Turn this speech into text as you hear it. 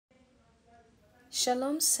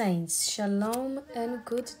Shalom, saints. Shalom and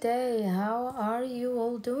good day. How are you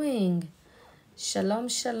all doing? Shalom,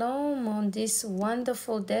 shalom on this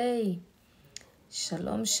wonderful day.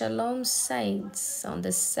 Shalom, shalom, saints, on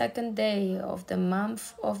the second day of the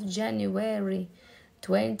month of January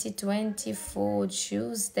 2024,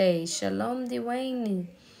 Tuesday. Shalom, Dwayne.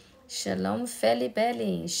 Shalom, Feli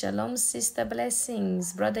Belly. Shalom, Sister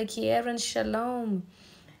Blessings. Brother Kieran, shalom.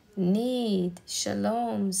 Need,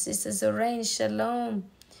 shalom. Sister Zorain, shalom.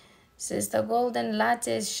 Sister Golden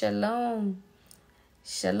Lattice, shalom.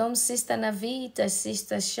 Shalom, Sister Navita,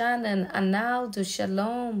 Sister Shannon, Analdo,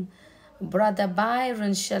 shalom. Brother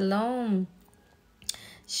Byron, shalom.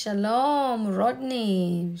 Shalom,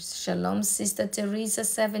 Rodney. Shalom, Sister Teresa,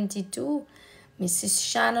 72.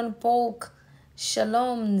 Mrs. Shannon Polk.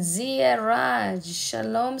 Shalom, Zia Raj.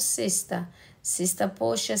 Shalom, Sister. Sister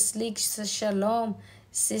Portia Sleek, shalom.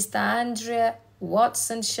 Sister Andrea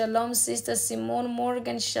Watson, shalom. Sister Simone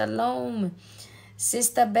Morgan, shalom.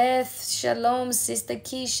 Sister Beth, shalom. Sister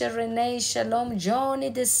Keisha Renee, shalom. Johnny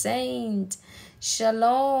the Saint,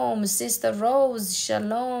 shalom. Sister Rose,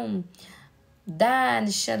 shalom.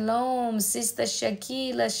 Dan, shalom. Sister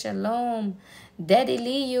Shakila, shalom. Daddy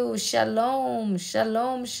Leo, shalom.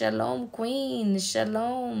 Shalom, shalom. Queen,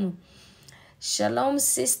 shalom. Shalom,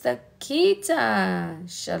 Sister Kita,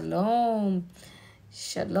 shalom.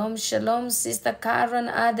 Shalom, shalom, Sister Karen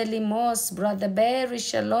Adeli Moss, Brother Barry,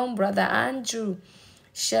 shalom, Brother Andrew,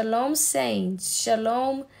 shalom, saints,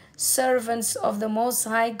 shalom, servants of the Most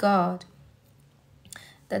High God.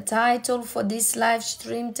 The title for this live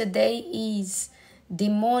stream today is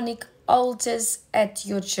Demonic Altars at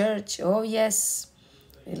Your Church. Oh yes,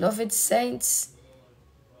 beloved saints,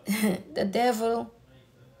 the devil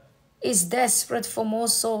is desperate for more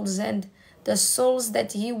souls, and the souls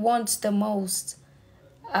that he wants the most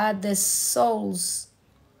are the souls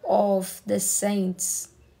of the saints,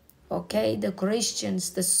 okay, the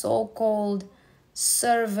Christians, the so-called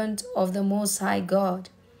servant of the Most High God.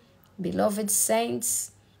 Beloved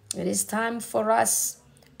saints, it is time for us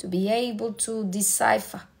to be able to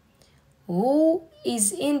decipher who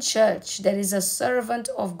is in church that is a servant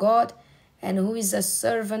of God and who is a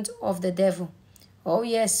servant of the devil. Oh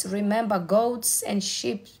yes, remember, goats and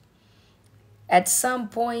sheep, at some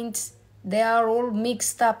point they are all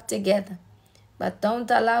mixed up together. But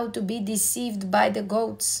don't allow to be deceived by the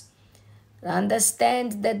goats.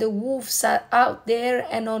 Understand that the wolves are out there,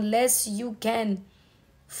 and unless you can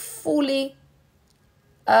fully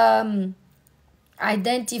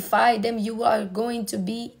identify them, you are going to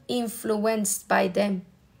be influenced by them.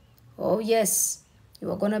 Oh yes,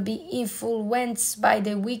 you are going to be influenced by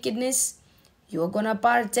the wickedness. You are going to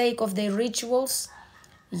partake of the rituals.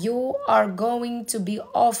 You are going to be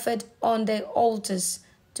offered on the altars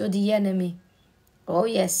to the enemy. Oh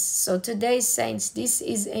yes. So today, saints, this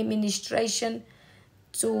is a ministration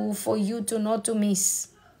for you to not to miss.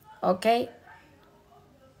 Okay?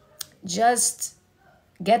 Just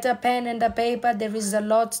get a pen and a paper. There is a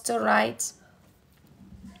lot to write.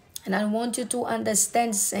 And I want you to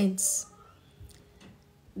understand, saints,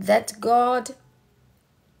 that God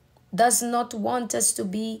does not want us to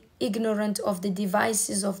be ignorant of the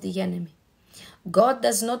devices of the enemy. God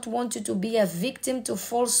does not want you to be a victim to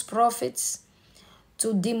false prophets,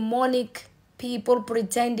 to demonic people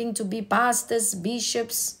pretending to be pastors,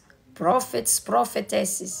 bishops, prophets,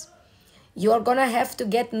 prophetesses. You are going to have to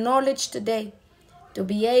get knowledge today to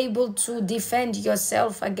be able to defend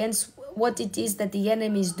yourself against what it is that the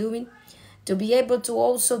enemy is doing, to be able to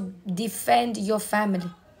also defend your family.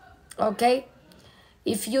 Okay?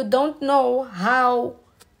 If you don't know how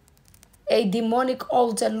a demonic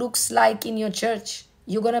altar looks like in your church,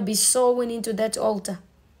 you're going to be sowing into that altar.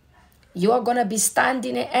 You are going to be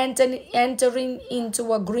standing and entering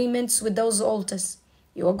into agreements with those altars.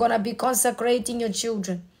 You are going to be consecrating your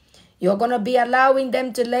children. You're going to be allowing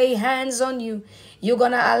them to lay hands on you. You're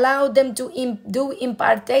going to allow them to do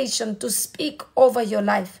impartation, to speak over your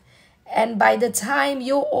life. And by the time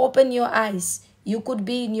you open your eyes, you could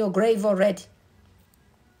be in your grave already.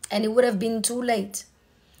 And it would have been too late.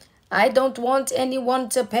 I don't want anyone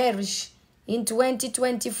to perish in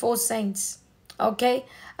 2024, saints. Okay?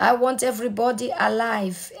 I want everybody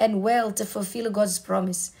alive and well to fulfill God's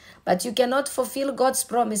promise. But you cannot fulfill God's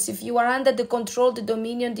promise if you are under the control, the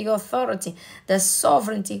dominion, the authority, the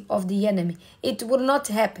sovereignty of the enemy. It will not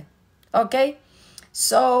happen. Okay?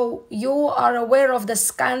 So you are aware of the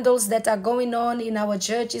scandals that are going on in our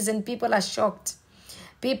churches, and people are shocked.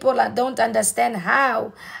 People don't understand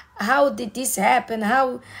how did this happen?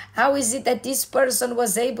 How is it that this person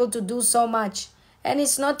was able to do so much? And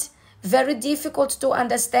it's not very difficult to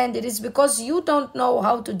understand. It is because you don't know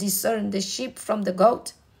how to discern the sheep from the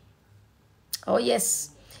goat. Oh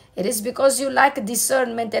yes, it is because you lack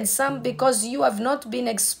discernment, and some because you have not been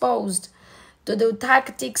exposed to the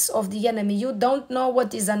tactics of the enemy. You don't know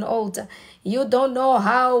what is an altar. You don't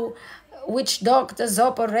know which doctors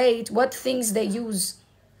operate, what things they use.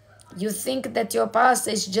 You think that your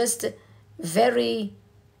pastor is just very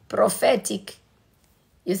prophetic.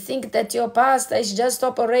 You think that your pastor is just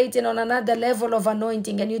operating on another level of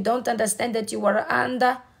anointing, and you don't understand that you are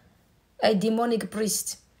under a demonic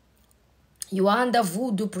priest. You are under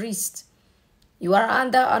voodoo priest. You are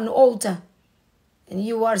under an altar, and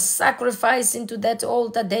you are sacrificing to that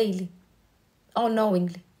altar daily,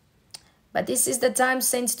 unknowingly. But this is the time,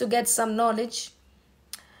 saints, to get some knowledge.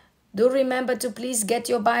 Do remember to please get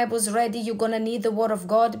your Bibles ready. You're going to need the Word of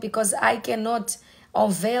God, because I cannot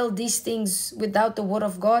unveil these things without the Word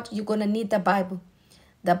of God. You're going to need the Bible.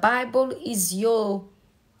 The Bible is your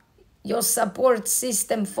support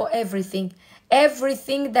system for everything.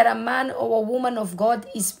 Everything that a man or a woman of God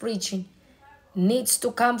is preaching needs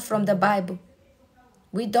to come from the Bible.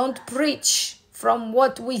 We don't preach from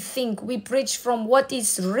what we think. We preach from what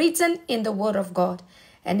is written in the Word of God.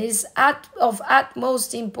 And it is of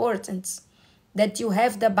utmost importance that you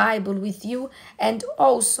have the Bible with you. And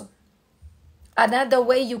also, another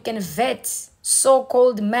way you can vet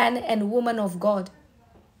so-called man and woman of God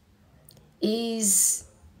is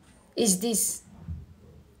this.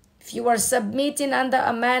 If you are submitting under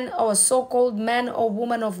a man or a so-called man or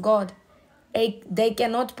woman of God, they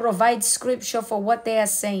cannot provide scripture for what they are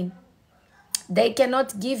saying. They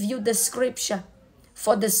cannot give you the scripture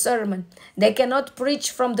for the sermon. They cannot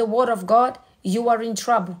preach from the Word of God. You are in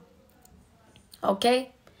trouble.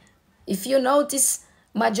 Okay? If you notice,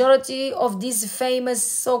 majority of these famous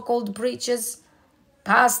so-called preachers,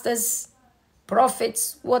 pastors,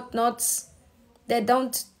 prophets, whatnots, they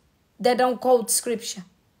don't quote scripture.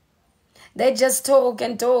 They just talk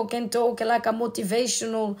and talk and talk like a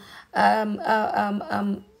motivational,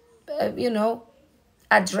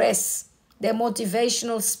 address. They're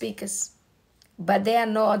motivational speakers, but they are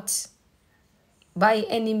not by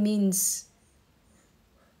any means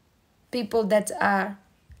people that are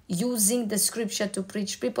using the scripture to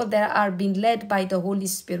preach, people that are being led by the Holy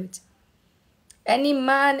Spirit. Any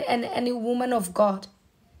man and any woman of God,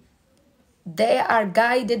 they are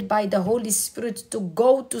guided by the Holy Spirit to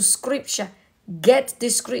go to scripture, get the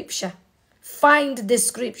scripture, find the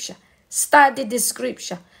scripture, study the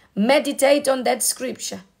scripture, meditate on that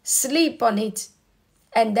scripture, sleep on it,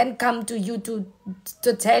 and then come to you to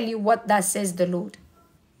tell you what that says the Lord.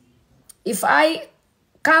 If I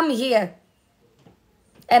come here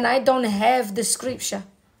and I don't have the scripture,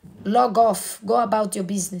 log off, go about your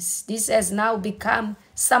business. This has now become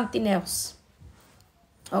something else.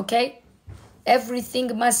 Okay?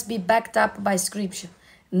 Everything must be backed up by scripture.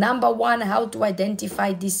 Number one, how to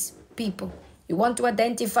identify these people. You want to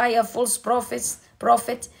identify a false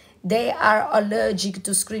prophet, they are allergic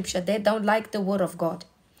to scripture. They don't like the Word of God.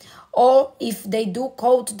 Or if they do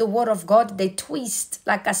quote the Word of God, they twist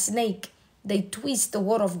like a snake. They twist the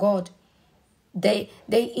Word of God. They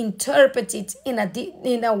interpret it in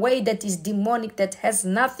a way that is demonic, that has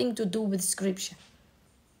nothing to do with scripture.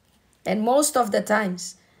 And most of the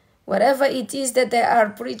times, whatever it is that they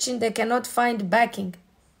are preaching, they cannot find backing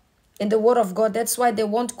in the Word of God. That's why they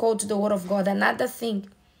won't quote the Word of God. Another thing,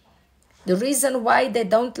 the reason why they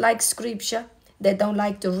don't like scripture, they don't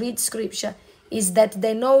like to read scripture, is that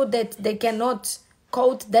they know that they cannot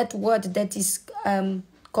quote that word that is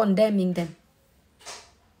condemning them.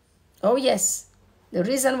 Oh yes, the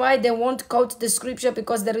reason why they won't quote the scripture,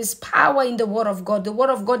 because there is power in the Word of God. The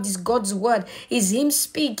Word of God is God's word, is Him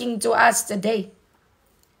speaking to us today.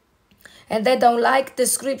 And they don't like the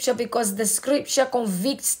scripture because the scripture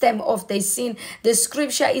convicts them of their sin. The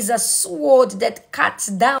scripture is a sword that cuts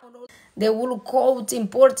down. They will quote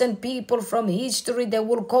important people from history. They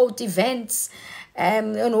will quote events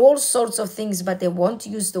and all sorts of things, but they won't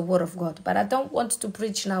use the Word of God. But I don't want to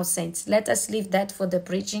preach now, saints. Let us leave that for the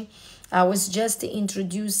preaching. I was just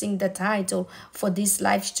introducing the title for this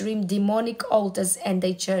live stream, Demonic Altars and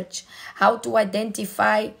the Church. How to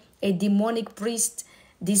identify a demonic priest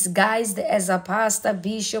disguised as a pastor,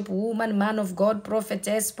 bishop, woman, man of God,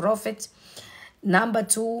 prophetess, prophet. Number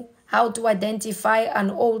two, how to identify an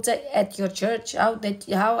altar at your church. How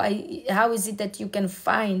is it that you can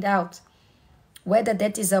find out whether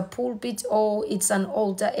that is a pulpit or it's an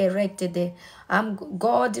altar erected there?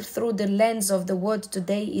 God, through the lens of the word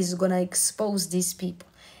today, is going to expose these people.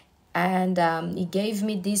 And He gave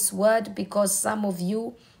me this word because some of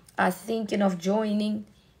you are thinking of joining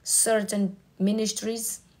certain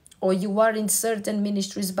ministries or you are in certain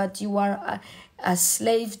ministries, but you are a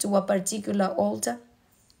slave to a particular altar.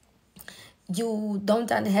 You don't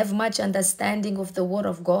have much understanding of the word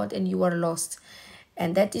of God, and you are lost.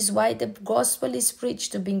 And that is why the gospel is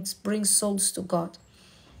preached, to bring souls to God.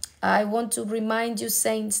 I want to remind you,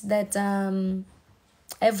 saints, that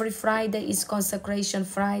every Friday is Consecration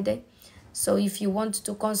Friday. So if you want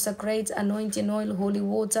to consecrate anointing oil, holy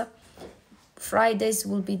water, Fridays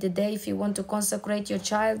will be the day. If you want to consecrate your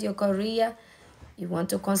child, your career, you want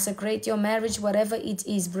to consecrate your marriage, whatever it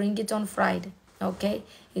is, bring it on Friday, okay?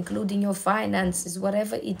 Including your finances,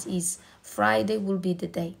 whatever it is, Friday will be the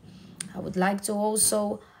day. I would like to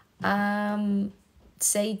also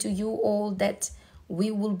say to you all that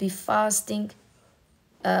we will be fasting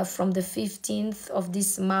from the 15th of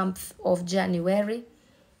this month of January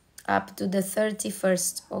up to the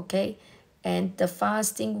 31st, okay? And the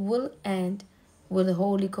fasting will end with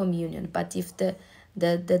Holy Communion. But if the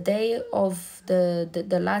day of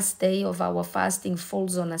the last day of our fasting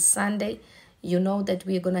falls on a Sunday, you know that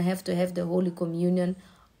we're going to have the Holy Communion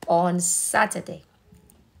on Saturday.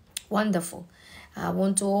 Wonderful. I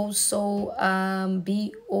want to also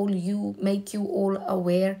make you all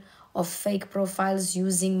aware of fake profiles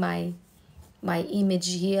using my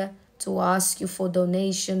image here to ask you for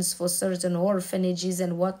donations for certain orphanages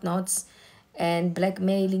and whatnots, and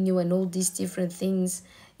blackmailing you and all these different things.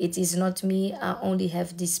 It is not me. I only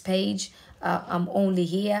have this page. I'm only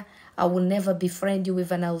here. I will never befriend you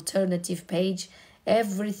with an alternative page.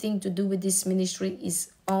 Everything to do with this ministry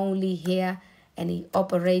is only here, and it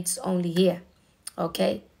operates only here.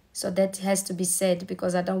 Okay? So that has to be said,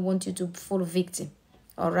 because I don't want you to fall victim.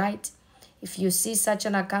 All right? If you see such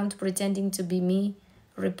an account pretending to be me,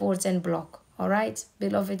 report and block. All right,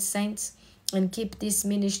 beloved saints? And keep this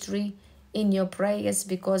ministry in your prayers,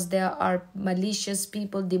 because there are malicious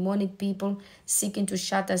people, demonic people seeking to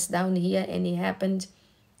shut us down here. And it happened,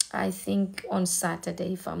 I think, on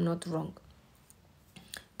Saturday, if I'm not wrong.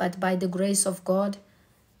 But by the grace of God,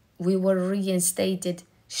 we were reinstated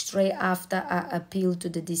straight after our appeal to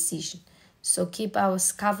the decision. So keep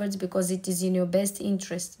us covered, because it is in your best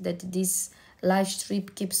interest that this live stream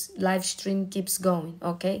keeps going,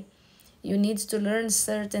 okay? You need to learn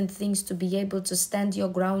certain things to be able to stand your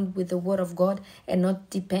ground with the word of God and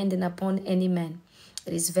not dependent upon any man.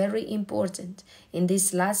 It is very important in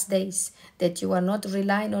these last days that you are not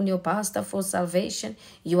relying on your pastor for salvation.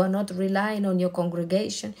 You are not relying on your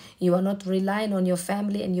congregation. You are not relying on your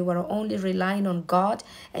family, and you are only relying on God.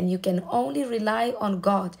 And you can only rely on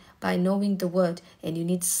God by knowing the word. And you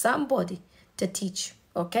need somebody to teach,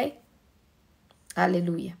 okay?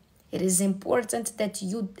 Hallelujah. It is important that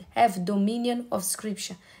you have dominion of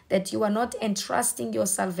Scripture, that you are not entrusting your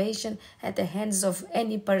salvation at the hands of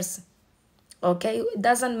any person. Okay? It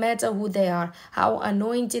doesn't matter who they are, how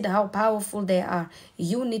anointed, how powerful they are.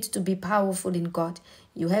 You need to be powerful in God.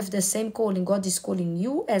 You have the same calling. God is calling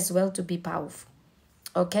you as well to be powerful.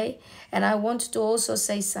 Okay? And I want to also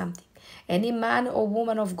say something. Any man or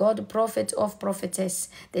woman of God, prophet or prophetess,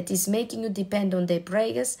 that is making you depend on their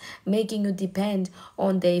prayers, making you depend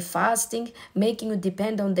on their fasting, making you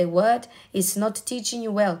depend on their word, is not teaching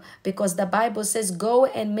you well, because the Bible says, go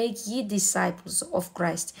and make ye disciples of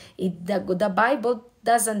Christ. The Bible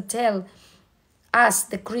doesn't tell us,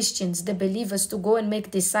 the Christians, the believers, to go and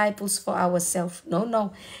make disciples for ourselves.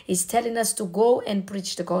 No. It's telling us to go and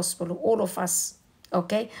preach the gospel. All of us,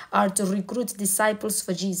 okay, are to recruit disciples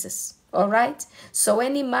for Jesus. All right? So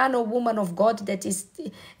any man or woman of God that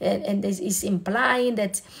is implying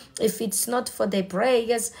that if it's not for their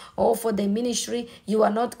prayers or for their ministry, you are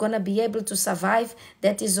not going to be able to survive,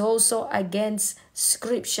 that is also against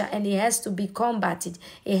Scripture, and it has to be combated.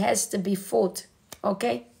 It has to be fought.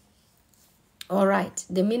 Okay? All right.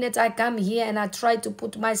 The minute I come here and I try to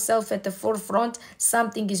put myself at the forefront,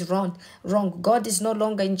 something is wrong. God is no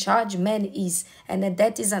longer in charge. Man is. And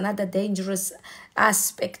that is another dangerous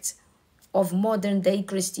aspect of modern day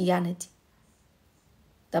Christianity.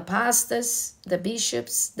 The pastors, the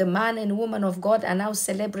bishops, the man and woman of God are now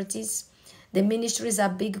celebrities. The ministries are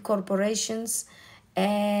big corporations,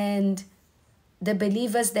 and the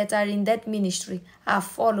believers that are in that ministry are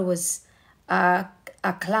followers, are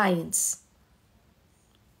clients.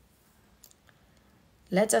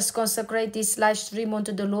 Let us consecrate this live stream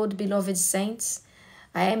unto the Lord, beloved saints.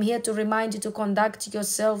 I am here to remind you to conduct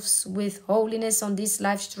yourselves with holiness on this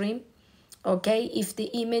live stream. Okay, if the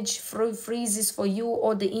image freezes for you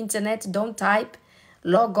or the internet, don't type,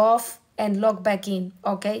 log off and log back in,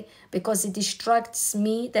 okay? Because it distracts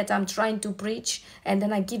me that I'm trying to preach, and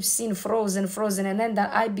then I keep seeing frozen, and then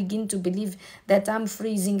that I begin to believe that I'm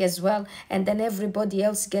freezing as well, and then everybody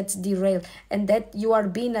else gets derailed, and that you are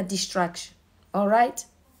being a distraction, all right?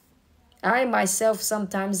 I myself,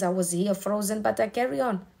 sometimes I was here frozen, but I carry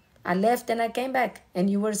on. I left and I came back,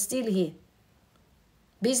 and you were still here.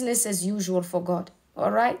 Business as usual for God,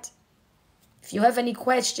 all right? If you have any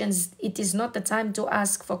questions, it is not the time to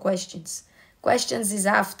ask for questions. Questions is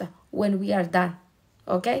after, when we are done,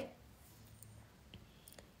 okay?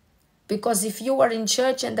 Because if you are in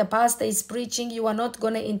church and the pastor is preaching, you are not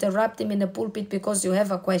going to interrupt him in the pulpit because you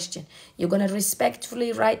have a question. You're going to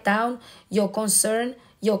respectfully write down your concern,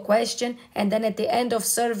 your question, and then at the end of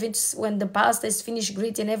service, when the pastor is finished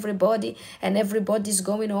greeting everybody and everybody's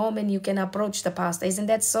going home, and you can approach the pastor. Isn't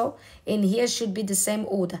that so? In here should be the same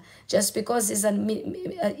order. Just because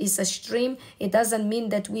it's a stream, it doesn't mean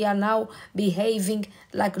that we are now behaving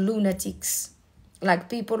like lunatics, like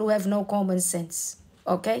people who have no common sense,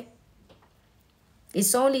 okay?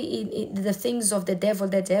 It's only in the things of the devil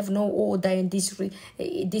that have no order, and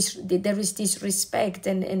there is disrespect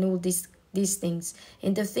and all these things.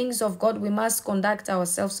 In the things of God, we must conduct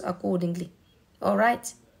ourselves accordingly. All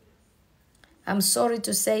right? I'm sorry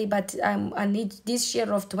to say, but I need this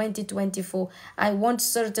year of 2024. I want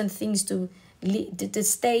certain things to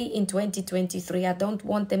stay in 2023. I don't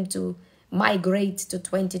want them to migrate to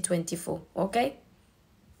 2024. Okay?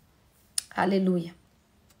 Hallelujah.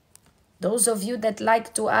 Those of you that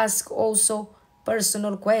like to ask also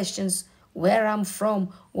personal questions, where I'm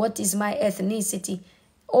from, what is my ethnicity,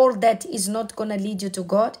 all that is not going to lead you to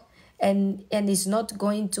God, and is not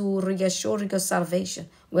going to reassure your salvation.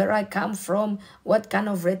 Where I come from, what kind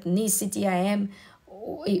of ethnicity I am,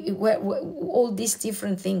 all these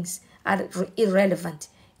different things are irrelevant.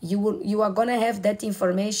 You are going to have that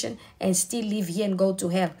information and still live here and go to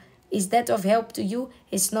hell. Is that of help to you?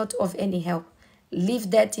 It's not of any help.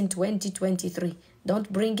 Leave that in 2023.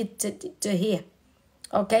 Don't bring it to here.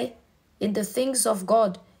 Okay? In the things of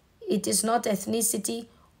God, it is not ethnicity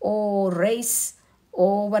or race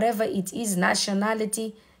or whatever it is,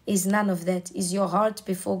 nationality, is none of that. Is your heart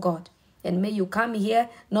before God. And may you come here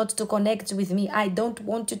not to connect with me. I don't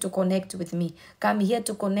want you to connect with me. Come here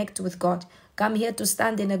to connect with God. Come here to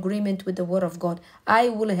stand in agreement with the word of God. I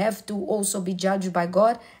will have to also be judged by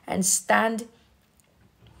God and stand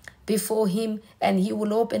before him, and he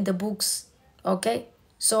will open the books. Okay?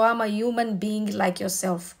 So I'm a human being like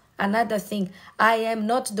yourself. Another thing, I am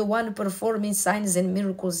not the one performing signs and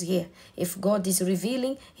miracles here. If God is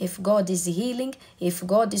revealing, if God is healing, if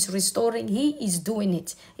God is restoring, he is doing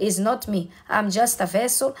it. It's not me. I'm just a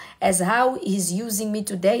vessel. As how he's using me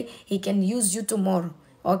today, he can use you tomorrow.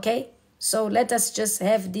 Okay? So let us just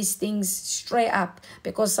have these things straight up,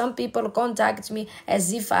 because some people contact me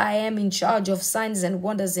as if I am in charge of signs and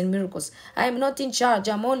wonders and miracles. I am not in charge.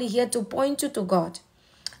 I'm only here to point you to God.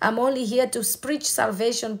 I'm only here to preach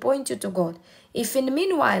salvation, point you to God. If in the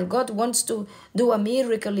meanwhile God wants to do a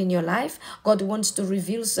miracle in your life, God wants to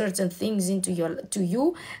reveal certain things to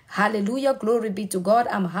you, hallelujah, glory be to God.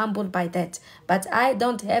 I'm humbled by that. But I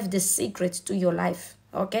don't have the secret to your life,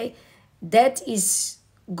 okay? That is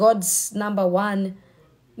God's number one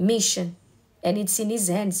mission, and it's in his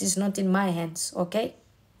hands. It's not in my hands, okay?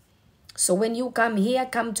 So when you come here,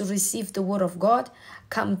 come to receive the word of God,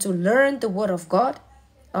 come to learn the word of God,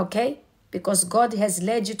 okay? Because God has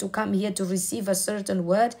led you to come here to receive a certain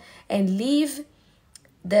word and leave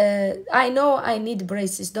I know I need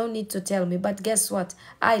braces, don't need to tell me, but guess what?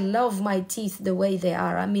 I love my teeth the way they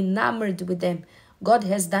are. I'm enamored with them. God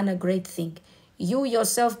has done a great thing. You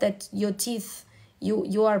yourself, that your teeth,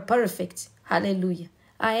 you are perfect. Hallelujah.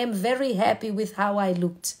 I am very happy with how I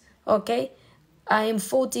looked, okay? I am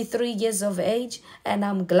 43 years of age, and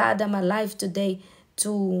I'm glad I'm alive today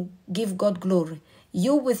to give God glory.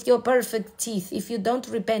 You with your perfect teeth, if you don't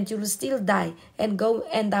repent, you will still die and go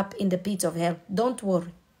end up in the pit of hell. Don't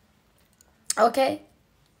worry. Okay?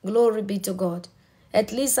 Glory be to God.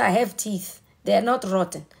 At least I have teeth. They are not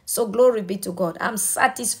rotten. So glory be to God. I'm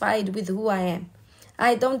satisfied with who I am.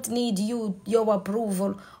 I don't need your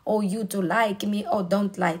approval, or you to like me or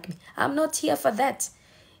don't like me. I'm not here for that.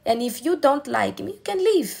 And if you don't like me, you can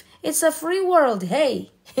leave. It's a free world.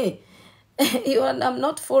 Hey, I'm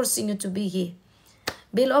not forcing you to be here.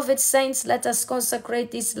 Beloved saints, let us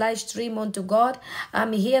consecrate this live stream unto God.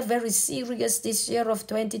 I'm here very serious this year of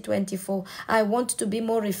 2024. I want to be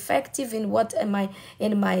more effective in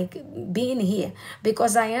my being here,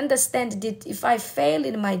 because I understand that if I fail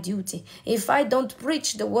in my duty, if I don't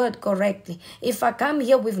preach the word correctly, if I come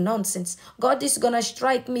here with nonsense, God is going to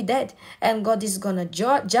strike me dead, and God is going to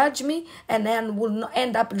judge me, and then will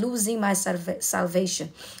end up losing my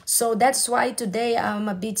salvation. So that's why today I'm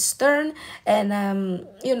a bit stern and,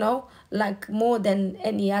 like more than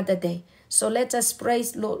any other day. So let us pray,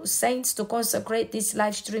 Lord, saints, to consecrate this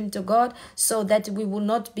live stream to God, so that we will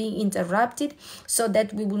not be interrupted, so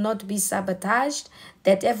that we will not be sabotaged,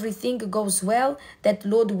 that everything goes well, that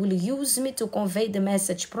Lord will use me to convey the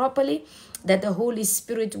message properly, that the Holy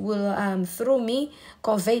Spirit will, through me,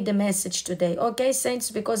 convey the message today. Okay,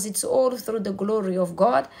 saints, because it's all through the glory of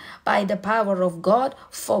God, by the power of God,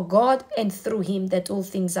 for God, and through Him that all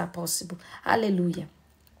things are possible. Hallelujah.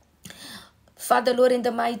 Father, Lord, in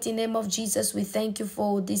the mighty name of Jesus, we thank you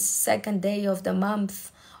for this second day of the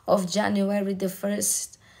month of January the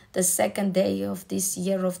 1st, the second day of this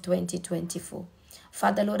year of 2024.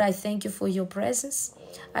 Father, Lord, I thank you for your presence.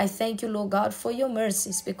 I thank you, Lord God, for your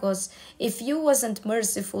mercies, because if you wasn't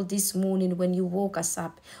merciful this morning when you woke us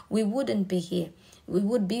up, we wouldn't be here. We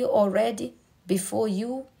would be already before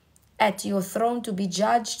you at your throne to be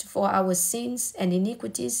judged for our sins and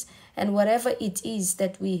iniquities and whatever it is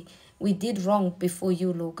that we did wrong before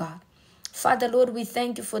you, Lord God. Father, Lord, we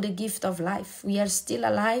thank you for the gift of life. We are still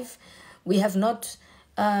alive. We have not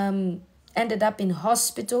ended up in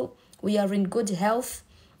hospital. We are in good health.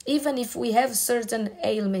 Even if we have certain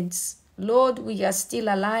ailments, Lord, we are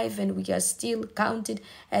still alive and we are still counted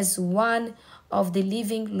as one of the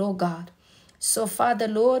living, Lord God. So, Father,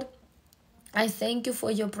 Lord, I thank you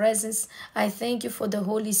for your presence. I thank you for the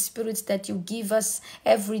Holy Spirit that you give us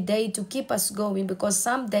every day to keep us going, because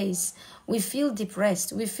some days we feel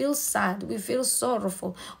depressed, we feel sad, we feel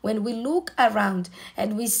sorrowful. When we look around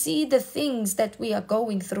and we see the things that we are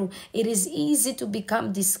going through, it is easy to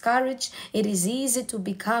become discouraged. It is easy to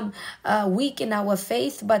become weak in our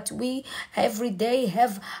faith, but we every day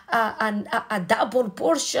have a double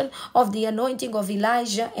portion of the anointing of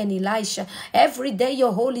Elijah and Elisha. Every day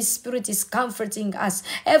your Holy Spirit is comforting us.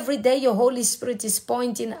 Every day your Holy Spirit is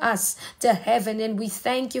pointing us to heaven, and we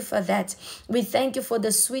thank you for that. We thank you for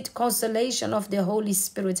the sweet consolation of the Holy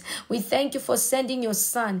Spirit. We thank you for sending your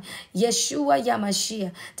Son, Yeshua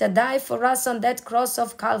Yamashiach, to die for us on that cross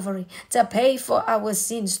of Calvary, to pay for our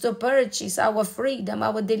sins, to purchase our freedom,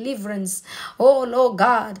 our deliverance, oh Lord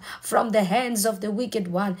God, from the hands of the wicked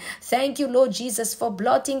one. Thank you, Lord Jesus, for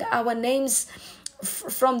blotting our names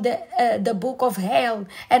from the book of hell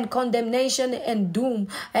and condemnation and doom.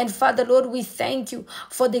 And Father, Lord, we thank you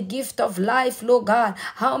for the gift of life, Lord God.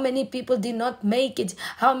 How many people did not make it?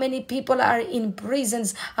 How many people are in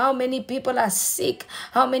prisons? How many people are sick?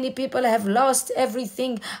 How many people have lost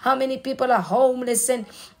everything? How many people are homeless and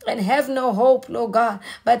have no hope, Lord God?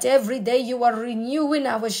 But every day you are renewing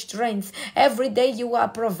our strength. Every day you are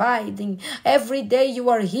providing. Every day you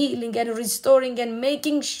are healing and restoring and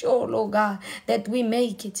making sure, Lord God, that we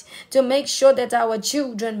make it. To make sure that our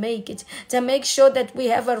children make it. To make sure that we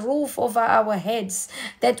have a roof over our heads.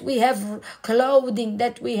 That we have clothing.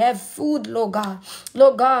 That we have food, Lord God.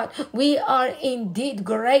 Lord God, we are indeed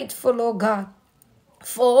grateful, Lord God,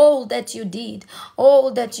 for all that you did, all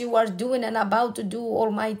that you are doing and about to do,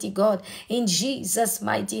 Almighty God, in Jesus'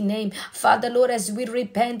 mighty name. Father, Lord, as we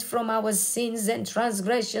repent from our sins and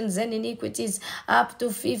transgressions and iniquities up to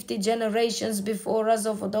 50 generations before us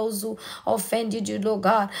of those who offended you, Lord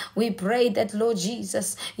God, we pray that, Lord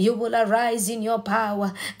Jesus, you will arise in your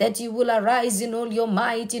power, that you will arise in all your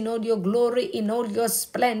might, in all your glory, in all your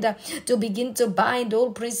splendor, to begin to bind all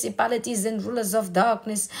principalities and rulers of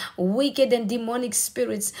darkness, wicked and demonic spirits,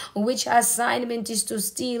 which assignment is to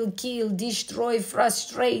steal, kill, destroy,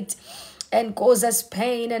 frustrate, and cause us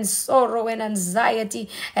pain and sorrow and anxiety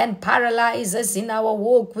and paralyze us in our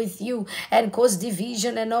walk with you and cause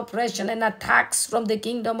division and oppression and attacks from the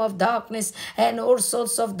kingdom of darkness and all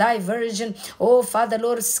sorts of diversion. Oh, Father,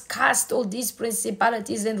 Lord, cast all these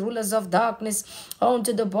principalities and rulers of darkness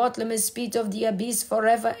onto the bottomless pit of the abyss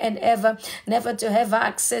forever and ever, never to have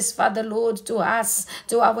access, Father, Lord, to us,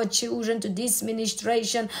 to our children, to this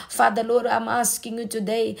ministration. Father, Lord, I'm asking you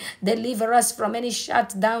today, deliver us from any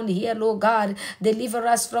shutdown here, Lord God. Deliver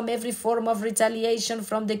us from every form of retaliation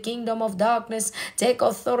from the kingdom of darkness. Take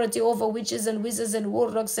authority over witches and wizards and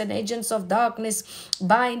warlocks and agents of darkness.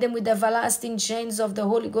 Bind them with the everlasting chains of the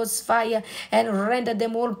Holy Ghost fire and render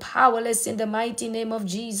them all powerless in the mighty name of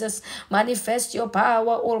Jesus. Manifest your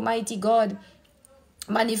power, Almighty God.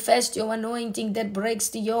 Manifest your anointing that breaks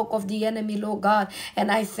the yoke of the enemy, Lord God.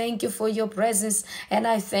 And I thank you for your presence. And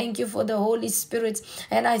I thank you for the Holy Spirit.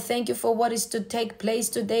 And I thank you for what is to take place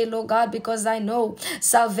today, Lord God, because I know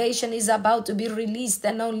salvation is about to be released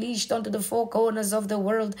and unleashed onto the four corners of the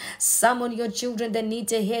world. Summon your children that need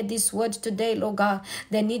to hear this word today, Lord God.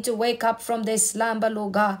 They need to wake up from their slumber,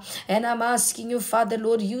 Lord God. And I'm asking you, Father,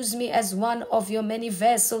 Lord, use me as one of your many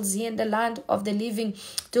vessels here in the land of the living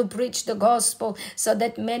to preach the gospel, so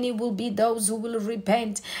that many will be those who will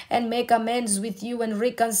repent and make amends with you and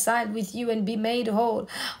reconcile with you and be made whole.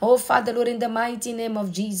 Oh, Father, Lord, in the mighty name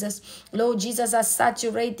of Jesus, Lord Jesus, I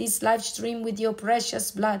saturate this live stream with your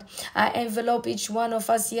precious blood. I envelope each one of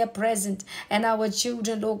us here present and our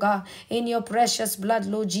children, Lord God, in your precious blood,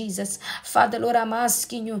 Lord Jesus. Father, Lord, I'm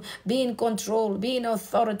asking you, be in control, be in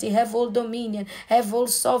authority, have all dominion, have all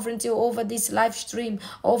sovereignty over this live stream,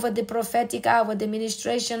 over the prophetic hour, the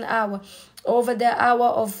ministration hour, over the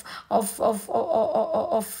hour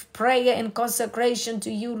of prayer and consecration to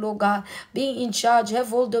you, Lord God. Be in charge,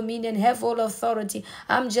 have all dominion, have all authority.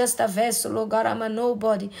 I'm just a vessel, Lord God. I'm a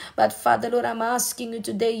nobody. But Father, Lord, I'm asking you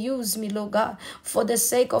today, use me, Lord God, for the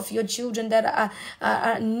sake of your children that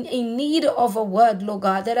are in need of a word, Lord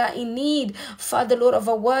God, that are in need, Father, Lord, of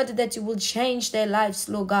a word that you will change their lives,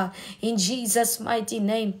 Lord God. In Jesus' mighty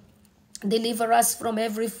name. Deliver us from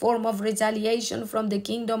every form of retaliation from the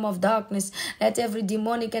kingdom of darkness. Let every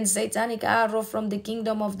demonic and satanic arrow from the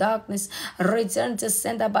kingdom of darkness return to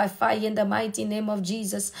sender by fire in the mighty name of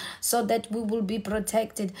Jesus, so that we will be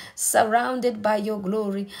protected, surrounded by your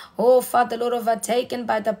glory. Oh, Father, Lord, overtaken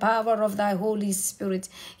by the power of thy Holy Spirit.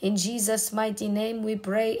 In Jesus' mighty name we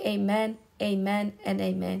pray. Amen, amen, and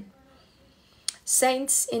amen.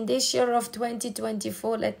 Saints, in this year of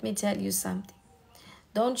 2024, let me tell you something.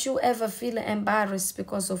 Don't you ever feel embarrassed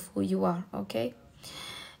because of who you are, okay?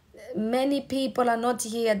 Many people are not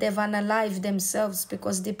here. They've unalived themselves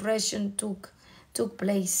because depression took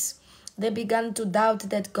place. They began to doubt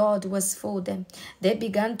that God was for them. They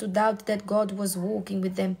began to doubt that God was walking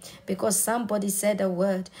with them because somebody said a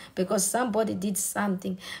word, because somebody did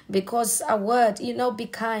something, because a word, be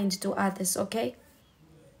kind to others, okay?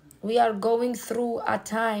 We are going through a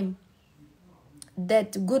time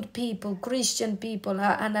that good people, Christian people,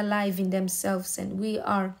 are unaliving themselves, and we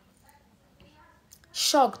are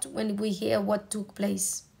shocked when we hear what took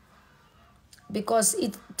place, because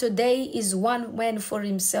today is one man for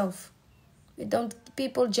himself.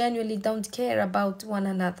 People genuinely don't care about one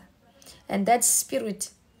another, and that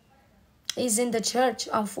spirit is in the church.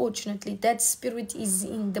 Unfortunately, that spirit is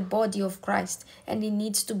in the body of Christ, and it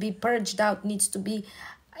needs to be purged out, needs to be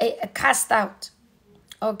cast out,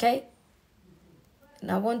 okay? And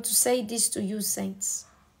I want to say this to you, saints.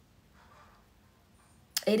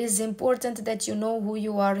 It is important that you know who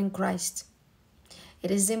you are in Christ. It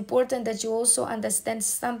is important that you also understand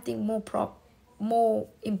something more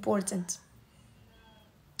important.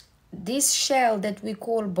 This shell that we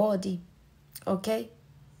call body, okay?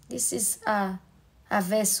 This is a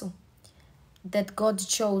vessel that God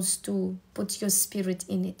chose to put your spirit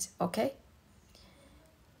in it, okay?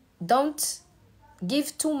 Don't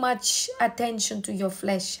give too much attention to your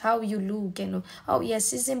flesh, how you look, oh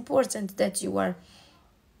yes, it's important that you are,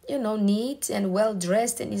 neat and well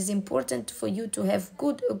dressed, and it's important for you to have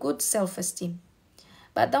a good self-esteem.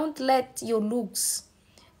 But don't let your looks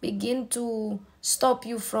begin to stop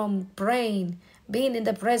you from praying, being in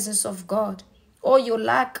the presence of God, or your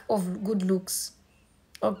lack of good looks,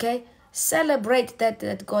 okay? Celebrate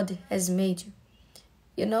that God has made you.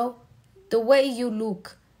 The way you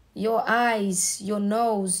look, your eyes, your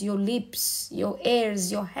nose, your lips, your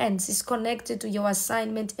ears, your hands is connected to your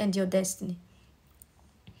assignment and your destiny.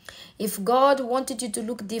 If God wanted you to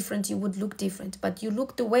look different, you would look different. But you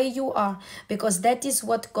look the way you are because that is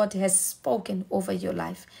what God has spoken over your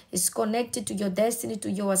life. It's connected to your destiny, to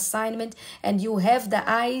your assignment, and you have the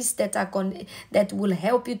eyes that will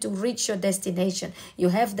help you to reach your destination. You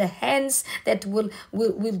have the hands that will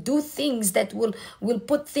do things, that will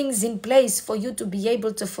put things in place for you to be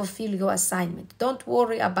able to fulfill your assignment. Don't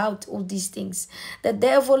worry about all these things. The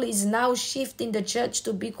devil is now shifting the church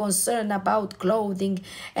to be concerned about clothing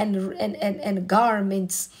and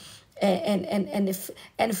garments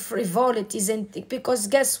and frivolities, and because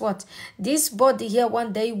guess what, this body here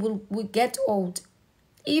one day will get old,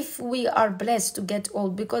 if we are blessed to get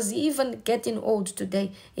old, because even getting old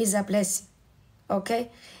today is a blessing, okay?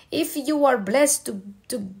 If you are blessed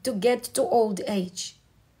to get to old age,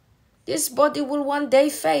 this body will one day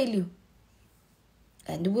fail you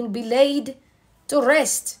and will be laid to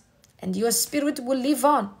rest, and your spirit will live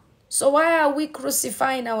on. So why are we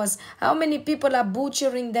crucifying ours? How many people are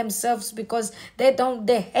butchering themselves because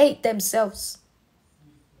they hate themselves?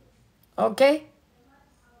 Okay?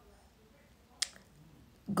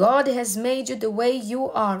 God has made you the way you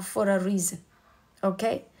are for a reason.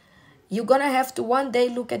 Okay? You're going to have to one day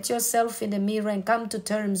look at yourself in the mirror and come to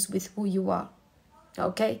terms with who you are.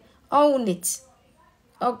 Okay? Own it.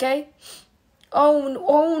 Okay?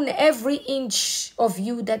 Own every inch of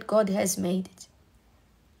you that God has made it.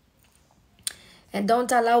 And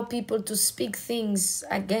don't allow people to speak things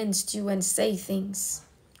against you and say things.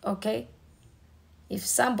 Okay? If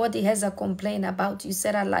somebody has a complaint about you,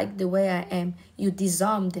 said, I like the way I am, you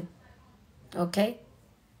disarm them. Okay?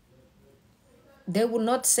 They will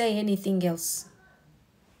not say anything else.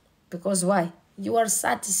 Because why? You are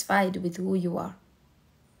satisfied with who you are.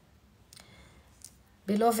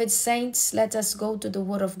 Beloved saints, let us go to the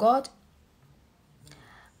Word of God.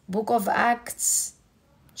 Book of Acts,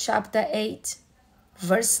 chapter 8,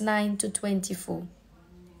 verse 9 to 24.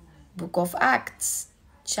 Book of Acts,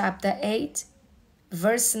 chapter 8,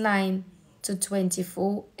 verse 9 to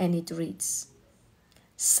 24, and it reads,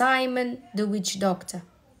 Simon the witch doctor.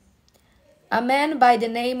 A man by the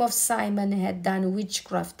name of Simon had done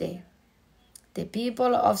witchcraft there. The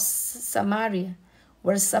people of Samaria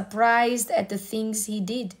were surprised at the things he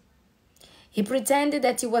did. He pretended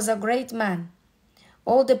that he was a great man.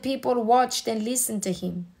 All the people watched and listened to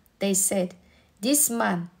him. They said, This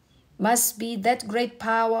man must be that great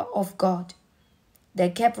power of God. They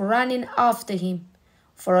kept running after him.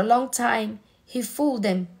 For a long time, he fooled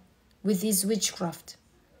them with his witchcraft.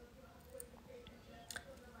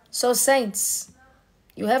 So, saints,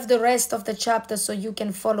 you have the rest of the chapter so you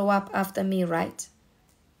can follow up after me, right?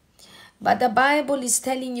 But the Bible is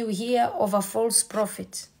telling you here of a false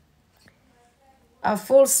prophet, a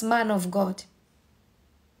false man of God,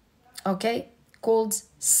 okay, called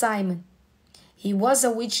Simon. He was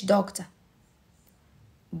a witch doctor,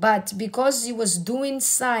 but because he was doing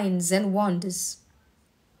signs and wonders,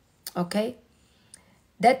 okay,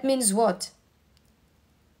 that means what?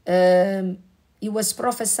 He was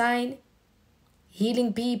prophesying,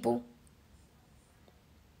 healing people.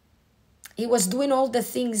 He was doing all the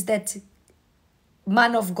things that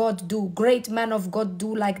man of God do, great man of God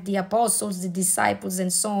do, like the apostles, the disciples,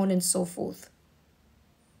 and so on and so forth.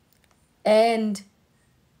 And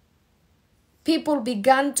people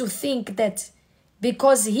began to think that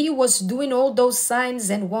because he was doing all those signs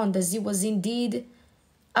and wonders, he was indeed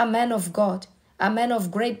a man of God, a man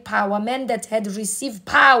of great power, a man that had received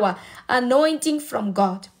power, anointing from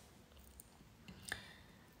God.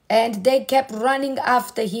 And they kept running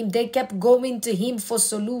after him. They kept going to him for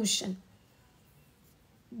solution.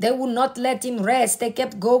 They would not let him rest. They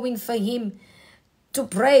kept going for him to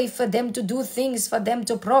pray for them, to do things for them,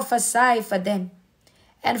 to prophesy for them.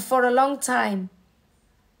 And for a long time,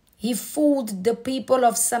 he fooled the people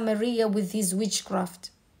of Samaria with his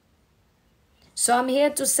witchcraft. So I'm here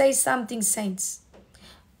to say something, saints.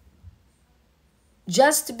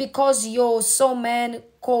 Just because you're so man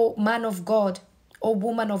of God, or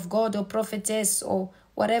woman of God, or prophetess, or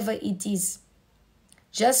whatever it is,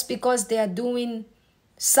 just because they are doing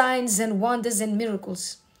signs and wonders and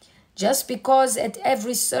miracles, just because at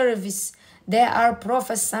every service they are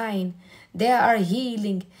prophesying, they are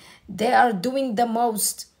healing, they are doing the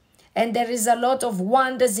most, and there is a lot of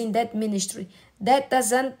wonders in that ministry, that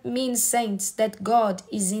doesn't mean, saints, that God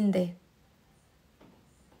is in there.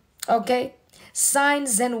 Okay?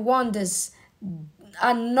 Signs and wonders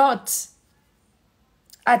are not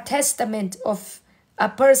a testament of a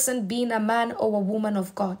person being a man or a woman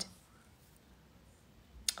of God.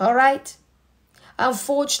 All right?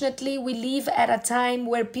 Unfortunately, we live at a time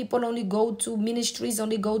where people only go to ministries,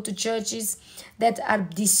 only go to churches that are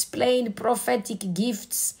displaying prophetic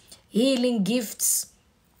gifts, healing gifts.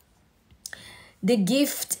 The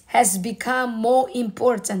gift has become more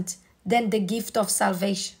important than the gift of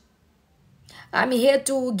salvation. I'm here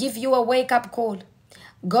to give you a wake-up call.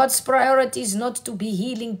 God's priority is not to be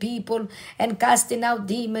healing people and casting out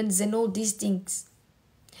demons and all these things.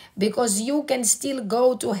 Because you can still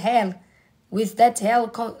go to hell with that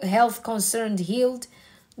health concern healed,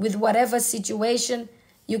 with whatever situation,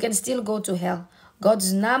 you can still go to hell.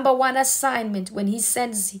 God's number one assignment when he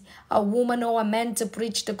sends a woman or a man to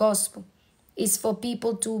preach the gospel is for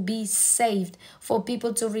people to be saved, for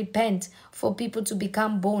people to repent, for people to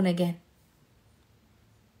become born again.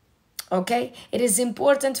 Okay? It is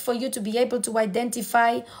important for you to be able to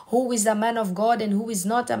identify who is a man of God and who is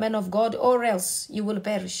not a man of God, or else you will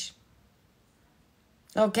perish.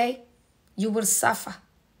 Okay? You will suffer.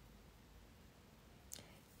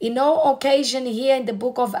 In no occasion here in the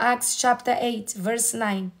book of Acts chapter 8 verse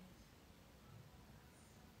 9,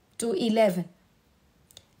 to 11.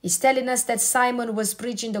 He's telling us that Simon was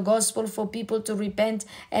preaching the gospel for people to repent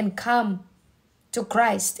and come to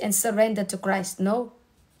Christ and surrender to Christ. No.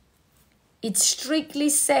 It strictly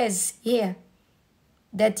says here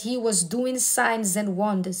that he was doing signs and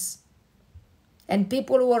wonders. And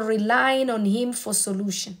people were relying on him for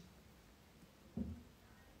solution.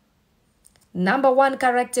 Number one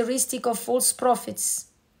characteristic of false prophets,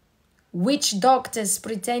 witch doctors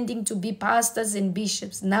pretending to be pastors and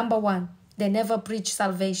bishops. Number one, they never preach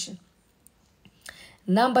salvation.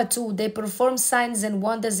 Number two, they perform signs and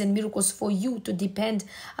wonders and miracles for you to depend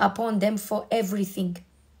upon them for everything.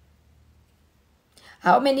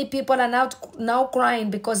 How many people are now crying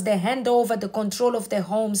because they hand over the control of their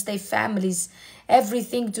homes, their families,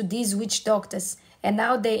 everything to these witch doctors, and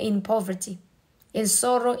now they're in poverty, in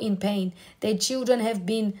sorrow, in pain. Their children have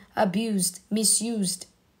been abused, misused.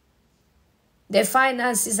 Their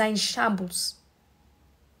finances are in shambles.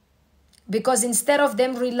 Because instead of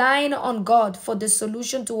them relying on God for the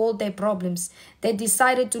solution to all their problems, they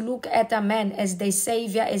decided to look at a man as their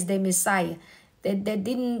savior, as their Messiah. They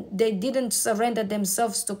didn't surrender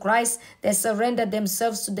themselves to Christ. They surrendered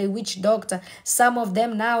themselves to the witch doctor. Some of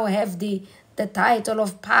them now have the title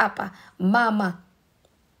of Papa, Mama.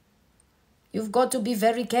 You've got to be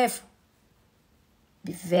very careful.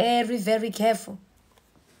 Be very, very careful.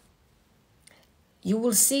 You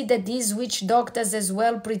will see that these witch doctors as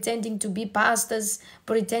well, pretending to be pastors,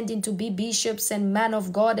 pretending to be bishops and men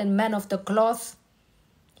of God and men of the cloth,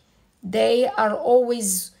 they are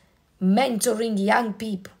always mentoring young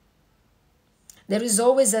people. There is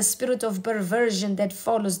always a spirit of perversion that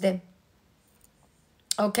follows them.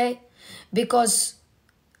 Okay? Because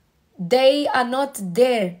they are not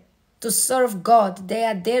there to serve God. They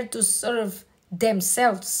are there to serve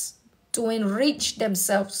themselves, to enrich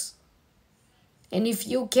themselves. And if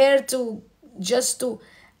you care to just to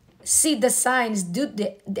see the signs,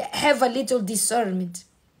 have a little discernment,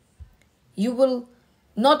 you will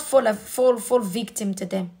not fall victim to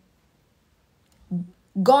them.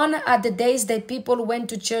 Gone are the days that people went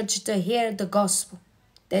to church to hear the gospel.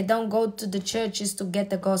 They don't go to the churches to get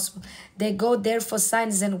the gospel. They go there for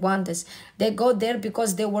signs and wonders. They go there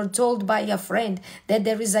because they were told by a friend that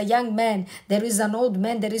there is a young man, there is an old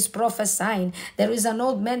man that is prophesying. There is an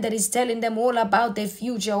old man that is telling them all about their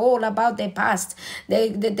future, all about their past.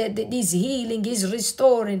 This healing is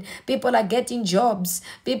restoring. People are getting jobs.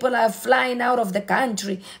 People are flying out of the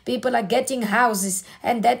country. People are getting houses.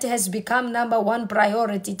 And that has become number one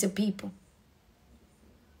priority to people.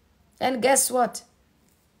 And guess what?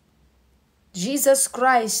 Jesus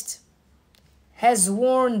Christ has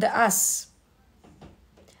warned us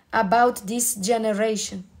about this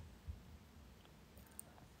generation.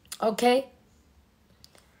 Okay?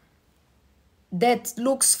 That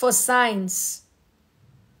looks for signs.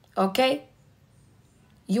 Okay?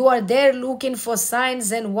 You are there looking for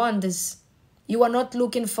signs and wonders. You are not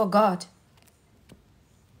looking for God.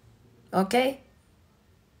 Okay?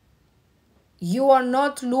 You are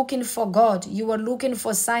not looking for God. You are looking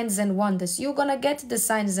for signs and wonders. You're going to get the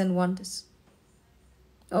signs and wonders.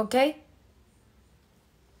 Okay?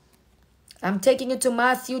 I'm taking you to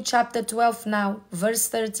Matthew chapter 12 now, verse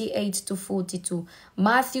 38 to 42.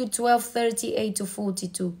 Matthew 12, 38 to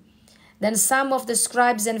 42. Then some of the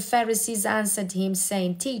scribes and Pharisees answered him,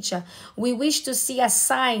 saying, Teacher, we wish to see a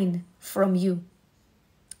sign from you.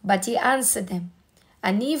 But he answered them,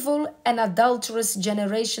 An evil and adulterous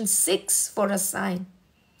generation seeks for a sign,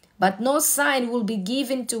 but no sign will be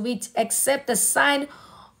given to it except the sign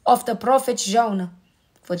of the prophet Jonah.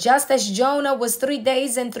 For just as Jonah was 3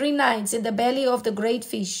 days and 3 nights in the belly of the great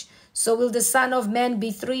fish, so will the Son of Man be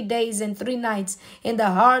 3 days and 3 nights in the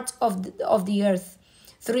heart of the earth.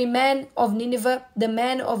 The men of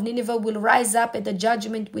Nineveh will rise up at the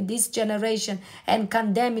judgment with this generation and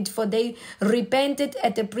condemn it, for they repented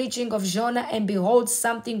at the preaching of Jonah, and behold,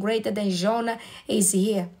 something greater than Jonah is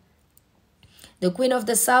here. The queen of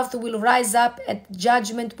the south will rise up at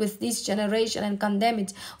judgment with this generation and condemn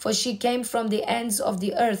it, for she came from the ends of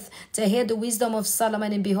the earth to hear the wisdom of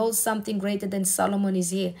Solomon, and behold, something greater than Solomon is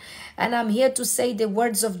here. And I'm here to say the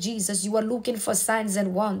words of Jesus. You are looking for signs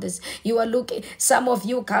and wonders. You are looking, some of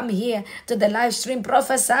you come here to the live stream,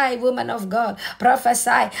 prophesy, woman of God,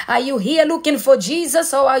 prophesy. Are you here looking for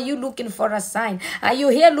Jesus, or are you looking for a sign? Are you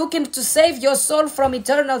here looking to save your soul from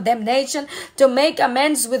eternal damnation, to make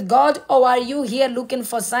amends with God, or are you here looking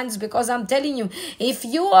for signs? Because I'm telling you, if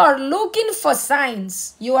you are looking for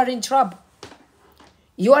signs, you are in trouble.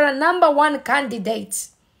 You are a number one candidate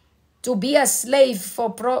to be a slave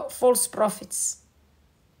for false prophets.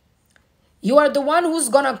 You are the one who's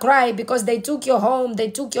gonna cry because they took your home, they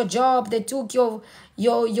took your job, they took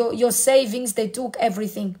your savings, they took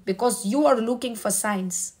everything, because you are looking for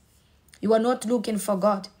signs. You are not looking for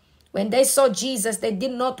God. When they saw Jesus, they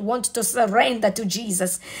did not want to surrender to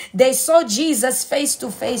Jesus. They saw Jesus face to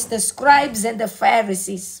face, the scribes and the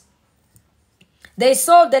Pharisees. They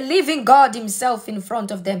saw the living God himself in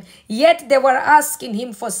front of them. Yet they were asking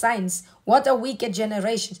him for signs. What a wicked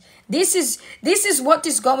generation. This is what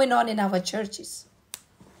is going on in our churches.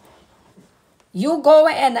 You go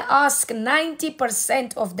and ask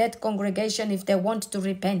 90% of that congregation if they want to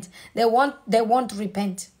repent. They won't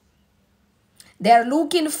repent. They are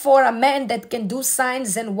looking for a man that can do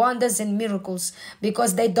signs and wonders and miracles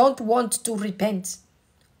because they don't want to repent.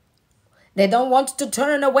 They don't want to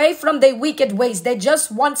turn away from their wicked ways. They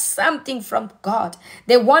just want something from God.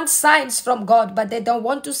 They want signs from God, but they don't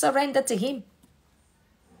want to surrender to him.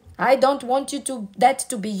 I don't want that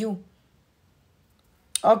to be you.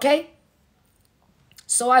 Okay?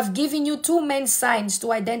 So I've given you two main signs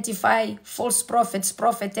to identify false prophets,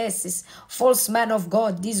 prophetesses, false men of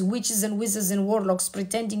God, these witches and wizards and warlocks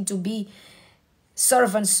pretending to be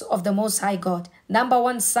servants of the Most High God. Number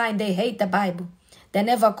one sign, they hate the Bible. They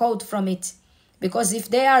never quote from it. Because if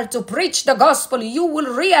they are to preach the gospel, you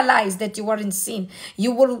will realize that you are in sin.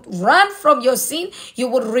 You will run from your sin. You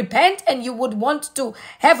will repent and you would want to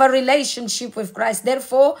have a relationship with Christ.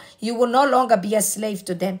 Therefore, you will no longer be a slave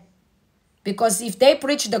to them. Because if they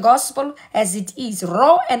preach the gospel as it is,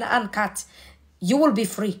 raw and uncut, you will be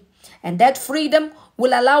free. And that freedom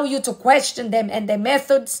will allow you to question them and their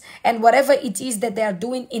methods and whatever it is that they are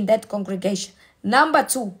doing in that congregation. Number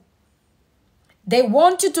two, they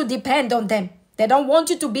want you to depend on them. They don't want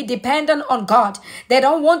you to be dependent on God. They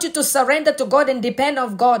don't want you to surrender to God and depend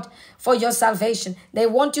on God for your salvation. They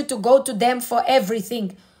want you to go to them for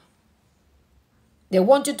everything. They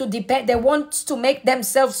want you to depend. They want to make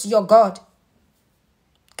themselves your God.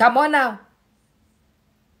 Come on now.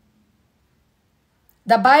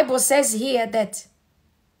 The Bible says here that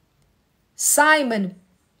Simon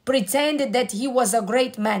pretended that he was a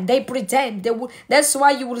great man. They pretend. That's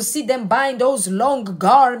why you will see them buying those long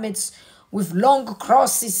garments with long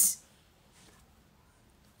crosses.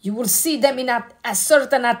 You will see them in a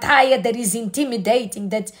certain attire that is intimidating,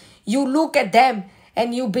 that you look at them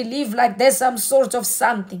and you believe like there's some sort of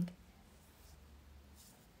something.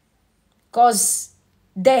 Because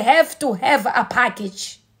they have to have a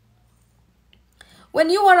package. When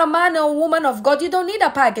you are a man or a woman of God, you don't need a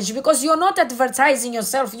package because you're not advertising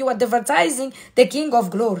yourself. You are advertising the King of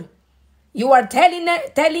Glory. You are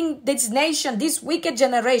telling this nation, this wicked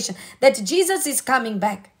generation, that Jesus is coming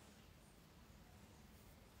back.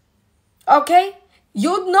 Okay?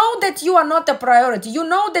 You know that you are not a priority. You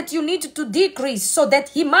know that you need to decrease so that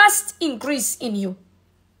he must increase in you.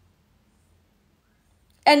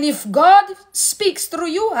 And if God speaks through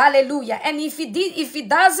you, hallelujah. And if he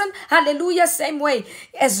doesn't, hallelujah, same way.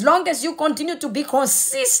 As long as you continue to be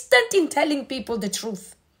consistent in telling people the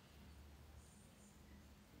truth.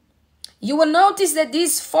 You will notice that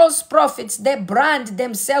these false prophets, they brand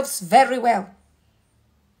themselves very well.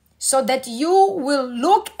 So that you will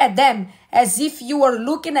look at them as if you are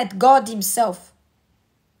looking at God himself.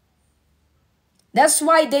 That's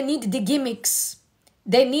why they need the gimmicks.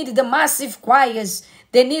 They need the massive choirs.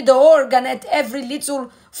 They need the organ at every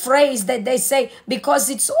little phrase that they say, because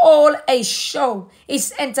it's all a show.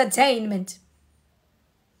 It's entertainment.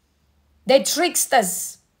 They're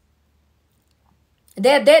tricksters.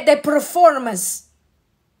 They're performers.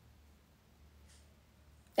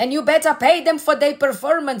 And you better pay them for their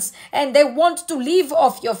performance. And they want to live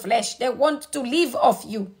off your flesh. They want to live off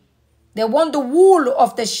you. They want the wool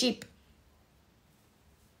of the sheep.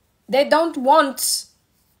 They don't want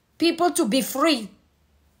people to be free.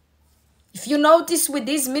 If you notice with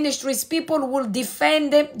these ministries, people will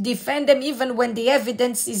defend them even when the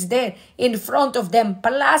evidence is there in front of them,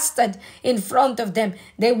 plastered in front of them.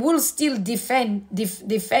 They will still defend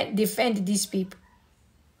these people.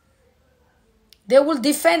 They will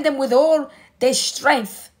defend them with all their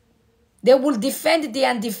strength. They will defend the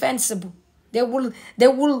undefensible. They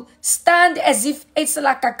will stand as if it's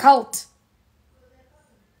like a cult.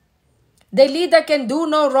 The leader can do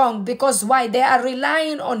no wrong because why? They are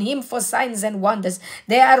relying on him for signs and wonders.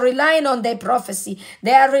 They are relying on their prophecy.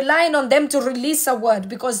 They are relying on them to release a word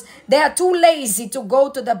because they are too lazy to go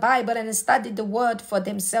to the Bible and study the word for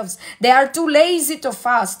themselves. They are too lazy to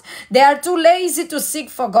fast. They are too lazy to seek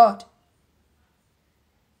for God.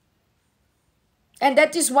 And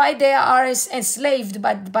that is why they are enslaved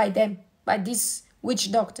by them, by these witch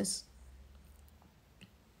doctors.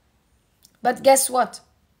 But guess what?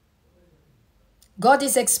 God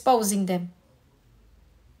is exposing them.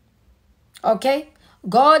 Okay?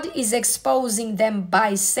 God is exposing them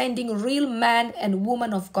by sending real man and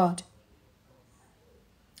woman of God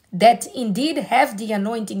that indeed have the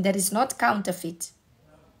anointing that is not counterfeit,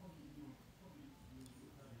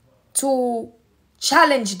 to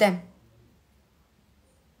challenge them,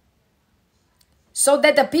 so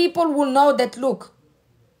that the people will know that, look,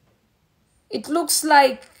 it looks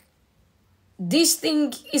like this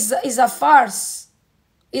thing is a farce,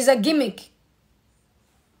 is a gimmick.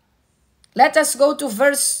 Let us go to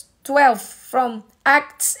verse 12 from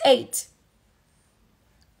Acts 8.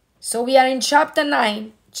 So we are in chapter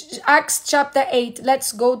 9, Acts chapter 8.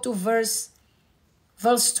 Let's go to verse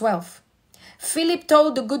 12. Philip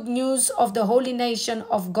told the good news of the holy nation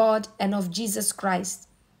of God and of Jesus Christ.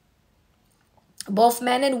 Both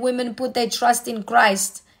men and women put their trust in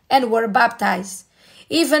Christ and were baptized.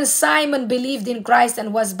 Even Simon believed in Christ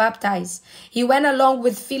and was baptized. He went along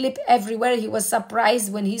with Philip everywhere. He was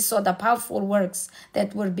surprised when he saw the powerful works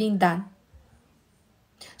that were being done.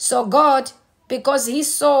 So God, because he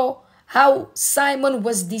saw how Simon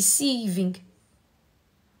was deceiving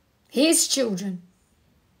his children,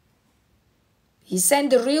 he sent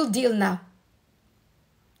the real deal now.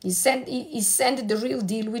 He sent the real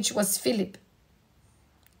deal, which was Philip,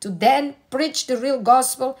 to then preach the real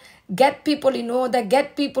gospel, get people in order,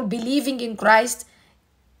 get people believing in Christ,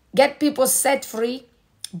 get people set free,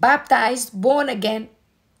 baptized, born again,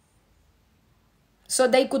 so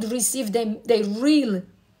they could receive their real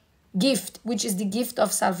gift, which is the gift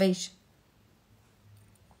of salvation.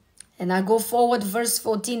 And I go forward, verse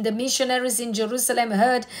 14. The missionaries in Jerusalem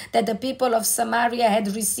heard that the people of Samaria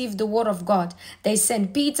had received the word of God. They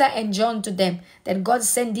sent Peter and John to them. Then God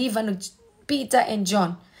sent even Peter and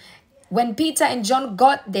John. When Peter and John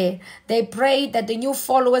got there, they prayed that the new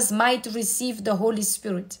followers might receive the Holy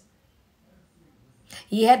Spirit.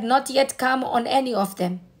 He had not yet come on any of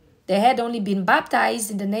them. They had only been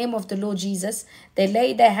baptized in the name of the Lord Jesus. They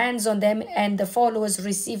laid their hands on them and the followers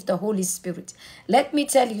received the Holy Spirit. Let me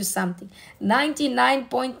tell you something.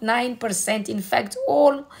 99.9%, in fact,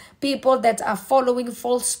 all people that are following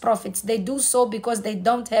false prophets, they do so because they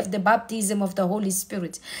don't have the baptism of the Holy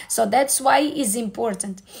Spirit. So that's why it is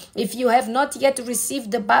important, if you have not yet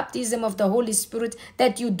received the baptism of the Holy Spirit,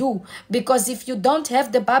 that you do. Because if you don't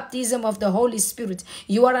have the baptism of the Holy Spirit,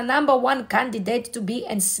 you are a number one candidate to be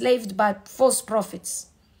enslaved by false prophets.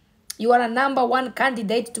 You are a number one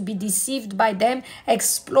candidate to be deceived by them,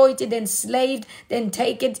 exploited, enslaved, then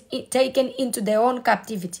taken into their own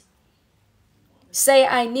captivity. Say,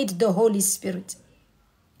 I need the Holy Spirit.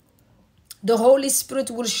 The Holy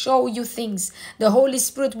Spirit will show you things. The Holy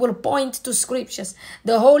Spirit will point to scriptures.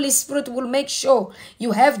 The Holy Spirit will make sure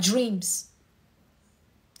you have dreams.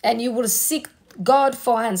 And you will seek God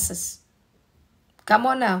for answers. Come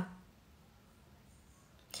on now.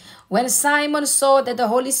 When Simon saw that the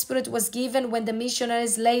Holy Spirit was given when the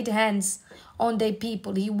missionaries laid hands on their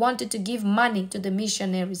people, he wanted to give money to the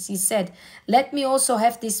missionaries. He said, let me also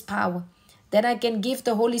have this power. Then I can give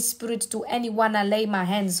the Holy Spirit to anyone I lay my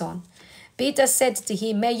hands on. Peter said to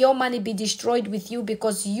him, may your money be destroyed with you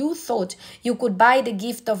because you thought you could buy the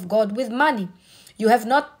gift of God with money. You have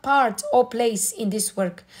not part or place in this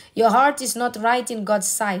work. Your heart is not right in God's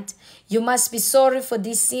sight. You must be sorry for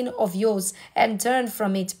this sin of yours and turn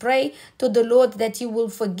from it. Pray to the Lord that he will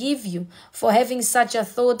forgive you for having such a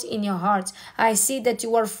thought in your heart. I see that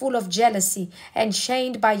you are full of jealousy and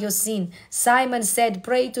chained by your sin. Simon said,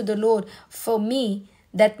 pray to the Lord for me,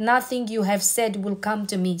 that nothing you have said will come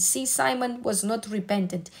to me. See, Simon was not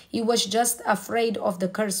repentant. He was just afraid of the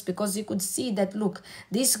curse because he could see that, look,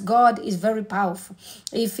 this God is very powerful.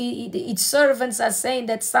 If its servants are saying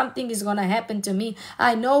that something is going to happen to me,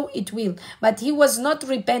 I know it will. But he was not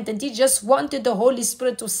repentant. He just wanted the Holy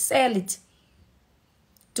Spirit to sell it,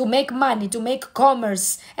 to make money, to make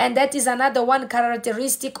commerce. And that is another one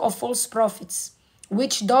characteristic of false prophets.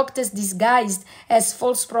 Witch doctors disguised as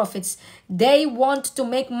false prophets. They want to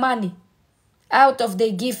make money out of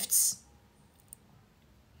their gifts.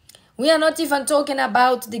 We are not even talking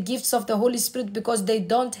about the gifts of the Holy Spirit because they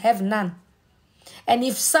don't have none. And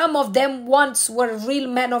if some of them once were real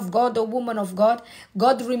men of God or women of God,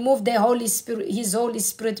 God removed their Holy Spirit, his Holy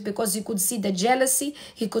Spirit, because he could see the jealousy,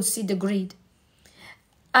 he could see the greed.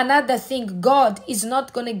 Another thing, God is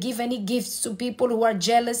not going to give any gifts to people who are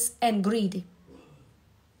jealous and greedy.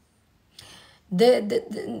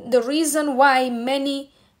 The reason why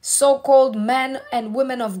many so-called men and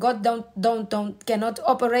women of God cannot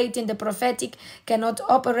operate in the prophetic, cannot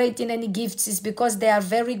operate in any gifts, is because they are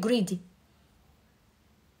very greedy.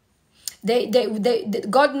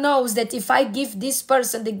 God knows that if I give this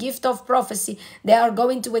person the gift of prophecy, they are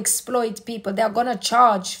going to exploit people. They are going to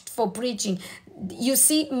charge for preaching. You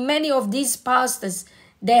see, many of these pastors,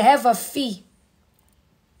 they have a fee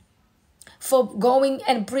for going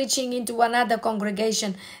and preaching into another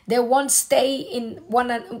congregation. They won't stay in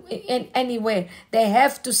anywhere. They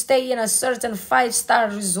have to stay in a certain 5-star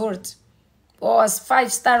resort or a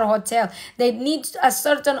 5-star hotel. They need a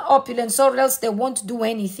certain opulence, or else they won't do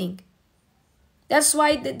anything. That's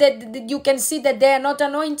why you can see that they are not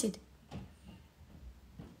anointed.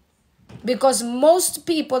 Because most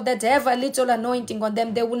people that have a little anointing on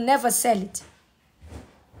them, they will never sell it.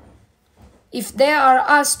 If they are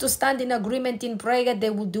asked to stand in agreement in prayer, they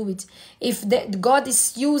will do it. If God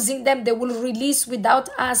is using them, they will release without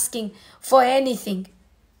asking for anything.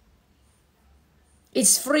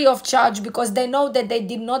 It's free of charge, because they know that they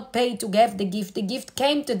did not pay to have the gift. The gift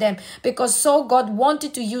came to them because so God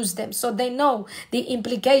wanted to use them. So they know the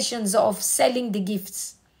implications of selling the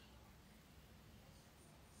gifts.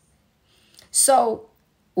 So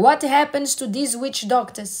what happens to these witch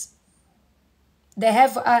doctors? They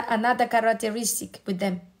have another characteristic with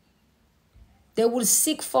them. They will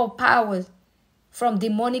seek for power from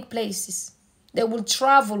demonic places. They will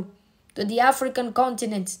travel to the African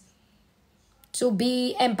continent to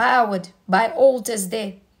be empowered by altars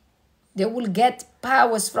there. They will get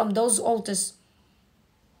powers from those altars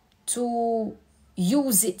to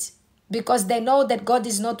use it, because they know that God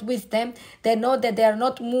is not with them. They know that they are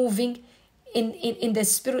not moving in the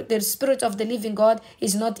spirit. The spirit of the living God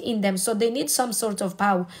is not in them. So they need some sort of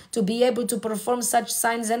power to be able to perform such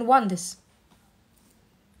signs and wonders.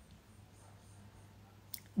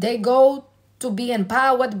 They go to be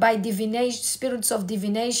empowered by divination, spirits of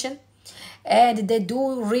divination, and they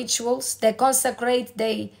do rituals. They consecrate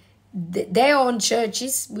their own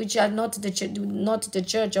churches, which are not the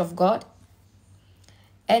church of God.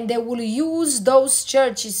 And they will use those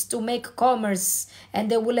churches to make commerce, and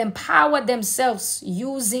they will empower themselves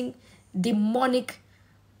using demonic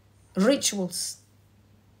rituals.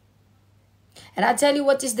 And I tell you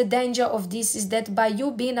what is the danger of this, is that by you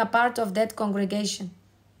being a part of that congregation,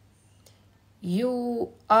 you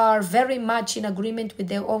are very much in agreement with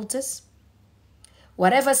their altars.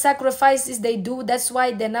 Whatever sacrifices they do, that's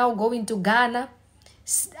why they're now going to Ghana,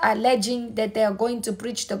 alleging that they are going to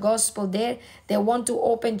preach the gospel there. They want to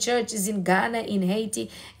open churches in Ghana, in Haiti.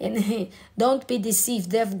 And don't be deceived.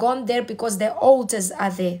 They've gone there because their altars are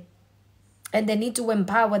there. And they need to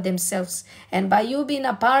empower themselves. And by you being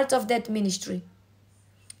a part of that ministry,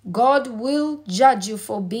 God will judge you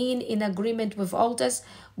for being in agreement with altars.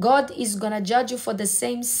 God is going to judge you for the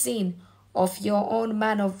same sin of your own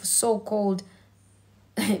man of so-called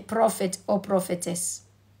prophet or prophetess.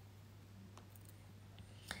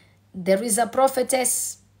 There is a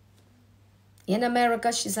prophetess in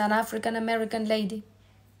America. She's an African-American lady.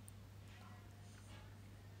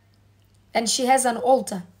 And she has an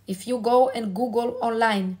altar. If you go and Google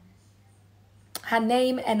online her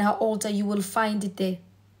name and her altar, you will find it there.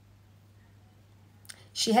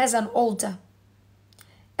 She has an altar.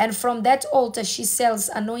 And from that altar, she sells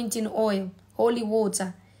anointing oil, holy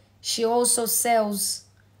water. She also sells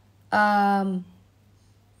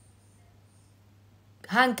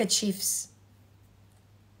handkerchiefs,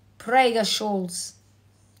 prayer shawls,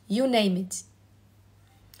 you name it.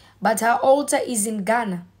 But her altar is in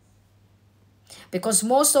Ghana. Because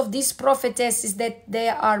most of these prophetesses, that they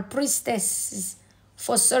are priestesses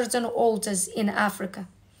for certain altars in Africa.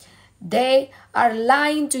 They are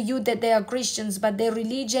lying to you that they are Christians, but their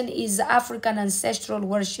religion is African ancestral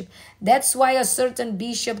worship. That's why a certain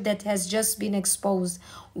bishop that has just been exposed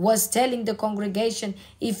was telling the congregation,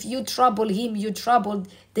 if you trouble him, you troubled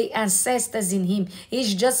the ancestors in him.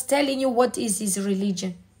 He's just telling you what is his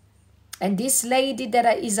religion. And this lady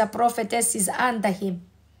that is a prophetess is under him,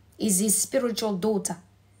 is his spiritual daughter.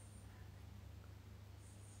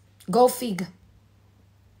 Go figure.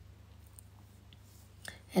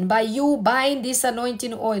 And by you buying this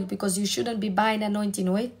anointing oil, because you shouldn't be buying anointing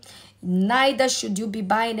oil, neither should you be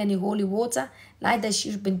buying any holy water, neither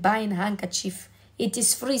should you be buying handkerchief. It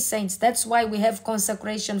is free, saints. That's why we have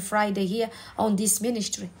Consecration Friday here on this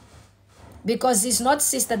ministry. Because it's not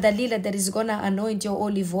Sister Dalila that is going to anoint your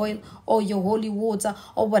olive oil or your holy water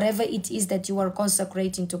or whatever it is that you are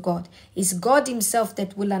consecrating to God. It's God himself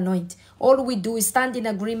that will anoint. All we do is stand in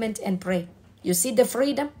agreement and pray. You see the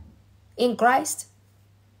freedom in Christ?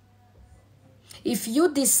 If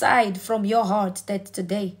you decide from your heart that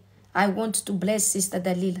today I want to bless Sister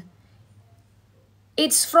Dalila,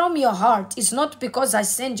 it's from your heart. It's not because I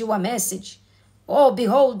send you a message. Oh,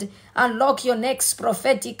 behold, unlock your next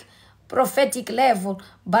prophetic prophetic level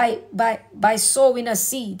by sowing a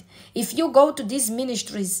seed. If you go to these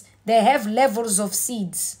ministries, they have levels of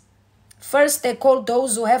seeds. First, they call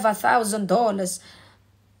those who have $1,000,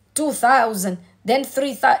 2,000, then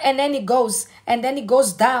 3,000, and then it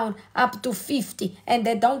goes down up to 50, and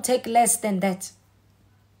they don't take less than that.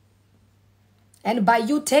 And by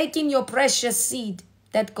you taking your precious seed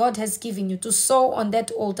that God has given you to sow on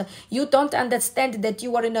that altar, you don't understand that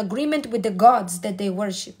you are in agreement with the gods that they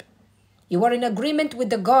worship. You are in agreement with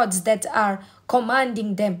the gods that are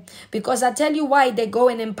commanding them. Because I tell you why they go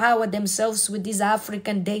and empower themselves with these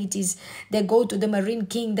African deities. They go to the marine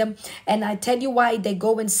kingdom. And I tell you why they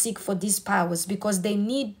go and seek for these powers. Because they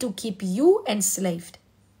need to keep you enslaved.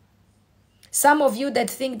 Some of you that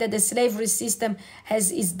think that the slavery system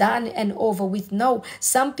is done and over with. No,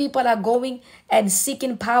 some people are going and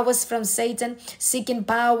seeking powers from Satan, seeking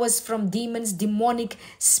powers from demons, demonic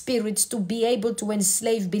spirits to be able to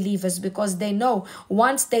enslave believers, because they know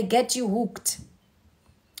once they get you hooked,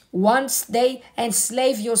 once they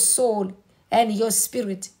enslave your soul and your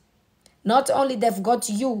spirit, not only they've got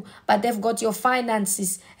you, but they've got your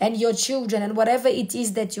finances and your children and whatever it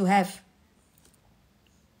is that you have.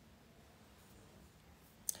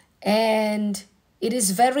 And it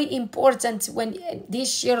is very important when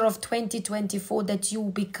this year of 2024 that you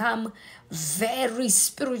become very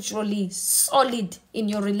spiritually solid in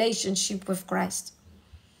your relationship with Christ.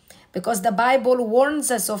 Because the Bible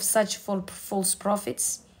warns us of such false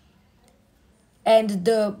prophets. And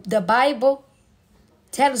the Bible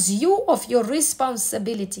tells you of your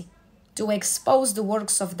responsibility to expose the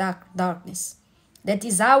works of darkness. That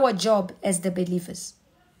is our job as the believers.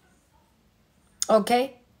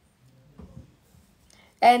 Okay?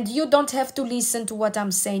 And you don't have to listen to what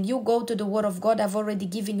I'm saying. You go to the Word of God. I've already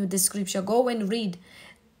given you the scripture. Go and read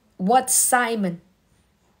what Simon,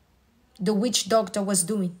 the witch doctor, was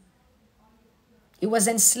doing. He was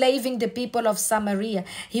enslaving the people of Samaria.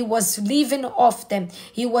 He was living off them.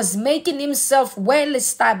 He was making himself well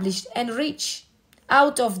established and rich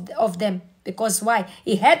out of them. Because why?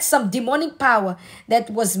 He had some demonic power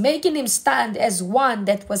that was making him stand as one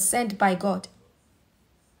that was sent by God.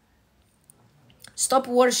 Stop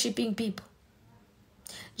worshiping people.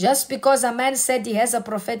 Just because a man said he has a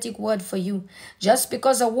prophetic word for you, just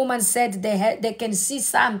because a woman said they can see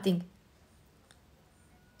something,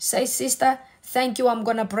 say, sister, thank you, I'm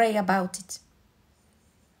going to pray about it.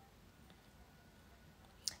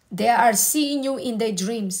 They are seeing you in their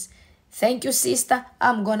dreams. Thank you, sister,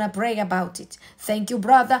 I'm going to pray about it. Thank you,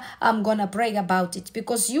 brother, I'm going to pray about it.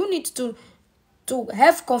 Because you need to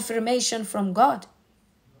have confirmation from God.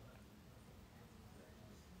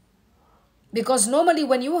 Because normally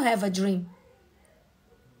when you have a dream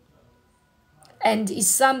and it's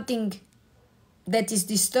something that is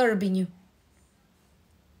disturbing you,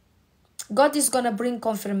 God is going to bring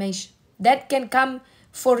confirmation. That can come,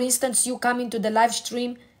 for instance, you come into the live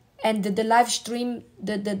stream and the live stream,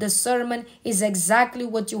 the sermon is exactly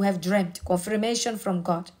what you have dreamt. Confirmation from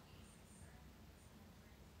God.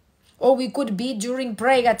 Or we could be during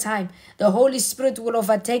prayer time. The Holy Spirit will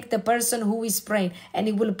overtake the person who is praying, and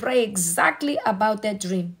he will pray exactly about that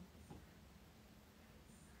dream.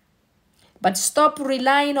 But stop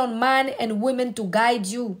relying on man and women to guide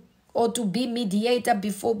you or to be mediator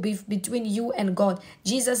between you and God.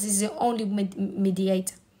 Jesus is the only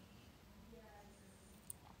mediator.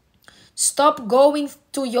 Stop going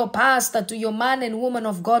to your pastor, to your man and woman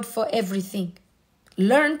of God for everything.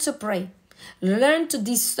 Learn to pray. Learn to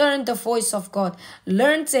discern the voice of God.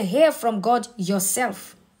 Learn to hear from God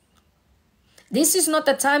yourself. This is not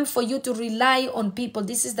a time for you to rely on people.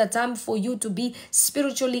 This is the time for you to be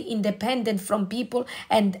spiritually independent from people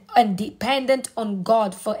and dependent on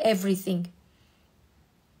God for everything.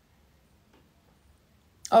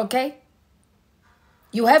 Okay?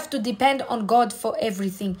 You have to depend on God for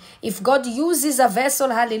everything. If God uses a vessel,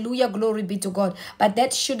 hallelujah, glory be to God. But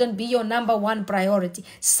that shouldn't be your number one priority.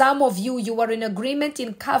 Some of you are in agreement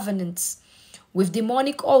in covenants with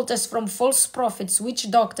demonic altars from false prophets,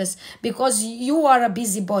 witch doctors, because you are a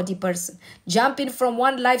busybody person. Jumping from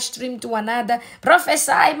one live stream to another.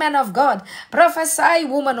 Prophesy, man of God. Prophesy,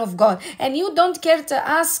 woman of God. And you don't care to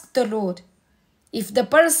ask the Lord if the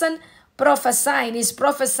person prophesying is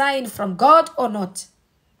prophesying from God or not.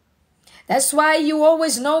 That's why you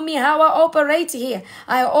always know me how I operate here.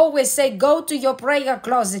 I always say, go to your prayer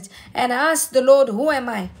closet and ask the Lord, who am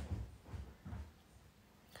I?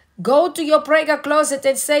 Go to your prayer closet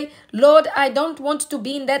and say, Lord, I don't want to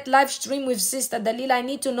be in that live stream with Sister Dalila. I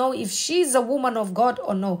need to know if she's a woman of God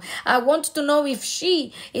or no. I want to know if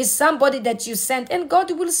she is somebody that you sent, and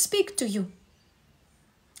God will speak to you.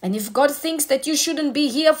 And if God thinks that you shouldn't be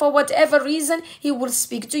here for whatever reason, he will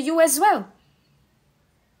speak to you as well.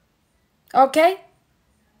 Okay?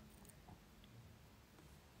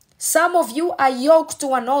 Some of you are yoked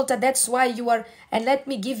to an altar. That's why you are, and let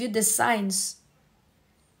me give you the signs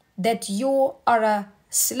that you are a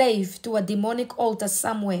slave to a demonic altar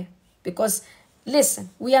somewhere. Because,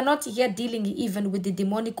 listen, we are not here dealing even with the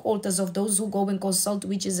demonic altars of those who go and consult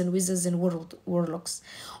witches and wizards and warlocks.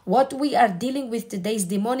 What we are dealing with today is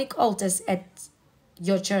demonic altars at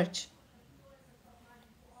your church.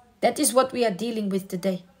 That is what we are dealing with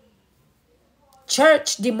today.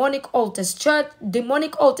 Church demonic altars,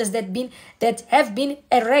 that have been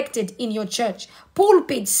erected in your church,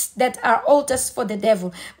 pulpits that are altars for the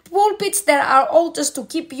devil, pulpits that are altars to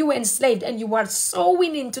keep you enslaved, and you are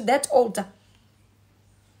sowing into that altar,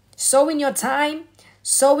 sowing your time,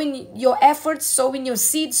 sowing your efforts, sowing your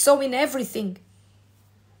seeds, sowing everything.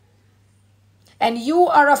 And you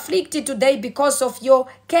are afflicted today because of your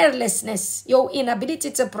carelessness, your inability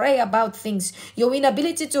to pray about things, your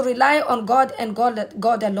inability to rely on God and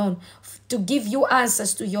God alone to give you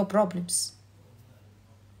answers to your problems.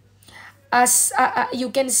 As you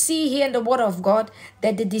can see here in the Word of God,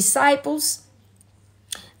 that the disciples,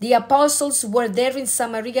 the apostles were there in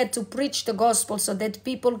Samaria to preach the gospel so that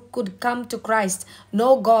people could come to Christ,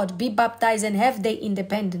 know God, be baptized, and have their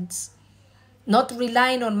independence. Not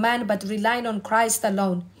relying on man, but relying on Christ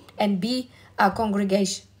alone, and be a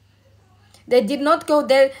congregation. They did not go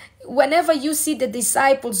there. Whenever you see the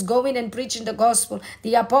disciples going and preaching the gospel,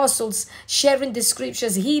 the apostles sharing the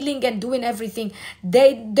scriptures, healing and doing everything,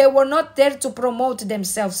 they were not there to promote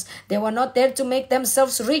themselves. They were not there to make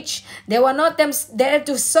themselves rich. They were not there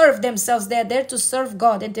to serve themselves. They are there to serve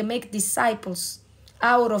God and to make disciples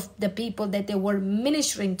out of the people that they were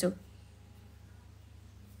ministering to.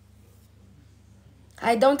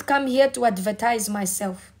 I don't come here to advertise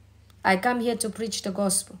myself. I come here to preach the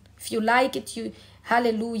gospel. If you like it,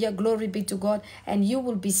 hallelujah, glory be to God, and you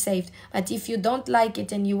will be saved. But if you don't like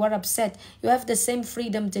it and you are upset, you have the same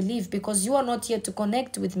freedom to leave, because you are not here to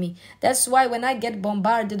connect with me. That's why when I get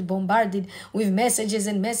bombarded with messages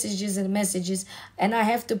and messages and messages, and I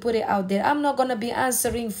have to put it out there, I'm not going to be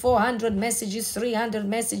answering 400 messages, 300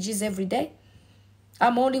 messages every day.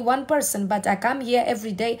 I'm only one person, but I come here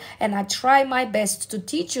every day and I try my best to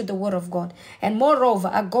teach you the Word of God. And moreover,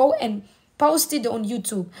 I go and post it on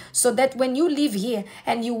YouTube so that when you leave here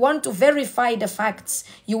and you want to verify the facts,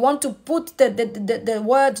 you want to put the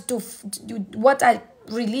word to what I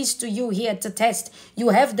release to you here to test. You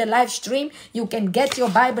have the live stream. You can get your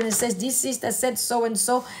Bible and says, this sister said so and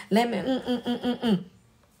so. Let me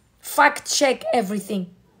fact check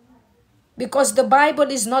everything. Because the Bible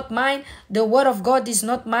is not mine. The Word of God is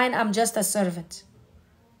not mine. I'm just a servant.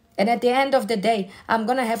 And at the end of the day, I'm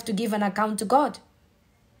going to have to give an account to God.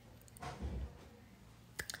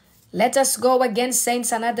 Let us go again,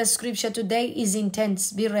 saints. Another scripture today is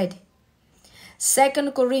intense. Be ready.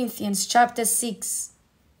 2 Corinthians chapter 6,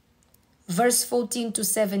 verse 14 to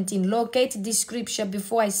 17. Locate this scripture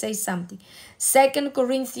before I say something. 2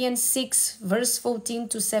 Corinthians 6, verse 14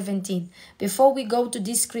 to 17. Before we go to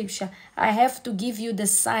this scripture, I have to give you the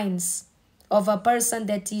signs of a person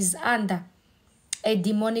that is under a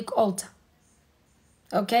demonic altar.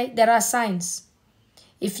 Okay? There are signs.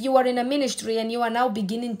 If you are in a ministry and you are now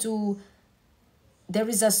beginning to, there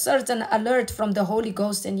is a certain alert from the Holy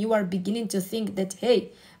Ghost and you are beginning to think that,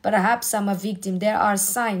 hey, perhaps I'm a victim. There are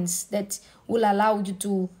signs that will allow you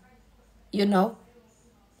to,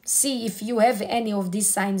 see if you have any of these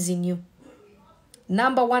signs in you.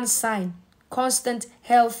 Number one sign, constant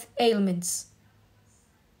health ailments.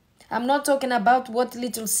 I'm not talking about what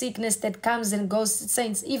little sickness that comes and goes.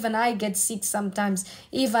 Saints, even I get sick sometimes.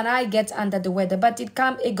 Even I get under the weather. But it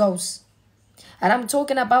goes. And I'm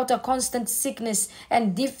talking about a constant sickness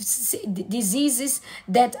and diseases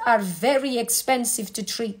that are very expensive to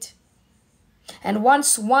treat. And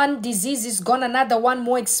once one disease is gone, another one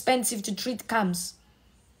more expensive to treat comes.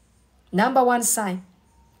 Number one sign.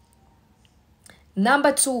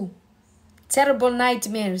 Number two, terrible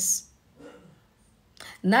nightmares.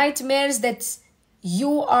 Nightmares that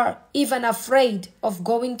you are even afraid of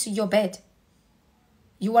going to your bed.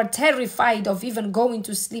 You are terrified of even going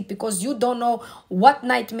to sleep because you don't know what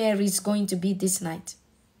nightmare is going to be this night.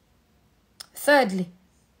 Thirdly,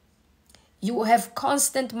 you have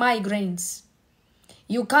constant migraines.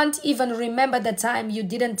 You can't even remember the time you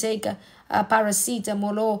didn't take a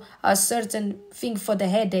paracetamol or a certain thing for the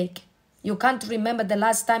headache. You can't remember the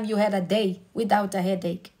last time you had a day without a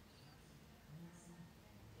headache.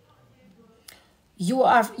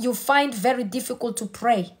 You find very difficult to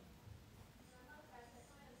pray.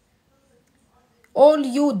 All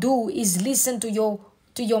you do is listen to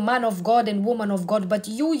your man of God and woman of God, but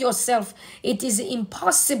you yourself, it is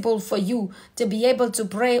impossible for you to be able to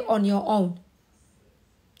pray on your own.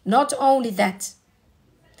 Not only that,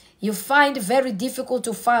 you find it very difficult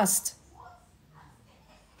to fast.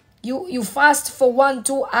 You fast for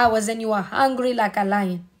 1-2 hours and you are hungry like a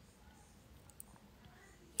lion.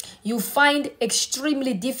 You find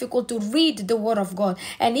extremely difficult to read the word of God.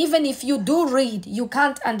 And even if you do read, you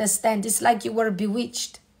can't understand. It's like you were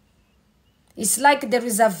bewitched. It's like there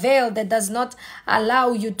is a veil that does not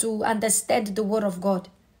allow you to understand the word of God.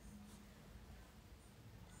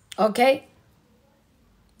 Okay?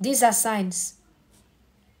 These are signs.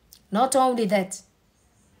 Not only that,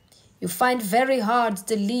 you find very hard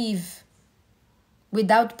to live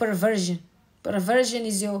without perversion. Perversion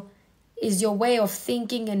is your way of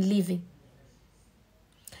thinking and living.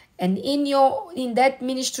 And in that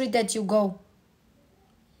ministry that you go,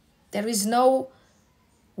 there is no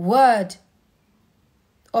word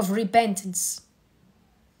of repentance.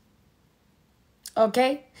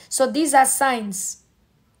 Okay? So these are signs.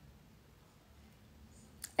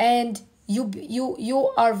 And you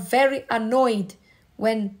are very annoyed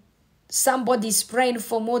when somebody is praying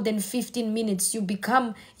for more than 15 minutes.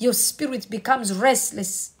 Your spirit becomes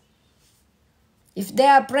restless. If they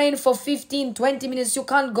are praying for 15, 20 minutes, you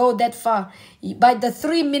can't go that far. By the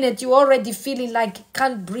 3 minutes, you're already feeling like you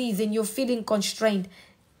can't breathe and you're feeling constrained.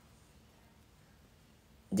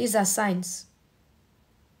 These are signs.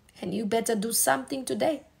 And you better do something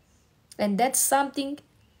today. And that something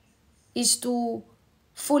is to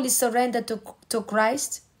fully surrender to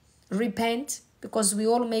Christ, repent, because we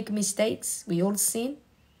all make mistakes, we all sin,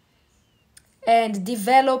 and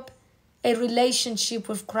develop a relationship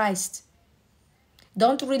with Christ.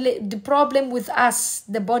 The problem with us,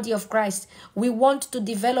 the body of Christ, we want to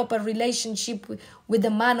develop a relationship with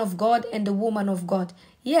the man of God and the woman of God.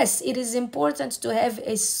 Yes, it is important to have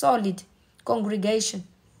a solid congregation.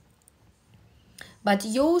 But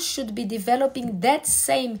you should be developing that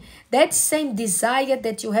same desire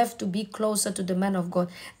that you have to be closer to the man of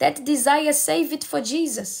God. That desire, save it for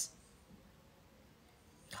Jesus.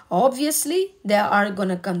 Obviously, there are going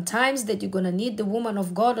to come times that you're going to need the woman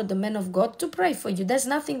of God or the man of God to pray for you. There's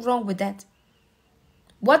nothing wrong with that.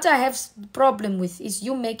 What I have problem with is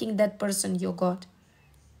you making that person your God.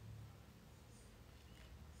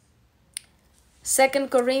 2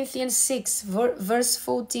 Corinthians 6, verse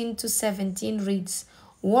 14 to 17 reads,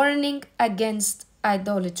 warning against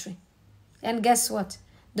idolatry. And guess what?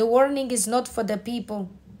 The warning is not for the people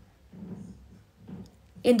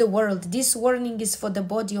in the world. This warning is for the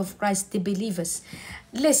body of Christ, the believers.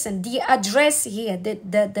 Listen, the address here,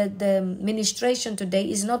 the ministration today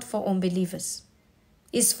is not for unbelievers.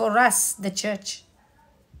 It's for us, the church.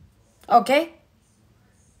 Okay?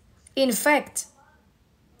 In fact,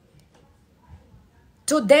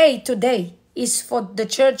 today is for the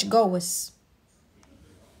church goers,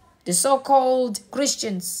 the so-called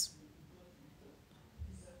Christians.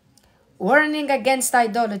 Warning against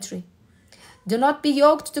idolatry. Do not be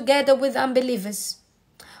yoked together with unbelievers.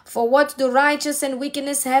 For what do righteousness and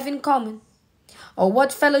wickedness have in common? Or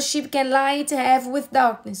what fellowship can light have with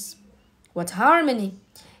darkness? What harmony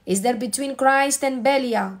is there between Christ and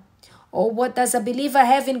Belial? Or what does a believer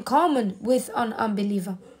have in common with an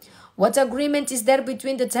unbeliever? What agreement is there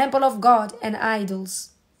between the temple of God and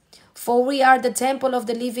idols? For we are the temple of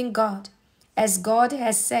the living God. As God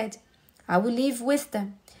has said, I will live with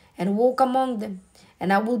them and walk among them,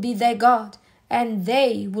 and I will be their God, and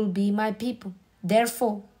they will be my people.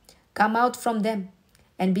 Therefore, come out from them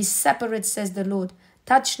and be separate, says the Lord.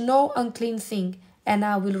 Touch no unclean thing, and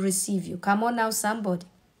I will receive you. Come on now, somebody.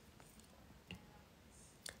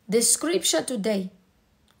 The scripture today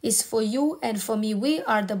is for you and for me. We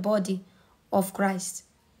are the body of Christ.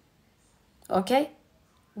 Okay?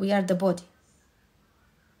 We are the body.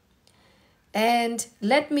 And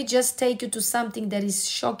let me just take you to something that is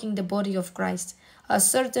shocking the body of Christ. A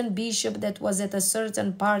certain bishop that was at a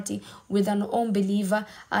certain party with an unbeliever,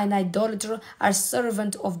 an idolater, a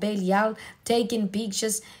servant of Belial, taking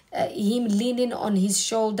pictures, him leaning on his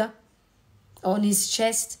shoulder, on his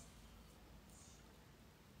chest.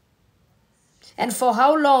 And for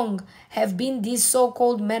how long have been these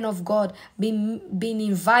so-called men of God been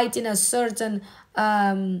inviting a certain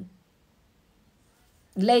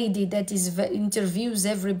lady that interviews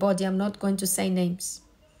everybody? I'm not going to say names.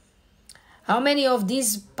 How many of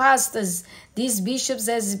these pastors, these bishops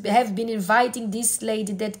have been inviting this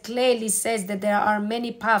lady that clearly says that there are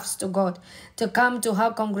many paths to God, to come to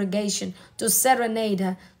her congregation, to serenade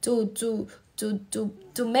her, to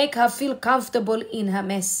make her feel comfortable in her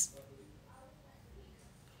mess?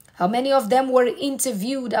 How many of them were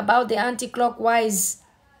interviewed about the anti-clockwise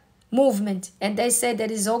movement, and they said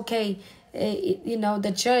that it's okay,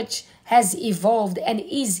 the church has evolved and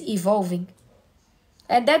is evolving.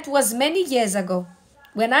 And that was many years ago.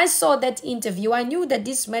 When I saw that interview, I knew that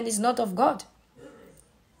this man is not of God.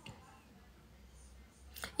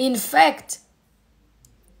 In fact,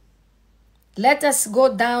 let us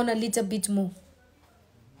go down a little bit more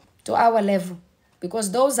to our level,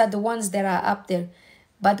 because those are the ones that are up there.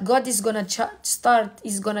 But God is going to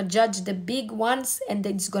is going to judge the big ones, and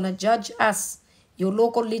it's going to judge us, your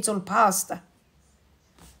local little pastor.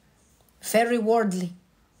 Very worldly.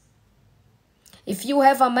 If you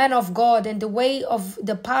have a man of God and the way of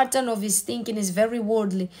the pattern of his thinking is very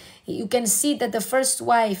worldly, you can see that the first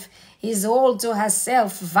wife is all to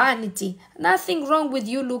herself, vanity. Nothing wrong with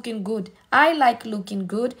you looking good. I like looking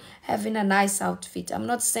good, having a nice outfit. I'm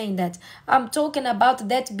not saying that. I'm talking about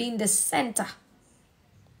that being the center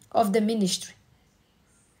of the ministry.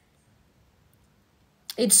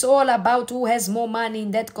 It's all about who has more money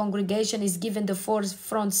in that congregation is given the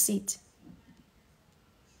front seat.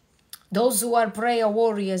 Those who are prayer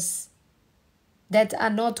warriors that are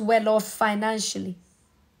not well off financially,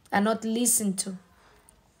 are not listened to,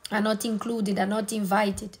 are not included, are not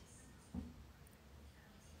invited.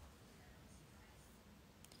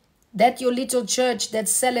 That your little church that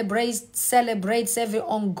celebrates every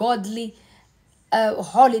ungodly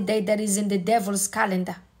holiday that is in the devil's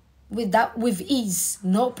calendar with ease,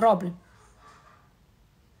 no problem.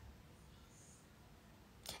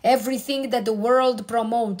 Everything that the world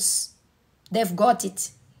promotes, they've got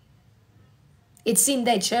it. It's in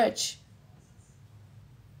their church.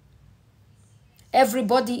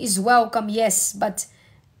 Everybody is welcome, yes, but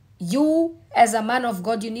you as a man of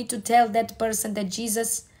God, you need to tell that person that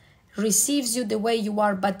Jesus receives you the way you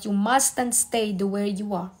are, but you mustn't stay the way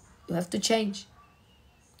you are. You have to change.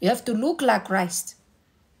 You have to look like Christ.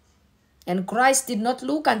 And Christ did not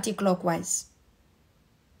look anti-clockwise.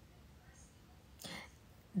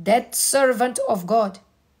 That servant of God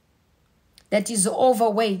that is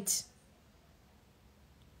overweight,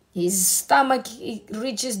 his stomach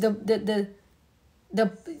reaches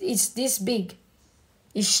it's this big.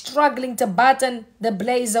 He's struggling to button the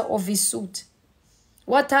blazer of his suit.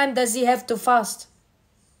 What time does he have to fast?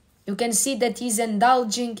 You can see that he's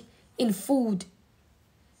indulging in food.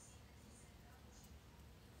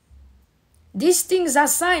 These things are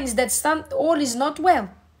signs that all is not well.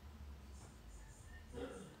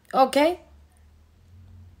 Okay?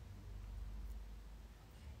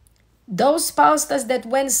 Those pastors that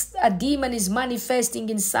when a demon is manifesting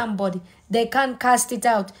in somebody, they can't cast it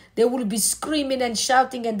out. They will be screaming and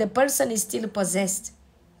shouting and the person is still possessed.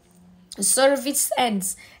 Service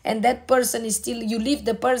ends and that person is still, you leave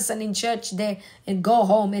the person in church there and go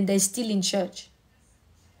home and they're still in church.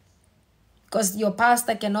 Because your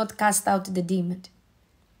pastor cannot cast out the demon.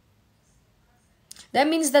 That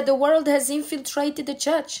means that the world has infiltrated the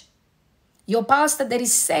church. Your pastor that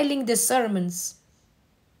is selling the sermons.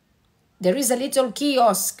 There is a little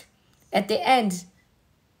kiosk at the end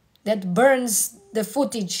that burns the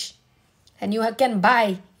footage. And you can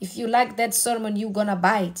buy, if you like that sermon, you're going to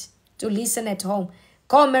buy it to listen at home.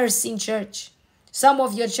 Commerce in church. Some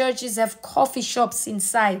of your churches have coffee shops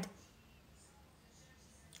inside.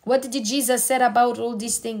 What did Jesus say about all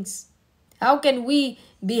these things? How can we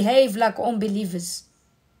behave like unbelievers?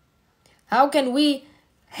 How can we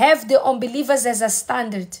have the unbelievers as a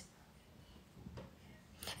standard?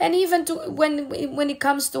 And even when it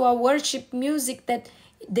comes to our worship music, that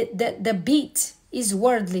the beat is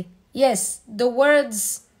worldly. Yes, the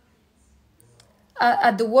words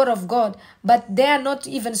are the word of God, but they are not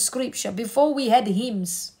even scripture. Before we had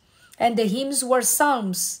hymns, and the hymns were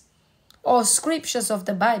psalms or scriptures of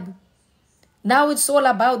the Bible. Now it's all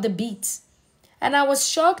about the beats. And I was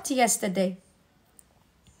shocked yesterday.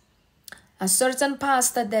 A certain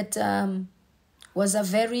pastor that was a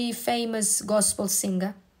very famous gospel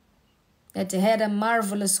singer, that had a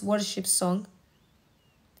marvelous worship song,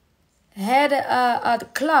 had a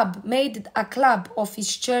club, made a club of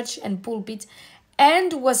his church and pulpit,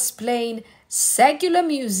 and was playing secular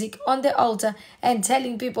music on the altar and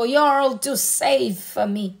telling people, you're all too safe for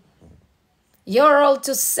me. You're all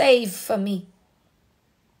too safe for me.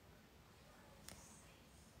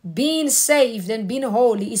 Being saved and being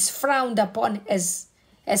holy is frowned upon as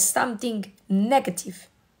something negative.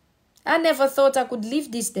 I never thought I could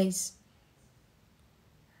live these days.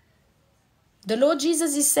 The Lord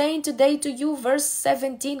Jesus is saying today to you, verse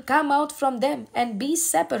 17, come out from them and be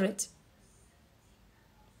separate.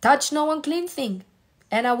 Touch no unclean thing,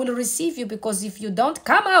 and I will receive you, because if you don't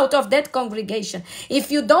come out of that congregation,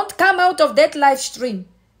 if you don't come out of that live stream,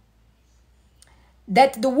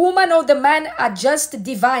 that the woman or the man are just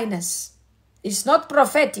diviners. It's not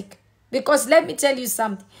prophetic. Because let me tell you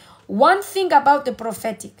something. One thing about the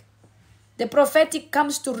prophetic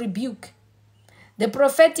comes to rebuke. The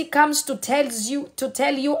prophetic comes to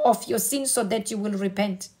tell you of your sin so that you will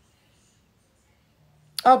repent.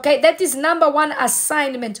 Okay, that is number one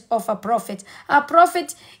assignment of a prophet. A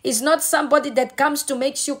prophet is not somebody that comes to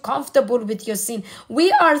make you comfortable with your sin.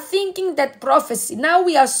 We are thinking that prophecy, now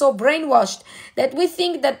we are so brainwashed that we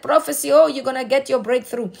think that prophecy, oh, you're going to get your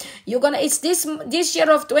breakthrough. It's this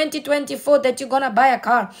year of 2024 that you're going to buy a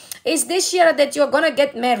car. It's this year that you're going to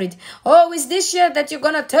get married. Oh, it's this year that you're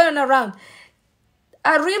going to turn around.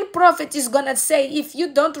 A real prophet is going to say, if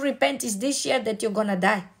you don't repent, it's this year that you're going to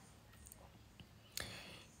die.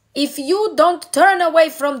 If you don't turn away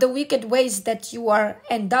from the wicked ways that you are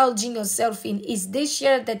indulging yourself in, it's this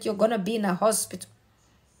year that you're going to be in a hospital.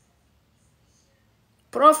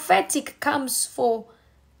 Prophetic comes for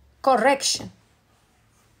correction.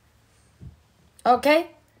 Okay?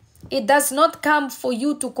 It does not come for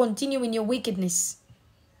you to continue in your wickedness.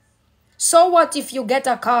 So what if you get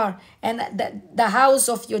a car and the house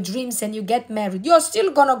of your dreams and you get married? You're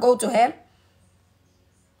still going to go to hell.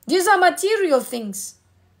 These are material things.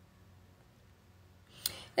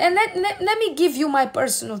 And let me give you my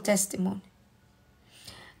personal testimony.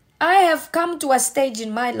 I have come to a stage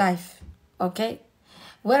in my life, okay,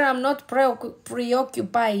 where I'm not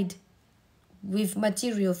preoccupied with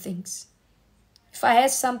material things. If I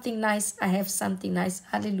have something nice, I have something nice.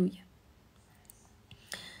 Hallelujah.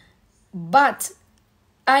 But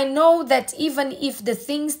I know that even if the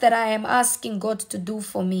things that I am asking God to do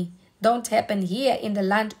for me don't happen here in the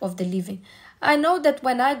land of the living, I know that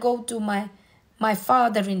when I go to my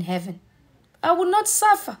Father in heaven, I will not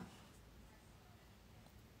suffer.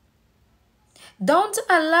 Don't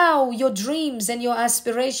allow your dreams and your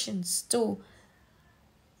aspirations to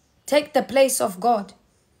take the place of God.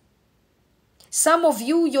 Some of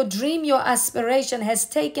you, your dream, your aspiration has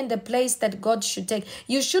taken the place that God should take.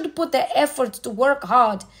 You should put the effort to work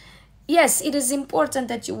hard. Yes, it is important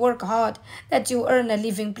that you work hard, that you earn a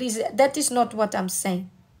living. Please, that is not what I'm saying.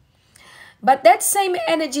 But that same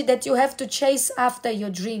energy that you have to chase after your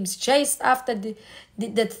dreams, chase after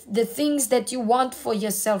the things that you want for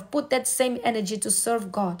yourself, put that same energy to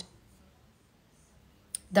serve God.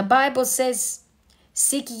 The Bible says,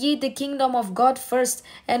 seek ye the kingdom of God first,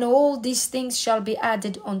 and all these things shall be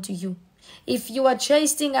added unto you. If you are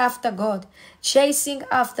chasing after God, chasing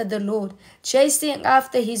after the Lord, chasing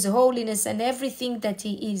after His holiness and everything that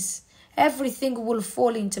He is, everything will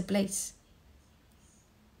fall into place.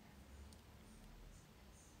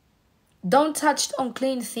 Don't touch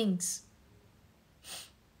unclean things.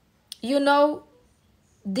 You know,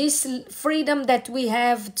 this freedom that we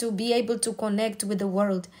have to be able to connect with the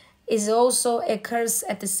world is also a curse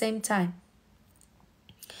at the same time.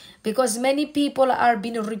 Because many people are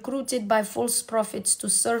being recruited by false prophets to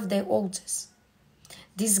serve their altars.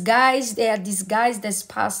 They are disguised as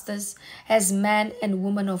pastors, as men and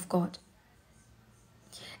women of God.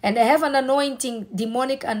 And they have an anointing,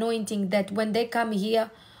 demonic anointing, that when they come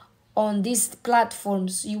here on these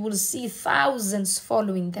platforms, you will see thousands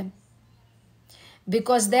following them.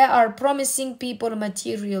 Because they are promising people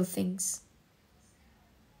material things.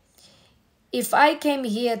 If I came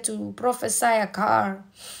here to prophesy a car,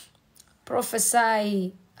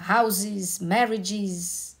 prophesy houses,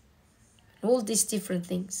 marriages, all these different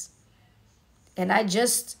things, and I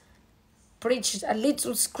just preached a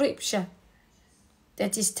little scripture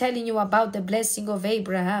that is telling you about the blessing of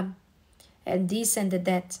Abraham and this and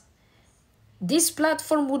that, this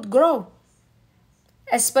platform would grow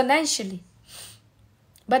exponentially.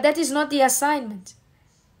 But that is not the assignment.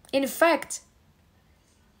 In fact,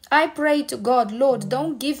 I pray to God, Lord,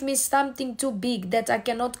 don't give me something too big that I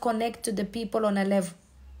cannot connect to the people on a level.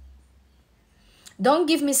 Don't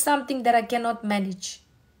give me something that I cannot manage.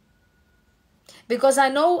 Because I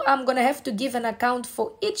know I'm going to have to give an account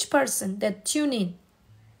for each person that tune in.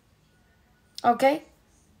 Okay?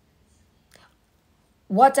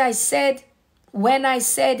 What I said, when I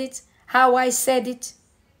said it, how I said it,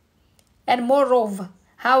 and moreover,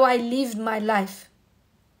 how I lived my life.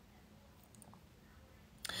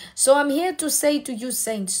 So I'm here to say to you,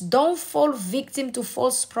 saints, don't fall victim to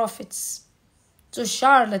false prophets, to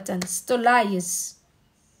charlatans, to liars.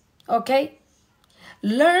 Okay?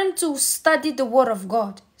 Learn to study the Word of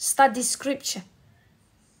God. Study Scripture.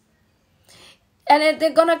 And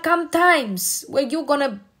there are going to come times where you're going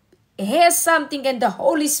to hear something and the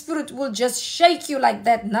Holy Spirit will just shake you like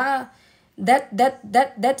that. Nah,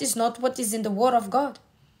 that is not what is in the Word of God.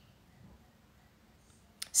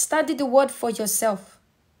 Study the Word for yourself.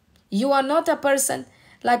 You are not a person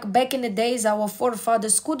like back in the days our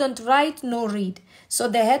forefathers couldn't write nor read. So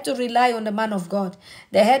they had to rely on the man of God.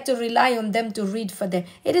 They had to rely on them to read for them.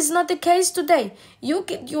 It is not the case today. You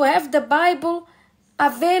have the Bible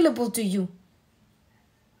available to you.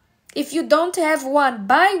 If you don't have one,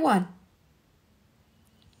 buy one.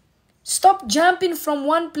 Stop jumping from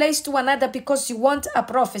one place to another because you want a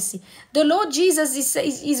prophecy. The Lord Jesus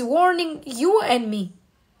is warning you and me.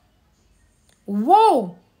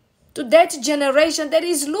 Woe to that generation that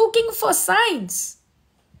is looking for signs.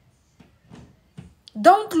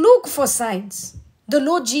 Don't look for signs. The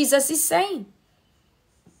Lord Jesus is saying.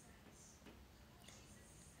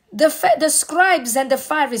 The scribes and the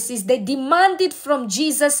Pharisees, they demanded from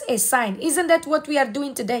Jesus a sign. Isn't that what we are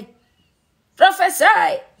doing today?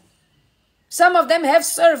 Prophesy. Some of them have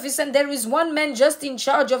service and there is one man just in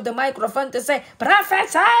charge of the microphone to say,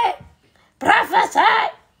 prophesy,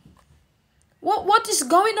 prophesy. What is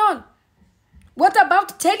going on? What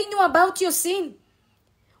about telling you about your sin?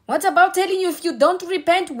 What about telling you if you don't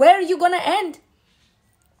repent, where are you going to end?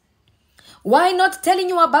 Why not telling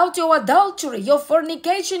you about your adultery, your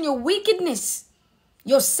fornication, your wickedness,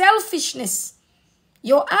 your selfishness,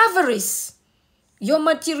 your avarice, your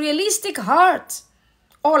materialistic heart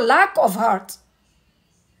or lack of heart?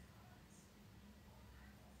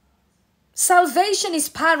 Salvation is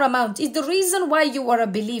paramount. It's the reason why you are a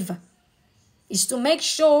believer. Is to make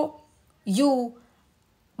sure you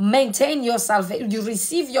maintain your salvation, you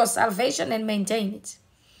receive your salvation and maintain it.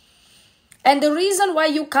 And the reason why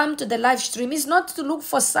you come to the live stream is not to look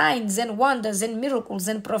for signs and wonders and miracles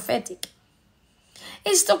and prophetic.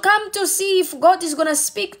 It's to come to see if God is going to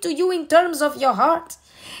speak to you in terms of your heart.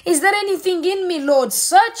 Is there anything in me, Lord?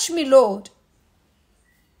 Search me, Lord.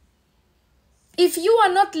 If you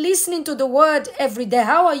are not listening to the word every day,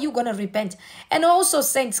 how are you going to repent? And also,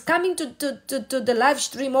 saints, coming to the live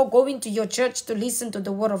stream or going to your church to listen to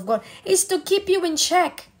the word of God is to keep you in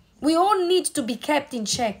check. We all need to be kept in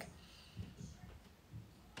check.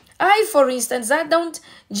 For instance, I don't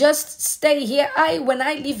just stay here. When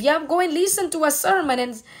I leave here, I'm going to listen to a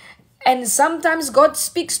sermon. And sometimes God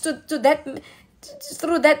speaks to that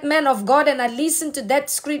through that man of God, and I listen to that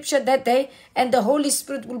scripture that day, and the Holy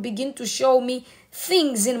Spirit will begin to show me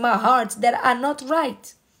things in my heart that are not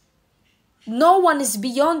right. No one is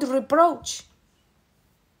beyond reproach.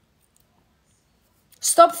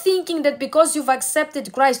 Stop thinking that because you've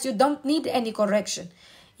accepted Christ, you don't need any correction.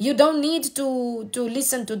 You don't need to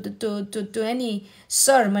listen to any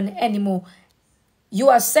sermon anymore. You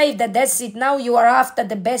are saved, that's it. Now you are after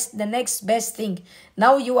the next best thing.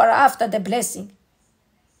 Now you are after the blessing.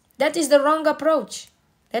 That is the wrong approach.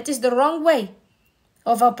 That is the wrong way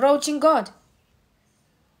of approaching God.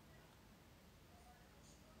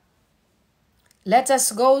 Let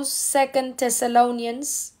us go 2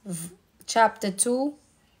 Thessalonians chapter 2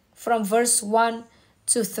 from verse 1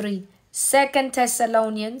 to 3. 2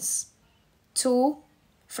 Thessalonians 2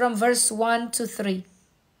 from verse 1 to 3.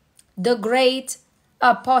 The great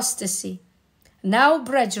apostasy. Now,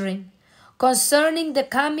 brethren, concerning the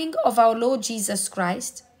coming of our Lord Jesus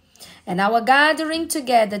Christ and our gathering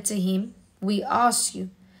together to him, we ask you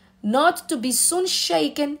not to be soon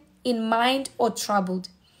shaken in mind or troubled,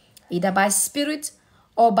 either by spirit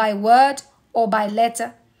or by word or by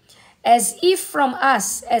letter, as if from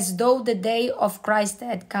us, as though the day of Christ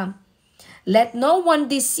had come. Let no one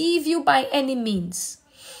deceive you by any means,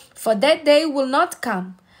 for that day will not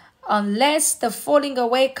come unless the falling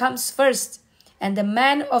away comes first, and the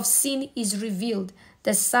man of sin is revealed,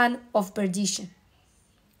 the son of perdition.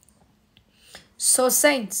 So,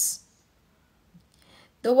 saints,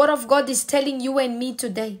 the word of God is telling you and me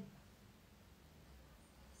today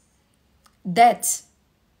that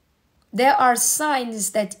there are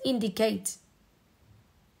signs that indicate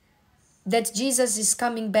that Jesus is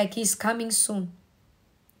coming back. He's coming soon.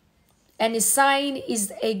 And a sign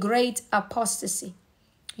is a great apostasy.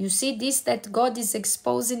 You see this that God is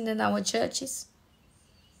exposing in our churches,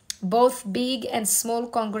 both big and small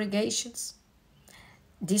congregations.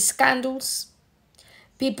 These scandals,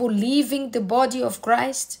 people leaving the body of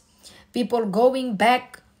Christ, people going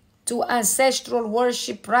back to ancestral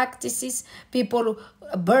worship practices, people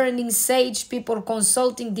burning sage, people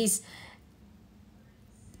consulting this.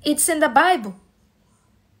 It's in the Bible.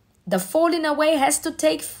 The falling away has to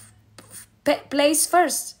take place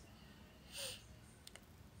first.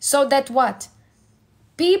 So that what?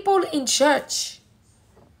 People in church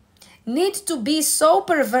need to be so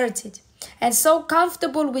perverted and so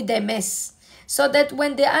comfortable with their mess, so that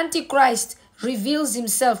when the Antichrist reveals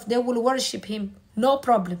himself, they will worship him. No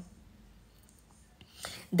problem.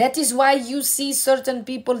 That is why you see certain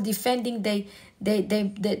people defending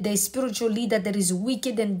the spiritual leader that is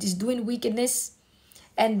wicked and is doing wickedness.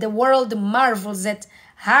 And the world marvels at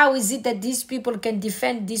how is it that these people can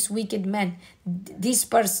defend this wicked man, this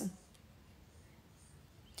person.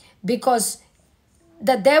 Because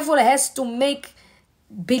the devil has to make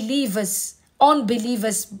believers,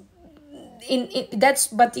 unbelievers,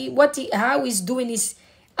 how he's doing is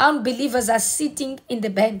unbelievers are sitting in the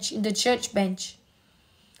bench, in the church bench.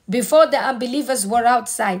 Before the unbelievers were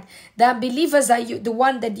outside, the unbelievers are the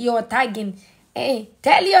one that you're tagging. Hey,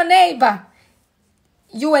 tell your neighbor,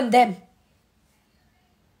 you and them.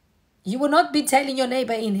 You will not be telling your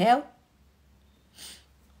neighbor in hell.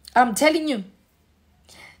 I'm telling you,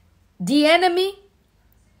 the enemy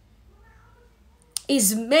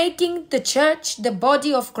is making the church, the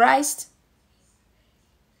body of Christ,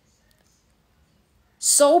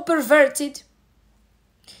 so perverted,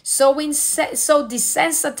 so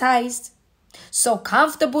desensitized, so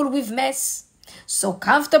comfortable with mess, so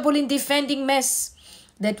comfortable in defending mess,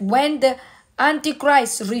 that when the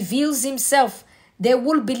Antichrist reveals himself, they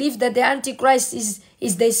will believe that the Antichrist is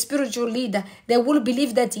the spiritual leader. They will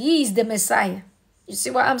believe that he is the Messiah. You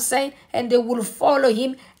see what I'm saying? And they will follow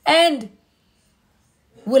him and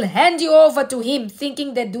will hand you over to him,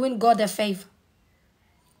 thinking they're doing God a favor.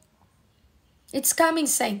 It's coming,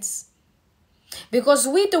 saints. Because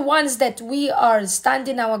we the ones that we are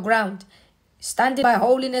standing our ground, standing by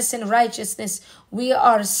holiness and righteousness, we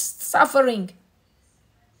are suffering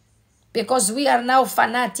because we are now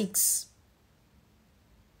fanatics.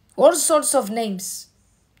 All sorts of names.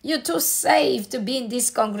 You're too safe to be in this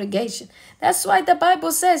congregation. That's why the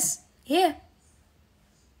Bible says, here,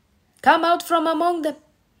 come out from among them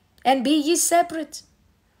and be ye separate.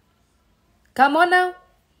 Come on now.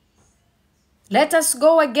 Let us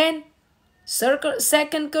go again.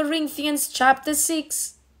 2 Corinthians chapter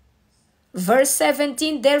 6, verse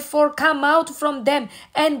 17. Therefore come out from them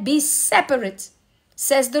and be separate,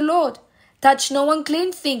 says the Lord. Touch no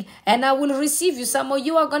unclean thing, and I will receive you. Some of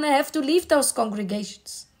you are going to have to leave those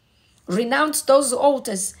congregations. Renounce those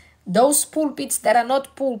altars, those pulpits that are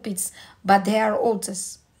not pulpits, but they are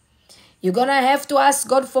altars. You're going to have to ask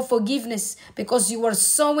God for forgiveness because you were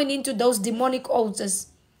sowing into those demonic altars.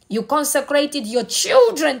 You consecrated your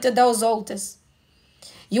children to those altars.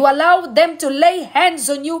 You allowed them to lay hands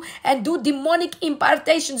on you and do demonic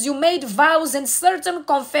impartations. You made vows and certain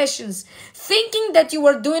confessions, thinking that you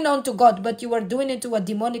were doing unto God, but you were doing it to a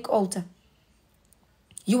demonic altar.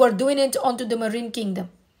 You were doing it unto the marine kingdom.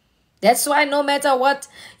 That's why no matter what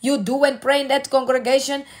you do and pray in that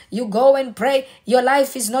congregation, you go and pray, your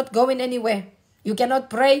life is not going anywhere. You cannot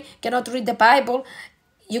pray, cannot read the Bible.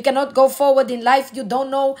 You cannot go forward in life. You don't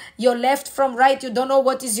know your left from right. You don't know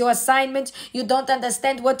what is your assignment. You don't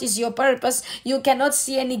understand what is your purpose. You cannot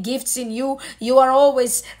see any gifts in you. You are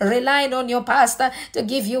always relying on your pastor to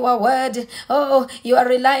give you a word. Oh, you are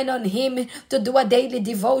relying on him to do a daily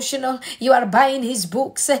devotional. You are buying his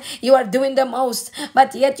books. You are doing the most,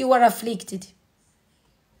 but yet you are afflicted.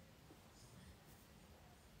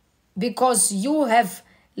 Because you have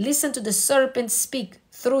listened to the serpent speak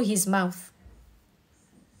through his mouth.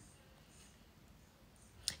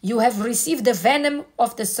 You have received the venom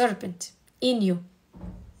of the serpent in you.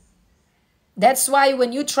 That's why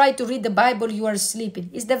when you try to read the Bible, you are sleeping.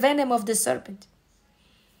 It's the venom of the serpent.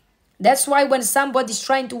 That's why when somebody's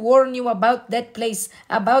trying to warn you about that place,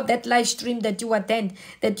 about that live stream that you attend,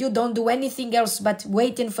 that you don't do anything else but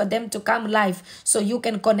waiting for them to come live so you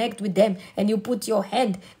can connect with them, and you put your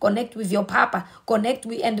hand, connect with your papa, connect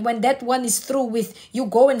with, and when that one is through with, you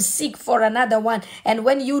go and seek for another one. And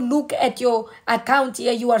when you look at your account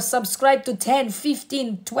here, you are subscribed to 10,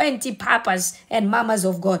 15, 20 papas and mamas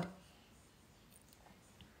of God.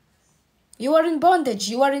 You are in bondage,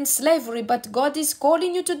 you are in slavery, but God is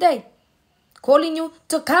calling you today, calling you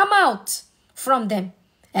to come out from them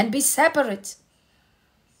and be separate.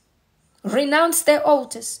 Renounce their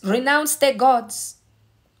altars, renounce their gods.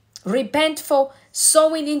 Repent for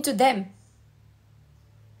sowing into them.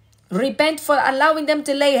 Repent for allowing them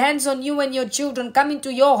to lay hands on you and your children, come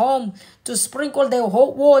into your home to sprinkle the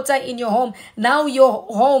water in your home. Now your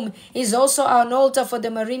home is also an altar for the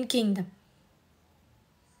marine kingdom.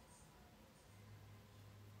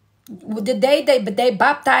 The day they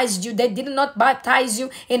baptized you, they did not baptize you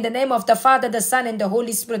in the name of the Father, the Son, and the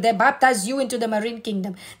Holy Spirit. They baptized you into the marine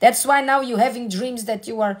kingdom. That's why now you're having dreams that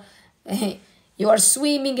you are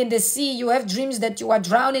swimming in the sea. You have dreams that you are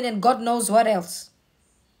drowning, and God knows what else.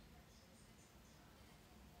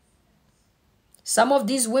 Some of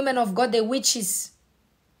these women of God, they're witches,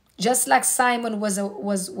 just like Simon was a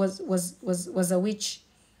witch.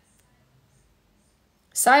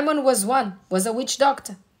 Simon was a witch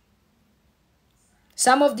doctor.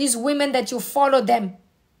 Some of these women that you follow them,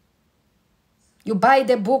 you buy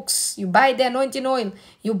the books, you buy the anointing oil,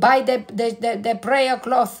 you buy the prayer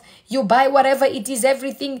cloth, you buy whatever it is,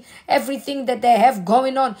 everything that they have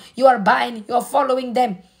going on, you are buying, you are following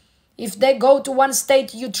them. If they go to one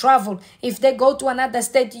state, you travel. If they go to another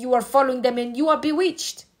state, you are following them, and you are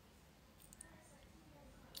bewitched.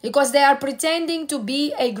 Because they are pretending to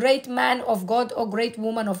be a great man of God or great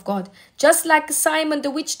woman of God. Just like Simon the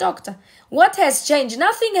witch doctor. What has changed?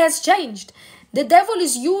 Nothing has changed. The devil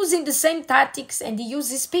is using the same tactics, and he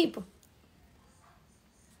uses people.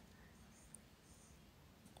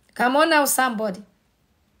 Come on now, somebody.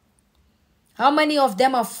 How many of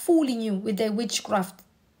them are fooling you with their witchcraft?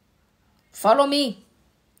 Follow me.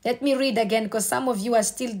 Let me read again, because some of you are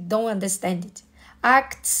still don't understand it.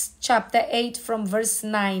 Acts chapter 8 from verse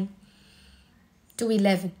 9 to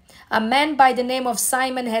 11. A man by the name of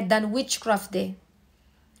Simon had done witchcraft there.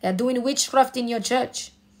 They are doing witchcraft in your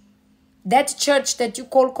church. That church that you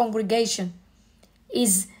call congregation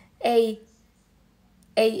is a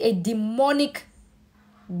demonic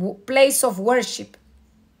place of worship.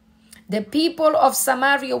 The people of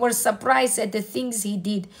Samaria were surprised at the things he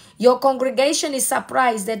did. Your congregation is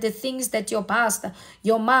surprised at the things that your pastor,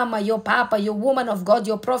 your mama, your papa, your woman of God,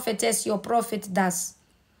 your prophetess, your prophet does.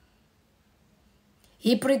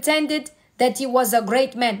 He pretended that he was a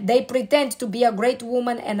great man. They pretend to be a great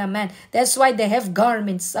woman and a man. That's why they have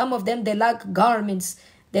garments. Some of them, they lack garments.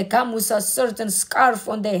 They come with a certain scarf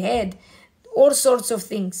on their head. All sorts of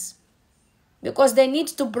things. Because they need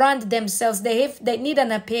to brand themselves. They need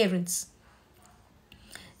an appearance.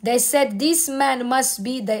 They said this man must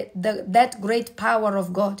be that great power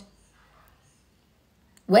of God.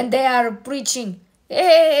 When they are preaching,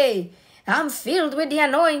 hey, I'm filled with the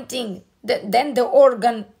anointing. Then the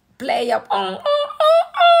organ play up, and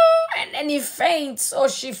then he faints or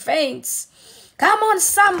she faints. Come on,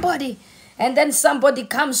 somebody. And then somebody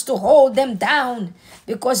comes to hold them down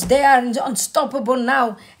because they are unstoppable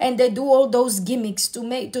now, and they do all those gimmicks to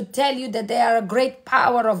tell you that they are a great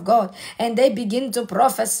power of God, and they begin to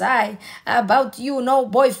prophesy about you. No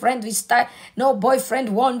boyfriend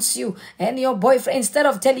wants you, and your boyfriend, instead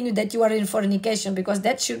of telling you that you are in fornication, because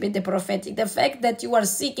that should be the prophetic, the fact that you are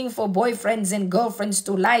seeking for boyfriends and girlfriends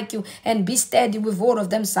to like you and be steady with all of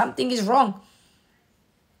them, something is wrong.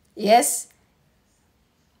 Yes.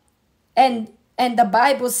 And the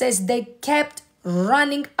Bible says they kept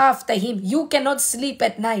running after him. You cannot sleep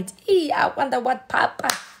at night. I wonder what Papa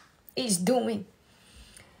is doing.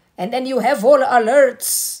 And then you have all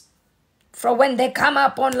alerts for when they come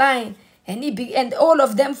up online. And all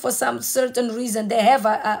of them, for some certain reason, they have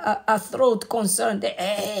a throat concern.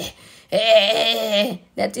 That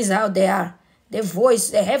is how they are. Their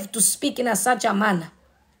voice, they have to speak in such a manner.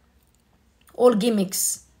 All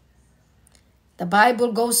gimmicks. The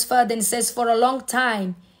Bible goes further and says, for a long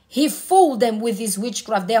time, he fooled them with his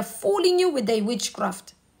witchcraft. They are fooling you with their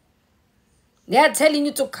witchcraft. They are telling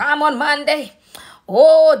you to come on Monday.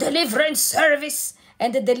 Oh, deliverance service.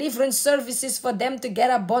 And the deliverance service is for them to get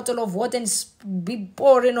a bottle of water and be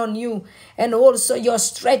pouring on you. And also you're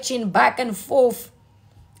stretching back and forth.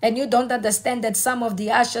 And you don't understand that some of the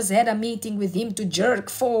ushers had a meeting with him to jerk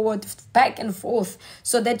forward, back and forth,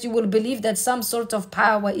 so that you will believe that some sort of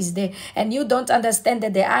power is there. And you don't understand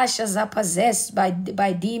that the ushers are possessed by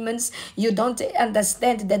demons. You don't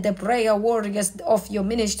understand that the prayer warriors of your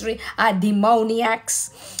ministry are demoniacs,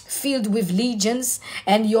 filled with legions.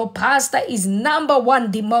 And your pastor is number one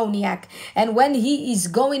demoniac. And when he is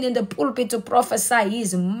going in the pulpit to prophesy, he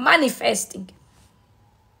is manifesting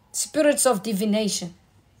spirits of divination.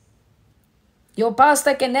 Your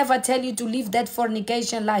pastor can never tell you to live that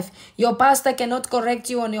fornication life. Your pastor cannot correct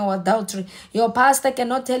you on your adultery. Your pastor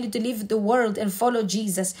cannot tell you to leave the world and follow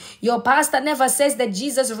Jesus. Your pastor never says that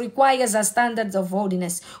Jesus requires a standard of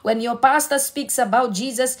holiness. When your pastor speaks about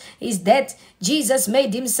Jesus, is that Jesus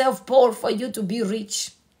made himself poor for you to be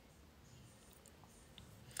rich.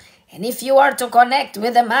 And if you are to connect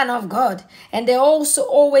with the man of God, and they also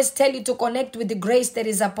always tell you to connect with the grace that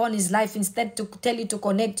is upon his life, instead to tell you to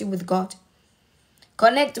connect you with God.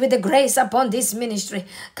 Connect with the grace upon this ministry.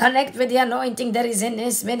 Connect with the anointing that is in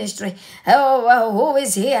this ministry. Oh, who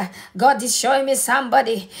is here? God is showing me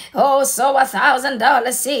somebody. Oh, sow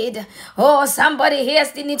 $1,000 seed. Oh, somebody here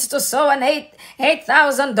still needs to sow an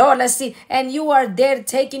 $8,000 seed. And you are there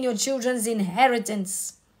taking your children's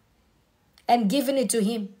inheritance and giving it to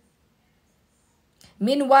him.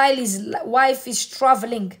 Meanwhile, his wife is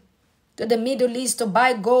traveling to the Middle East to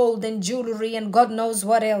buy gold and jewelry and God knows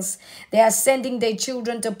what else. They are sending their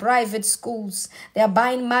children to private schools. They are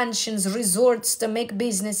buying mansions, resorts to make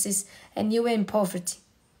businesses, and you are in poverty.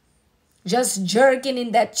 just jerking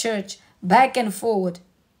in that church, back and forward,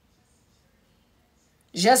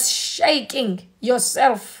 just shaking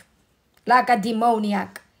yourself like a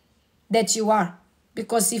demoniac that you are.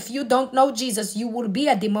 Because if you don't know Jesus, you will be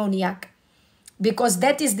a demoniac. Because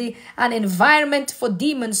that is an environment for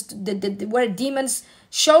demons, where demons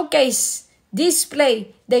showcase,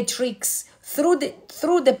 display their tricks through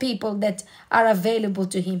the people that are available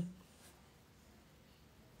to him.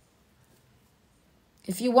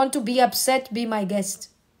 If you want to be upset, be my guest.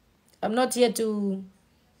 I'm not here to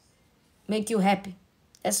make you happy.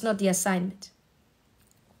 That's not the assignment.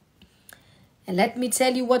 And let me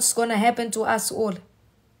tell you what's going to happen to us all,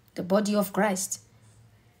 the body of Christ.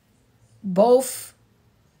 Both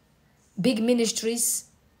big ministries,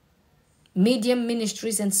 medium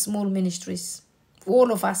ministries, and small ministries.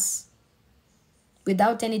 All of us,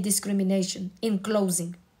 without any discrimination. In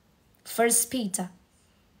closing, 1 Peter,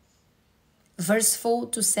 verse 4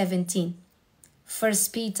 to 17. 1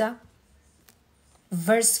 Peter,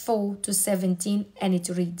 verse 4 to 17, and it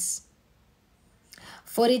reads,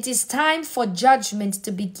 "For it is time for judgment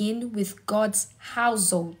to begin with God's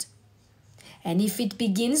household. And if it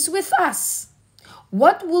begins with us,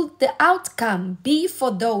 what will the outcome be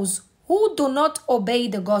for those who do not obey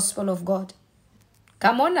the gospel of God?"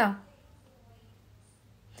 Come on now.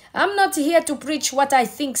 I'm not here to preach what I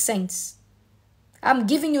think, saints. I'm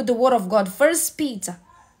giving you the word of God. 1 Peter,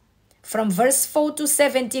 from verse 4 to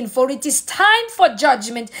 17. "For it is time for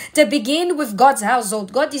judgment to begin with God's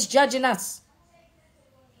household." God is judging us.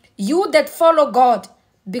 You that follow God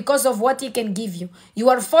because of what he can give you. You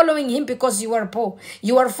are following him because you are poor.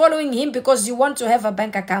 You are following him because you want to have a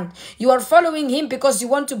bank account. You are following him because you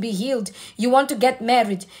want to be healed. You want to get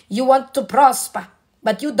married. You want to prosper.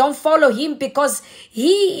 But you don't follow him because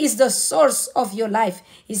he is the source of your life.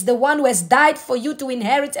 He's the one who has died for you to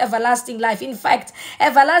inherit everlasting life. In fact,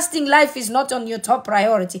 everlasting life is not on your top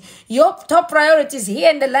priority. Your top priority is here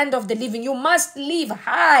in the land of the living. You must live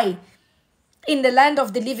high in the land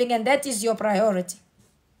of the living, and that is your priority.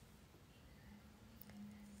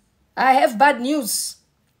 I have bad news.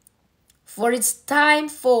 For it's time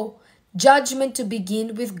for judgment to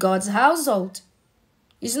begin with God's household.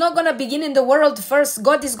 It's not going to begin in the world first.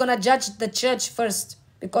 God is going to judge the church first,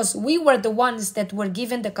 because we were the ones that were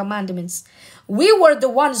given the commandments. We were the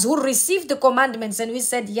ones who received the commandments, and we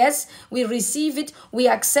said, yes, we receive it, we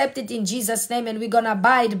accept it in Jesus' name, and we're going to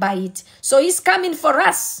abide by it. So he's coming for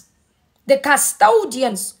us, the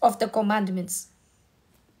custodians of the commandments.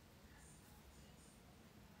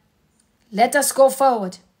 Let us go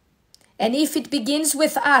forward. And if it begins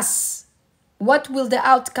with us, what will the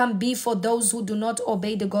outcome be for those who do not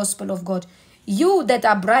obey the gospel of God? You that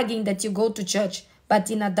are bragging that you go to church,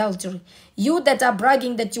 but in adultery. You that are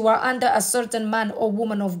bragging that you are under a certain man or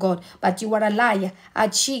woman of God, but you are a liar, a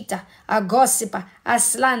cheater, a gossiper, a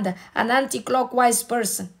slanderer, an anti-clockwise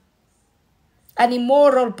person, an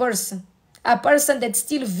immoral person, a person that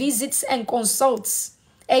still visits and consults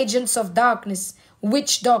agents of darkness,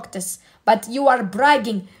 witch doctors. But you are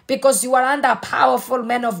bragging because you are under a powerful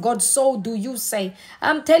man of God. So do you say.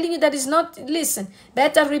 I'm telling you that is not, listen,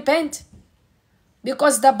 better repent.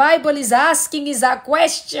 Because the Bible is asking is a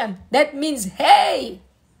question. That means, hey.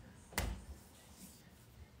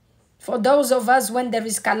 For those of us when there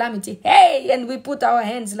is calamity, hey, and we put our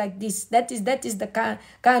hands like this. That is the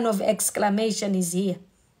kind of exclamation is here.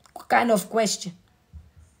 Kind of question.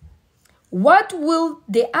 What will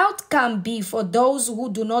the outcome be for those who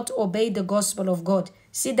do not obey the gospel of God?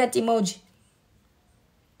 See that emoji?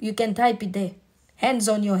 You can type it there. Hands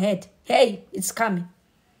on your head. Hey, it's coming.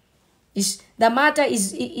 The matter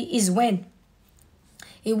is when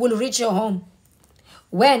it will reach your home.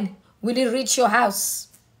 When will it reach your house?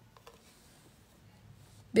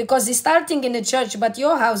 Because it's starting in the church, but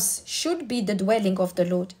your house should be the dwelling of the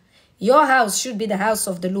Lord. Your house should be the house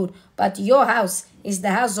of the Lord, but your house is the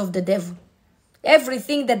house of the devil.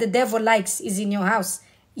 Everything that the devil likes is in your house.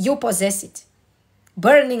 You possess it.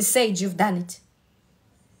 Burning sage, you've done it.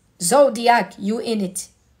 Zodiac, you in it.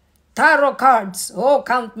 Tarot cards, oh,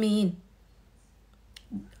 count me in.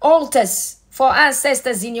 Altars for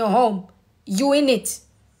ancestors in your home, you in it.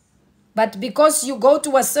 But because you go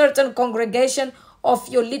to a certain congregation of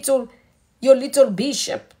your little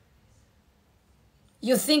bishop,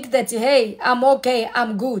 you think that, hey, I'm okay,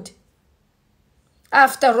 I'm good.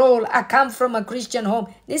 After all, I come from a Christian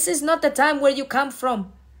home. This is not the time where you come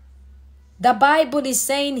from. The Bible is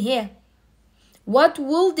saying here, what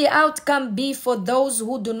will the outcome be for those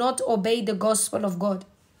who do not obey the gospel of God?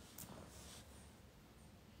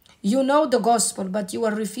 You know the gospel, but you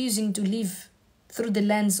are refusing to live through the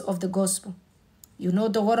lens of the gospel. You know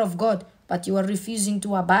the word of God, but you are refusing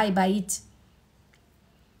to abide by it.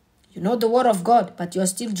 You know the word of God, but you are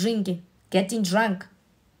still drinking, getting drunk.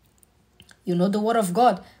 You know the word of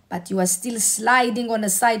God, but you are still sliding on the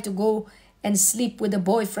side to go and sleep with the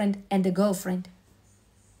boyfriend and the girlfriend.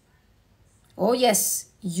 Oh yes,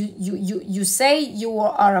 you say you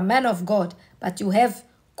are a man of God, but you have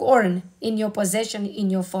corn in your possession in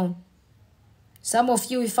your phone. Some of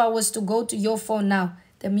you, if I was to go to your phone now,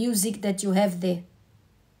 the music that you have there,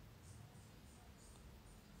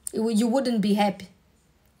 you wouldn't be happy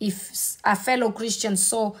if a fellow Christian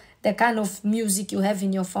saw the kind of music you have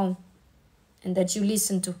in your phone and that you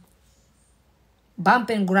listen to. Bump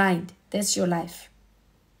and grind, that's your life.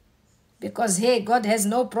 Because, hey, God has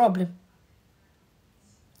no problem.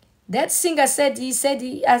 That singer said,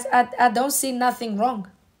 I don't see nothing wrong.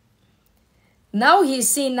 Now he's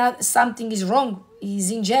seeing something is wrong.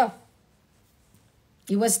 He's in jail.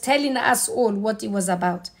 He was telling us all what he was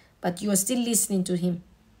about, but you are still listening to him.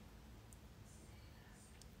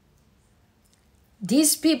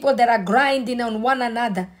 These people that are grinding on one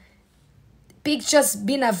another, pictures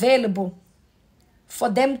being available for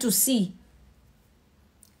them to see.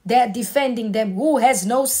 They're defending them. Who has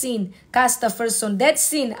no sin? Cast the first stone. That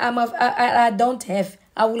sin I don't have.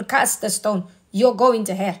 I will cast the stone. You're going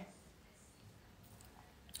to hell.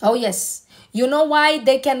 Oh yes. You know why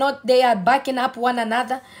they are backing up one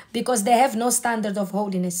another? Because they have no standard of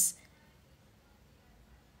holiness.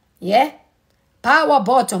 Yeah? Power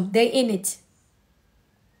bottom, they in it.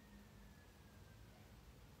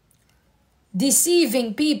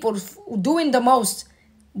 Deceiving people, doing the most,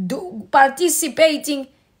 participating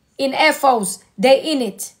in FOs, they in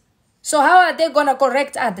it. So how are they going to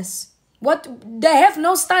correct others? They have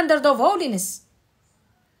no standard of holiness.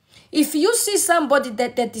 If you see somebody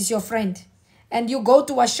that is your friend and you go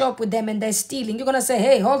to a shop with them and they're stealing, you're going to say,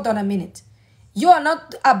 hey, hold on a minute. You are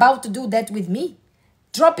not about to do that with me.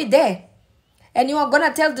 Drop it there. And you are going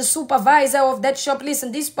to tell the supervisor of that shop,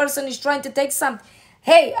 listen, this person is trying to take something.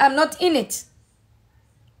 Hey, I'm not in it.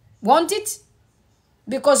 Want it?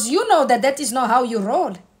 Because you know that is not how you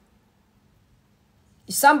roll.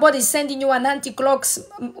 If somebody is sending you an anti-clocks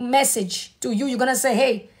message to you, you're going to say,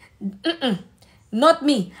 hey, not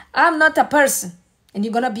me. I'm not a person. And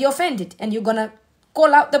you're going to be offended. And you're going to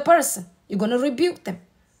call out the person. You're going to rebuke them.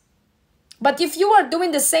 But if you are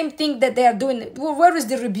doing the same thing that they are doing, where is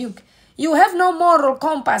the rebuke? You have no moral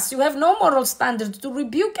compass. You have no moral standard to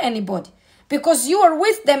rebuke anybody. Because you are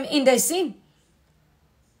with them in their sin.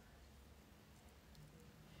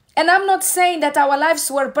 And I'm not saying that our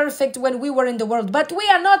lives were perfect when we were in the world. But we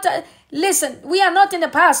are not, listen, we are not in the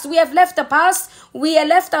past. We have left the past. We have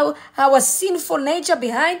left our sinful nature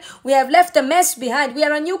behind. We have left the mess behind. We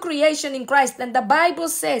are a new creation in Christ. And the Bible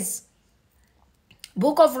says,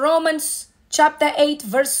 Book of Romans, chapter 8,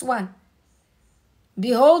 verse 1.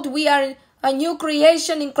 Behold, we are a new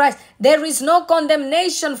creation in Christ. There is no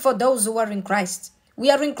condemnation for those who are in Christ. We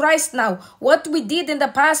are in Christ now. What we did in the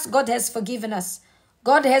past, God has forgiven us.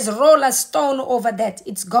 God has rolled a stone over that.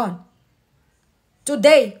 It's gone.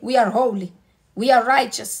 Today, we are holy. We are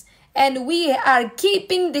righteous. And we are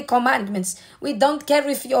keeping the commandments. We don't care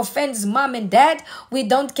if you offend mom and dad. We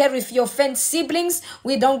don't care if you offend siblings.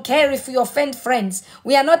 We don't care if you offend friends.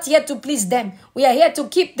 We are not here to please them. We are here to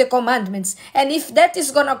keep the commandments. And if that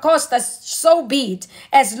is going to cost us, so be it.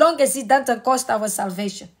 As long as it doesn't cost our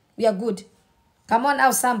salvation. We are good. Come on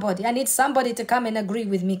now, somebody. I need somebody to come and agree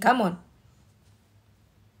with me. Come on.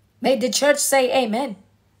 May the church say amen.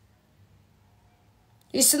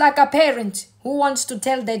 It's like a parent who wants to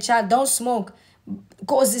tell their child, don't smoke,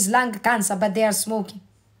 causes lung cancer, but they are smoking.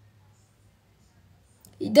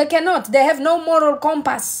 They cannot. They have no moral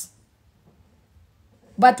compass.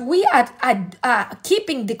 But we are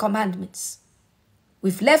keeping the commandments.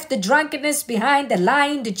 We've left the drunkenness behind, the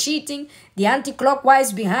lying, the cheating, the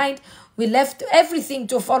anti-clockwise behind. We left everything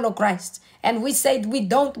to follow Christ. And we said we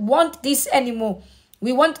don't want this anymore.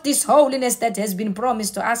 We want this holiness that has been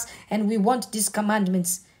promised to us, and we want these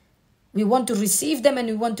commandments. We want to receive them and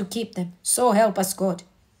we want to keep them. So help us, God.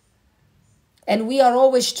 And we are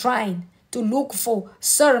always trying to look for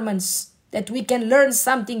sermons that we can learn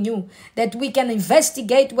something new, that we can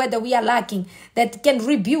investigate whether we are lacking, that can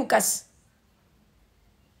rebuke us.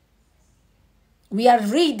 We are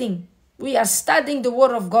reading, we are studying the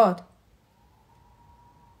Word of God.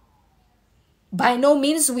 By no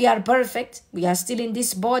means we are perfect. We are still in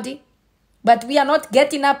this body. But we are not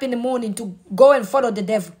getting up in the morning to go and follow the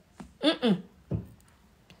devil.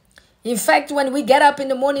 In fact, when we get up in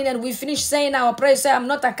the morning and we finish saying our prayers, say, I'm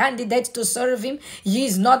not a candidate to serve him. He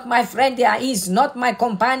is not my friend. He is not my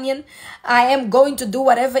companion. I am going to do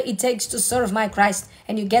whatever it takes to serve my Christ.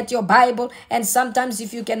 And you get your Bible. And sometimes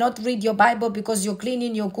if you cannot read your Bible because you're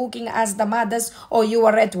cleaning, you're cooking as the mothers, or you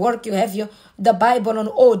are at work, you have the Bible on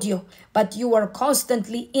audio. But you are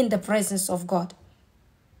constantly in the presence of God.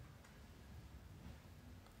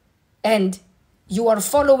 And you are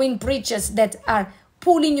following preachers that are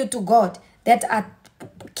pulling you to God, that are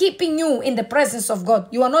keeping you in the presence of God.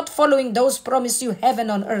 You are not following those promises you heaven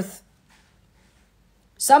on earth.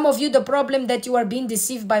 Some of you, the problem that you are being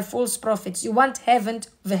deceived by false prophets. You want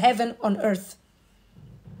the heaven on earth.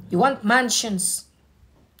 You want mansions.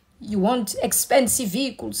 You want expensive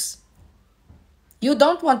vehicles. You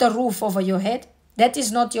don't want a roof over your head. That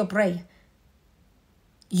is not your prayer.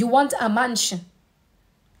 You want a mansion.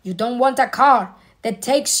 You don't want a car that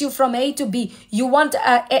takes you from A to B. You want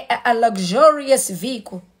a luxurious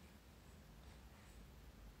vehicle.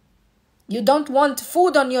 You don't want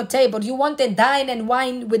food on your table. You want to dine and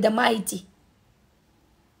wine with the mighty,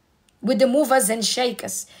 with the movers and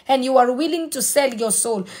shakers. And you are willing to sell your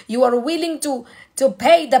soul. You are willing to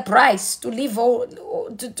pay the price to live,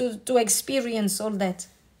 to experience all that.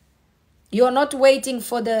 You are not waiting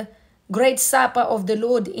for the great supper of the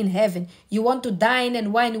Lord in heaven. You want to dine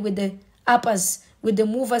and wine with the uppers, with the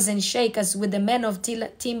movers and shakers, with the men of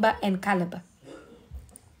timber and caliber.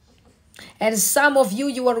 And some of you,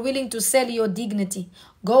 you are willing to sell your dignity.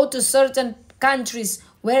 Go to certain countries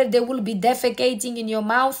where they will be defecating in your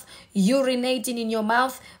mouth, urinating in your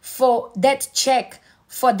mouth for that check,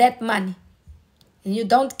 for that money. And you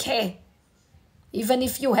don't care. Even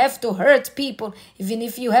if you have to hurt people, even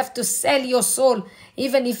if you have to sell your soul,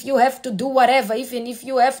 even if you have to do whatever, even if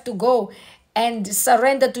you have to go and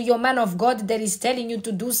surrender to your man of God that is telling you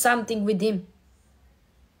to do something with him,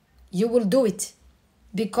 you will do it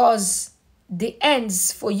because the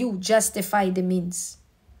ends for you justify the means.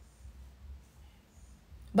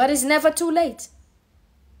 But it's never too late.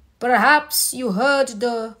 Perhaps you heard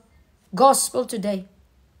the gospel today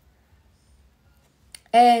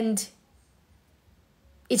and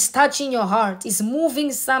it's touching your heart. It's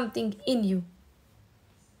moving something in you.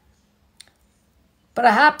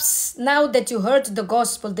 Perhaps now that you heard the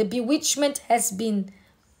gospel, the bewitchment has been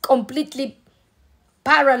completely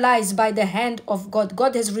paralyzed by the hand of God.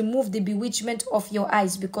 God has removed the bewitchment of your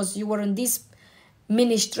eyes because you were in this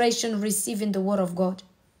ministration receiving the word of God.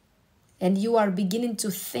 And you are beginning to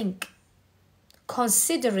think,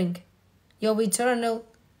 considering your eternal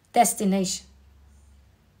destination.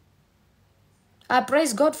 I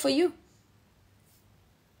praise God for you.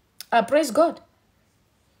 I praise God.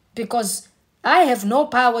 Because I have no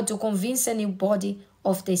power to convince anybody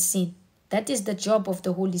of their sin. That is the job of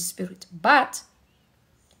the Holy Spirit. But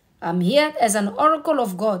I'm here as an oracle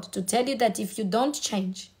of God to tell you that if you don't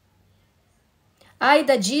change,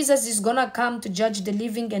 either Jesus is going to come to judge the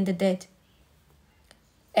living and the dead.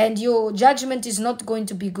 And your judgment is not going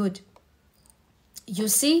to be good. You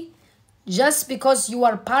see, just because you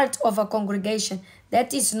are part of a congregation,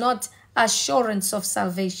 that is not assurance of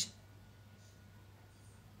salvation.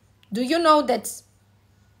 Do you know that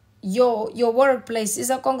your workplace is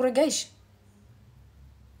a congregation?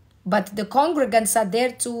 But the congregants are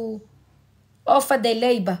there to offer their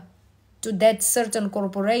labor to that certain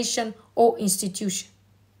corporation or institution.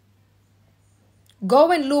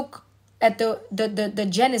 Go and look at the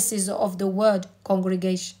genesis of the word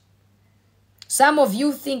congregation. Some of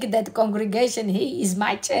you think that congregation, he is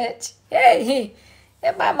my church. Hey,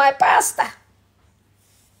 my pastor.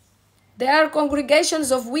 There are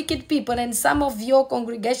congregations of wicked people, and some of your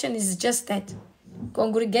congregation is just that.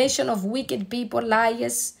 Congregation of wicked people,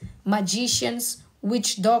 liars, magicians,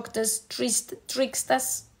 witch doctors,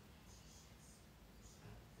 tricksters,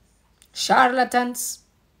 charlatans,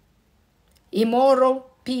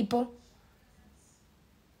 immoral people.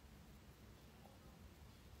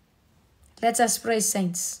 Let us pray,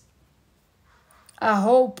 saints. I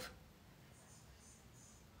hope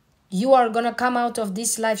you are going to come out of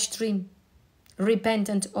this live stream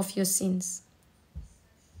repentant of your sins.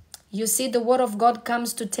 You see, the word of God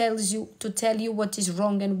comes to tell you what is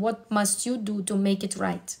wrong and what must you do to make it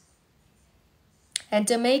right. And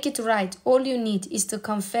to make it right, all you need is to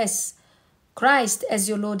confess Christ as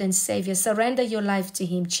your Lord and Savior. Surrender your life to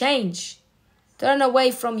him. Change. Turn away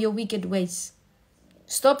from your wicked ways.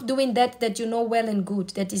 Stop doing that you know well and good,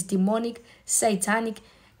 that is demonic, satanic,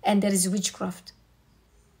 and that is witchcraft.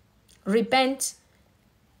 Repent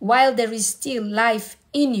while there is still life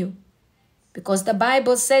in you, because the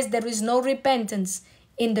Bible says there is no repentance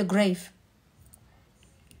in the grave.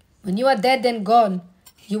 When you are dead and gone,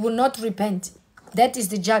 You will not repent. That is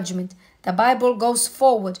the judgment. The Bible goes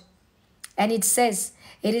forward and it says,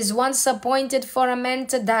 it is once appointed for a man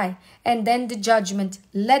to die, and then the judgment.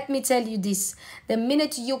 Let me tell you this. The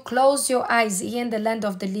minute you close your eyes here in the land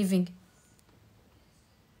of the living,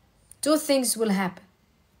 two things will happen.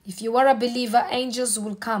 If you are a believer, angels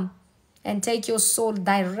will come and take your soul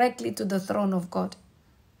directly to the throne of God.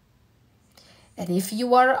 And if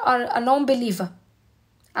you are a non-believer,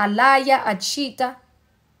 a liar, a cheater,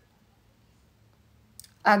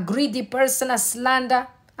 a greedy person, a slander,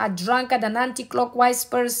 a drunkard, an anti-clockwise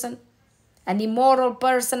person, an immoral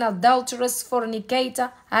person, adulterous,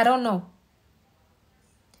 fornicator, I don't know.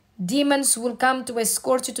 Demons will come to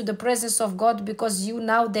escort you to the presence of God because you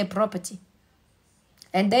now their property.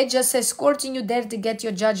 And they're just escorting you there to get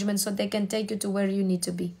your judgment so they can take you to where you need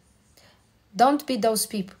to be. Don't be those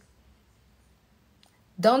people.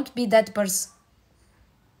 Don't be that person.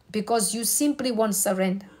 Because you simply won't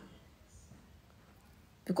surrender.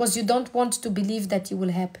 Because you don't want to believe that you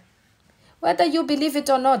will happen. Whether you believe it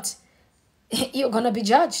or not, you're going to be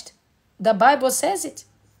judged. The Bible says it.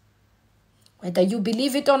 Whether you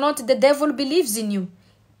believe it or not, the devil believes in you.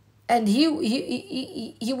 And he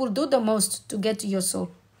will do the most to get to your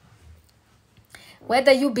soul.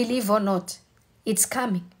 Whether you believe or not, it's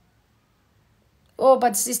coming. Oh,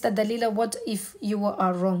 but Sister Dalila, what if you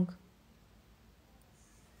are wrong?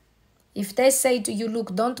 If they say to you,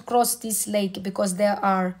 look, don't cross this lake because there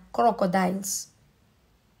are crocodiles,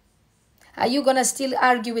 are you going to still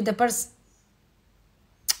argue with the person?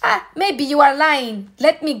 Maybe you are lying.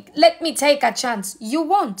 Let me take a chance. You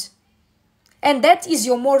won't. And that is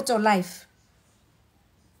your mortal life.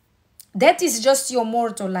 That is just your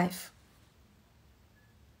mortal life.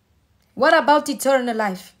 What about eternal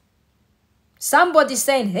life? Somebody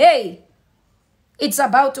saying, hey, it's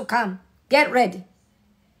about to come. Get ready.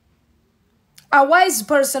 A wise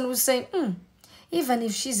person will say, even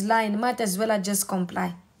if she's lying, might as well I just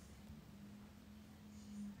comply.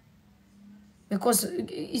 Because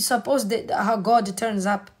it's supposed that how God turns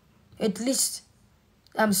up. At least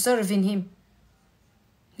I'm serving him.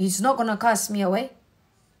 He's not going to cast me away.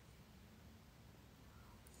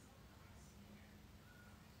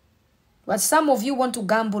 But some of you want to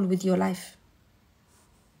gamble with your life.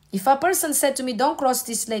 If a person said to me, don't cross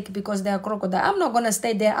this lake because there are crocodiles, I'm not going to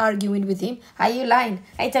stay there arguing with him. Are you lying?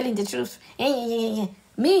 Are you telling the truth?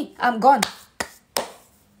 Me, I'm gone.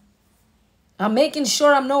 I'm making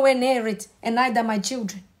sure I'm nowhere near it, and neither my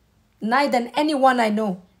children, neither anyone I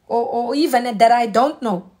know, or even that I don't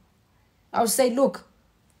know. I'll say, look,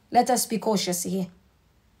 let us be cautious here.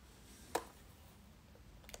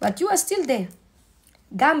 But you are still there,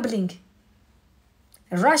 gambling,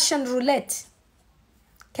 Russian roulette.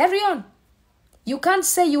 Carry on. You can't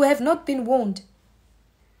say you have not been warned.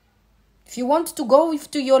 If you want to go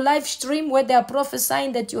to your live stream where they are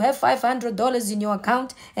prophesying that you have $500 in your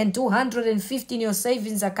account and $250 in your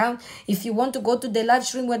savings account, if you want to go to the live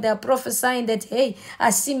stream where they are prophesying that, hey,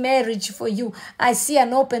 I see marriage for you, I see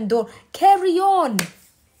an open door, carry on.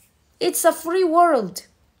 It's a free world.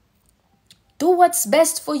 Do what's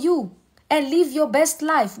best for you and live your best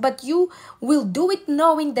life, but you will do it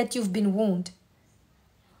knowing that you've been warned.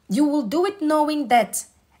 You will do it knowing that,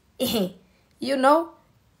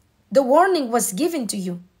 the warning was given to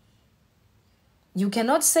you. You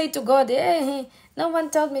cannot say to God, hey, no one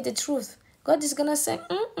told me the truth. God is going to say,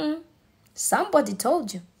 somebody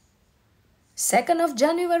told you. 2nd of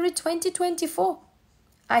January 2024,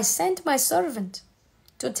 I sent my servant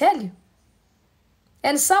to tell you.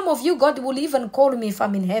 And some of you, God will even call me if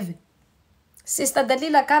I'm in heaven. Sister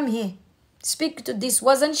Dalila, come here. Speak to this.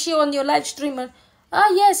 Wasn't she on your live stream?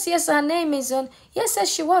 Yes, her name is on. Yes,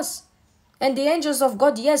 she was. And the angels of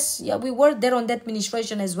God, we were there on that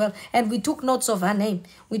ministration as well. And we took notes of her name.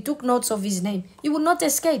 We took notes of his name. You will not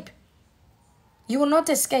escape. You will not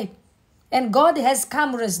escape. And God has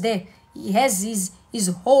cameras there. He has his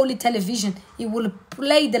holy television. He will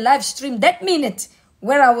play the live stream that minute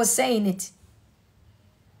where I was saying it.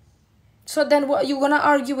 So then what, you going to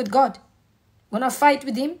argue with God? Going to fight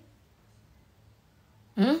with him?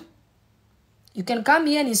 You can come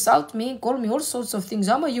here and insult me, call me all sorts of things.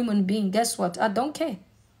 I'm a human being. Guess what? I don't care.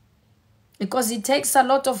 Because it takes a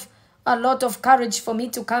lot of courage for me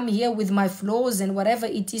to come here with my flaws and whatever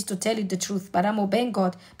it is to tell you the truth. But I'm obeying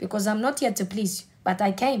God because I'm not here to please you. But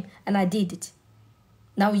I came and I did it.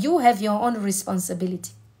 Now you have your own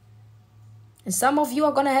responsibility. And some of you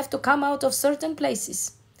are going to have to come out of certain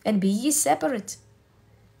places and be ye separate.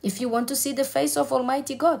 If you want to see the face of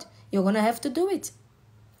Almighty God, you're going to have to do it.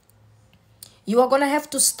 You are going to have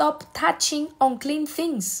to stop touching unclean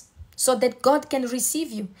things so that God can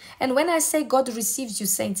receive you. And when I say God receives you,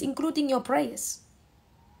 saints, including your prayers,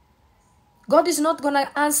 God is not going to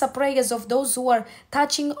answer prayers of those who are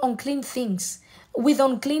touching unclean things with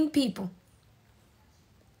unclean people,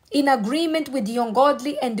 in agreement with the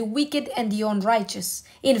ungodly and the wicked and the unrighteous,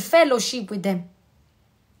 in fellowship with them.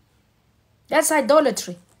 That's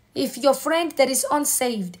idolatry. If your friend that is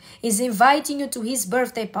unsaved is inviting you to his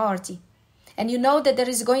birthday party, and you know that there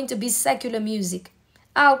is going to be secular music,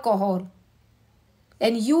 alcohol,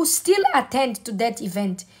 and you still attend to that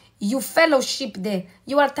event, you fellowship there,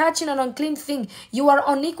 you are touching an unclean thing, you are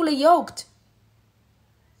unequally yoked.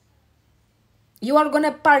 You are going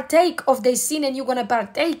to partake of their sin and you're going to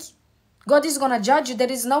partake. God is going to judge you.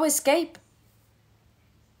 There is no escape.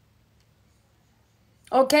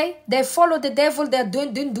 Okay? They follow the devil. They're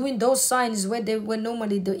doing those signs where they were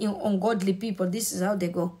normally the ungodly people. This is how they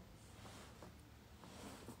go.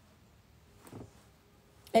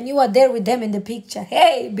 And you are there with them in the picture.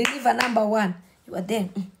 Hey, believer number one. You are there.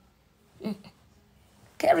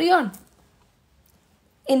 Carry on.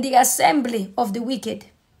 In the assembly of the wicked.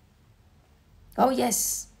 Oh,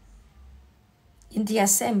 yes. In the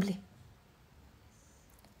assembly.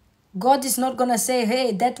 God is not going to say,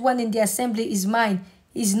 hey, that one in the assembly is mine.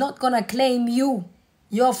 He's not going to claim you.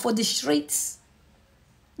 You're for the streets.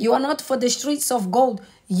 You are not for the streets of gold.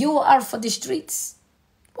 You are for the streets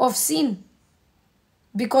of sin.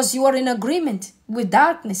 Because you are in agreement with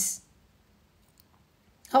darkness.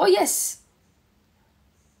 Oh, yes.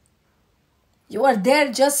 You are there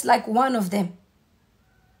just like one of them.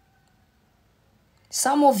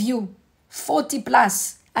 Some of you, 40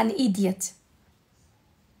 plus, an idiot.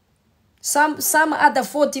 Some other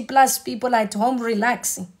 40 plus people at home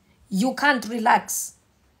relaxing. You can't relax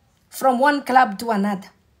from one club to another.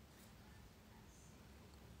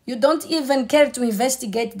 You don't even care to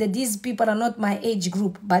investigate that these people are not my age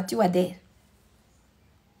group, but you are there.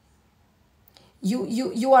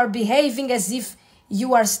 You are behaving as if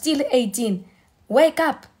you are still 18. Wake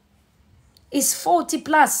up. It's 40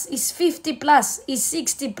 plus, it's 50 plus, it's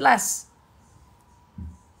 60 plus.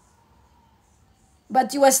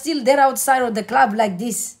 But you are still there outside of the club like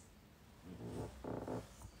this.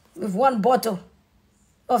 With one bottle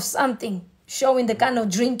of something, showing the kind of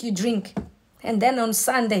drink you drink. And then on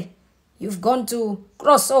Sunday, you've gone to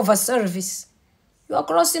crossover service. You are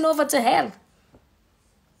crossing over to hell.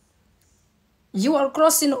 You are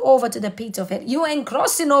crossing over to the pit of hell. You ain't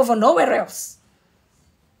crossing over nowhere else.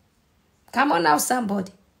 Come on now,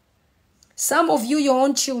 somebody. Some of you, your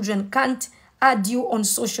own children, can't add you on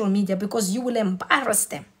social media because you will embarrass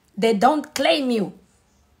them. They don't claim you.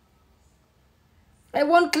 They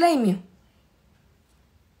won't claim you.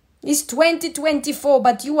 It's 2024,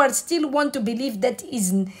 but you are still want to believe that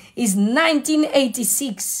is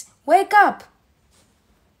 1986. Wake up.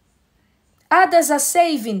 Others are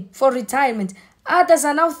saving for retirement. Others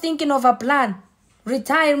are now thinking of a plan,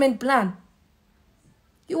 retirement plan.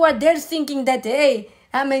 You are there thinking that, hey,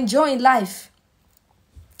 I'm enjoying life.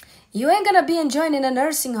 You ain't going to be enjoying in a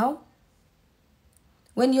nursing home.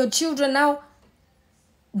 When your children now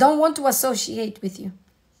don't want to associate with you.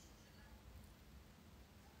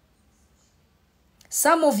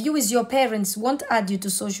 Some of you as your parents won't add you to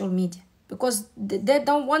social media because they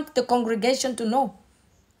don't want the congregation to know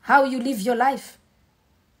how you live your life.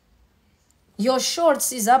 Your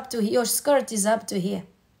shorts is up to here, your skirt is up to here.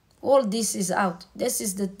 All this is out. This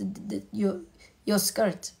is your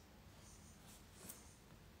skirt.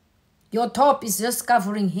 Your top is just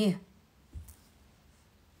covering here.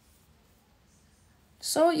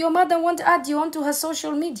 So your mother won't add you onto her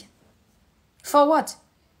social media. For what?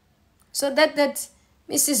 So that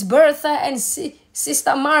Mrs. Bertha and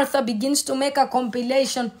Sister Martha begins to make a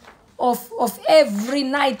compilation of every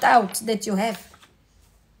night out that you have.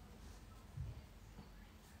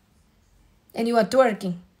 And you are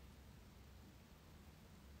twerking.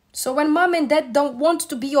 So when mom and dad don't want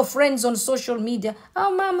to be your friends on social media,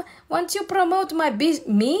 oh, mom, won't you promote my business?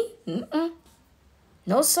 Me?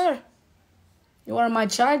 No, sir. You are my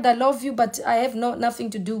child. I love you, but I have nothing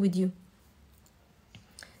to do with you.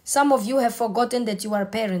 Some of you have forgotten that you are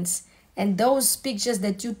parents. And those pictures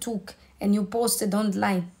that you took and you posted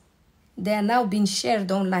online, they are now being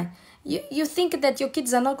shared online. You think that your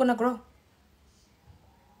kids are not going to grow?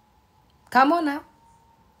 Come on now.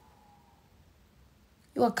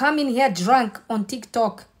 You are coming here drunk on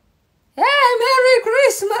TikTok. Hey, Merry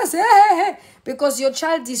Christmas. Hey. Because your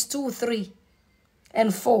child is 2, 3,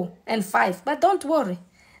 and 4, and 5. But don't worry.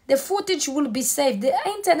 The footage will be saved. The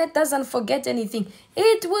internet doesn't forget anything.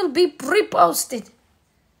 It will be pre-posted.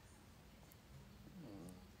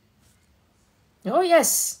 Oh,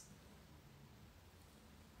 yes.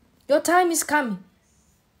 Your time is coming.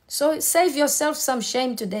 So save yourself some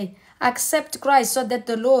shame today. Accept Christ so that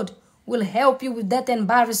the Lord will help you with that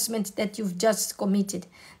embarrassment that you've just committed.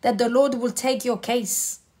 That the Lord will take your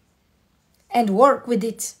case and work with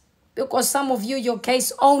it. Because some of you, your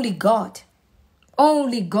case, only God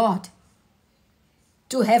to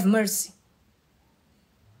have mercy.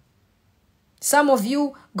 Some of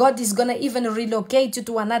you, God is going to even relocate you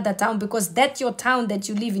to another town because that's your town that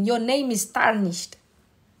you live in. Your name is tarnished.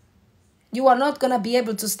 You are not going to be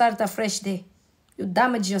able to start a fresh day. You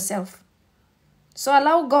damage yourself. So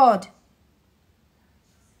allow God.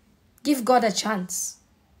 Give God a chance.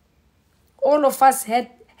 All of us had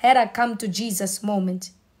a come to Jesus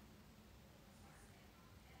moment.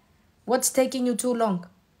 What's taking you too long?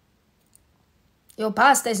 Your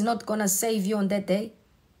pastor is not going to save you on that day.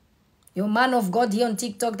 Your man of God here on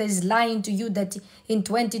TikTok that is lying to you that in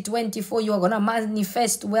 2024 you are going to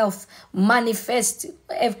manifest wealth, manifest.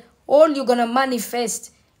 All you're going to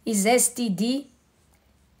manifest is STD,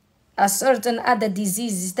 a certain other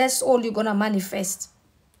diseases. That's all you're going to manifest.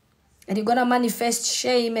 And you're going to manifest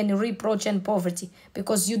shame and reproach and poverty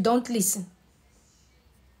because you don't listen.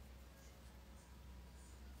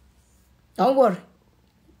 Don't worry.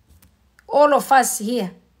 All of us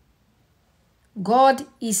here, God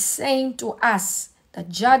is saying to us that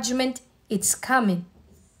judgment is coming.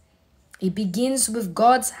 It begins with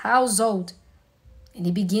God's household. And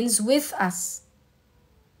it begins with us.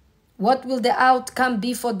 What will the outcome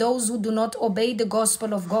be for those who do not obey the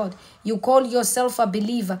gospel of God? You call yourself a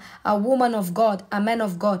believer, a woman of God, a man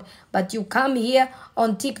of God. But you come here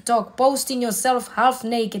on TikTok, posting yourself half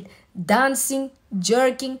naked, dancing,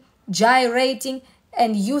 jerking, gyrating,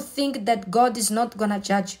 and you think that God is not going to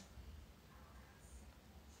judge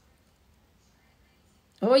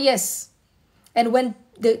you. Oh, yes. And when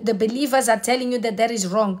the believers are telling you that that is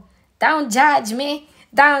wrong, don't judge me,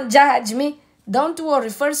 don't judge me. Don't worry,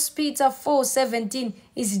 1 Peter 4:17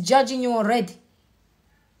 is judging you already.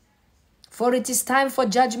 For it is time for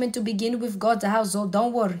judgment to begin with God's household.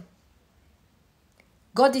 Don't worry.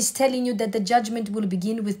 God is telling you that the judgment will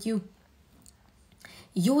begin with you.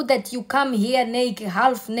 You that you come here naked,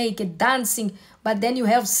 half naked, dancing, but then you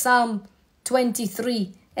have Psalm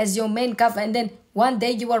 23 as your main cover, and then one day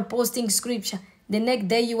you are posting scripture, the next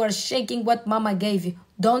day you are shaking what mama gave you.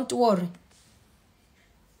 Don't worry.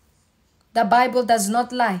 The Bible does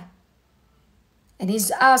not lie. And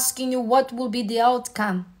he's asking you what will be the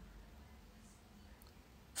outcome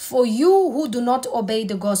for you who do not obey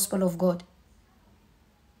the gospel of God.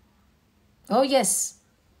 Oh, yes.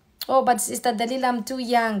 Oh, but Sister Dalila, I'm too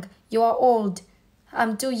young. You are old.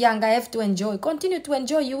 I'm too young. I have to enjoy. Continue to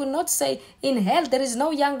enjoy. You will not say, in hell, there is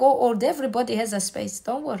no young or old. Everybody has a space.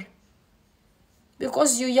 Don't worry.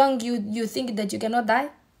 Because you're young, you think that you cannot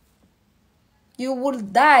die? You will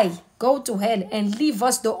die. Go to hell and leave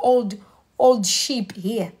us the old sheep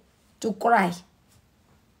here to cry.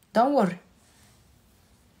 Don't worry.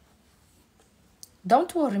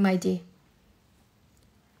 Don't worry, my dear.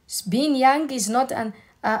 Being young is not an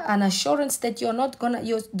assurance that you're not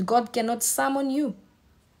God cannot summon you.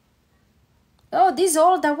 Oh, these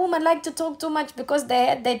older women like to talk too much because they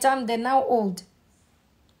had their time, they're now old.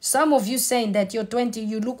 Some of you saying that you're 20,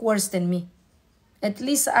 you look worse than me. At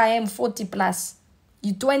least I am 40 plus.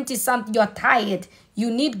 You 20-something, you're tired. You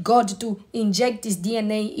need God to inject his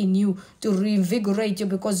DNA in you to reinvigorate you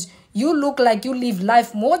because you look like you live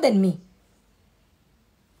life more than me.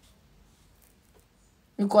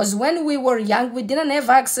 Because when we were young, we didn't have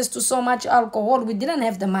access to so much alcohol. We didn't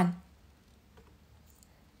have the money.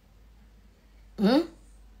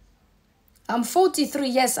 I'm 43,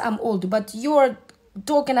 yes, I'm old, but you're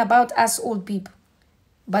talking about us old people.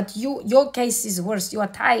 But your case is worse. You are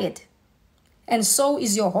tired. And so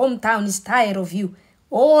is your hometown is tired of you.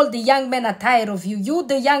 All the young men are tired of you. You,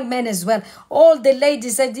 the young men as well. All the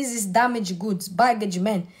ladies say this is damaged goods, baggage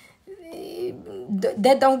men.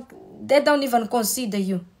 They don't even consider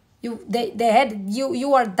you. You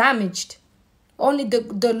are damaged. Only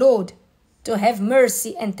the Lord to have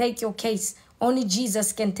mercy and take your case. Only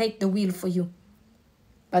Jesus can take the wheel for you.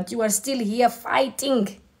 But you are still here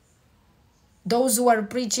fighting. Those who are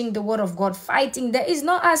preaching the word of God, fighting. There is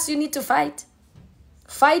not us you need to fight.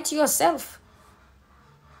 Fight yourself.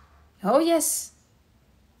 Oh, yes.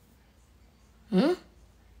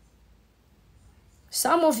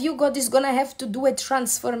 Some of you, God is going to have to do a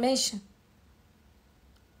transformation.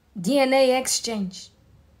 DNA exchange.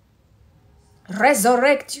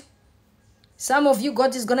 Resurrect you. Some of you,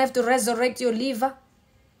 God is going to have to resurrect your liver.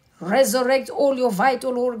 Resurrect all your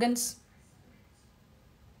vital organs.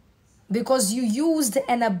 Because you used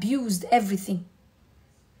and abused everything.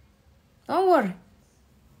 Don't worry.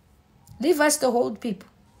 Leave us to hold people.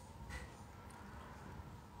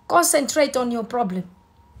 Concentrate on your problem.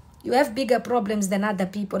 You have bigger problems than other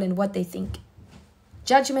people and what they think.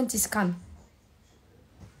 Judgment is coming.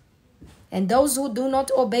 And those who do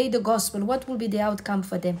not obey the gospel, what will be the outcome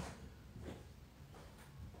for them?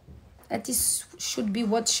 That should be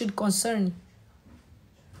what should concern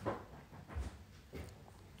you.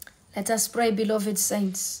 Let us pray, beloved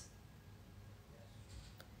saints.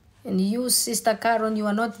 And you, Sister Karen, you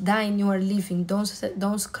are not dying, you are living.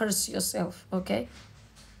 Don't curse yourself, okay?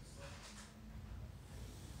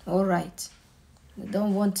 All right. I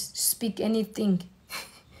don't want to speak anything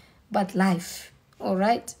but life, all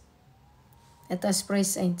right? Let us pray,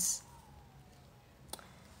 saints.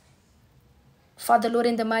 Father, Lord,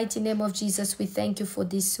 in the mighty name of Jesus, we thank you for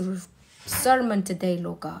this sermon today,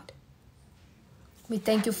 Lord God. We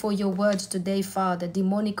thank you for your word today, Father,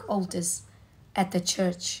 demonic altars at the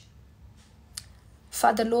church.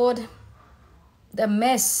 Father, Lord, the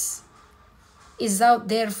mess is out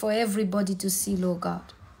there for everybody to see, Lord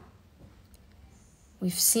God.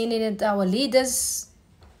 We've seen it in our leaders.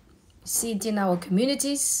 We see it in our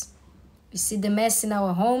communities. We see the mess in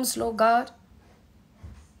our homes, Lord God.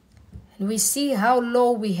 And we see how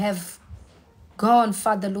low we have gone,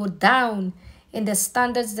 Father, Lord, down in the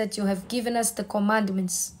standards that you have given us, the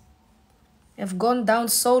commandments. We have gone down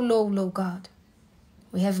so low, Lord God.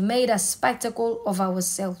 We have made a spectacle of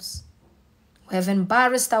ourselves. We have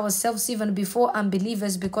embarrassed ourselves even before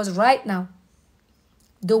unbelievers, because right now,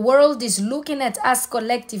 the world is looking at us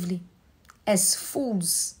collectively as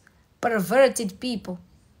fools, perverted people.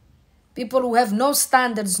 People who have no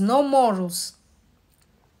standards, no morals.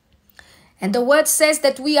 And the word says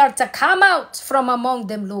that we are to come out from among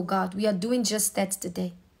them, Lord God. We are doing just that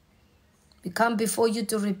today. We come before you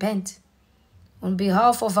to repent on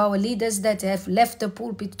behalf of our leaders that have left the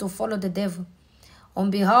pulpit to follow the devil. On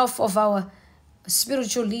behalf of our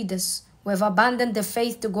spiritual leaders who have abandoned the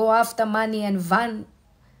faith to go after money and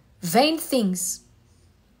vain things.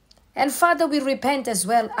 And Father, we repent as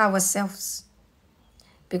well ourselves,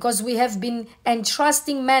 because we have been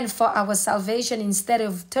entrusting men for our salvation instead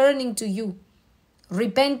of turning to you,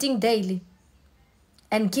 repenting daily,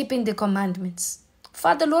 and keeping the commandments.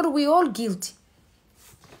 Father, Lord, we all guilty.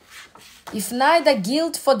 If neither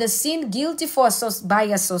guilt for the sin, guilty by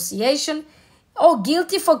association, or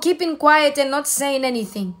guilty for keeping quiet and not saying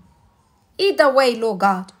anything. Either way, Lord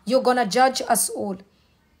God, you're going to judge us all.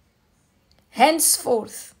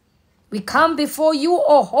 Henceforth, we come before you,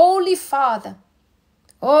 O Holy Father,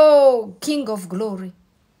 O King of glory,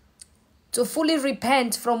 to fully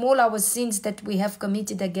repent from all our sins that we have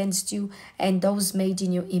committed against you and those made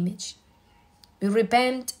in your image. We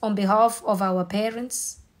repent on behalf of our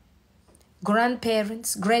parents,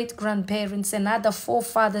 grandparents, great-grandparents, and other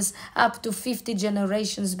forefathers up to 50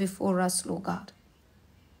 generations before us, Lord God.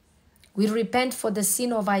 We repent for the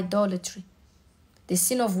sin of idolatry, the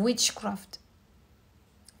sin of witchcraft,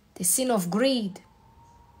 the sin of greed,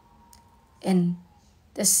 and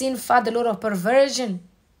the sin, Father, Lord, of perversion,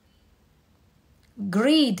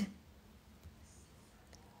 greed,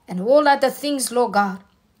 and all other things, Lord God,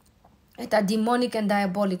 that are demonic and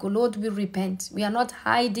diabolical. Lord, we repent. We are not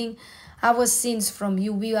hiding our sins from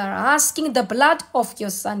you. We are asking the blood of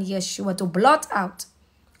your Son, Yeshua, to blot out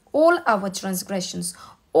all our transgressions,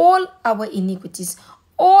 all our iniquities,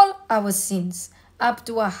 all our sins, up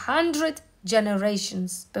to 100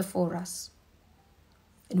 generations before us.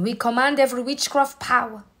 And we command every witchcraft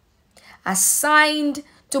power assigned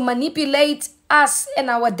to manipulate us and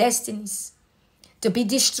our destinies to be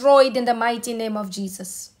destroyed in the mighty name of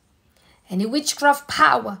Jesus. Any witchcraft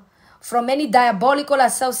power from any diabolical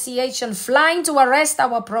association flying to arrest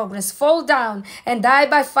our progress, fall down and die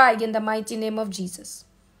by fire in the mighty name of Jesus.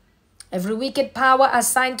 Every wicked power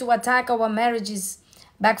assigned to attack our marriages,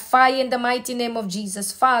 backfire in the mighty name of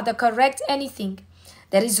Jesus. Father, correct anything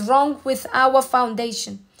that is wrong with our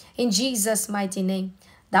foundation in Jesus' mighty name.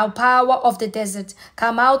 Thou power of the desert,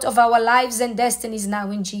 come out of our lives and destinies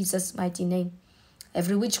now in Jesus' mighty name.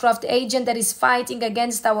 Every witchcraft agent that is fighting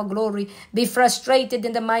against our glory, be frustrated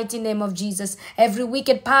in the mighty name of Jesus. Every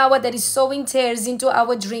wicked power that is sowing tears into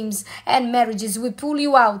our dreams and marriages, we pull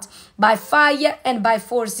you out by fire and by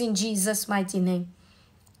force in Jesus' mighty name.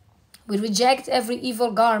 We reject every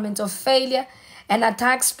evil garment of failure and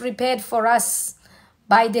attacks prepared for us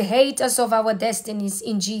by the haters of our destinies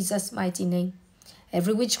in Jesus' mighty name.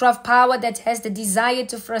 Every witchcraft power that has the desire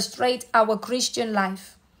to frustrate our Christian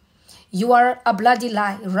life, you are a bloody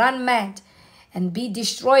lie. Run mad and be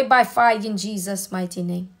destroyed by fire in Jesus' mighty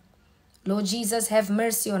name. Lord Jesus, have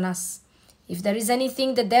mercy on us. If there is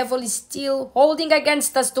anything the devil is still holding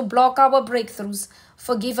against us to block our breakthroughs,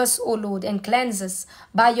 forgive us, O Lord, and cleanse us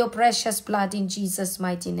by your precious blood in Jesus'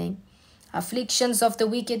 mighty name. Afflictions of the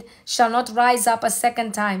wicked shall not rise up a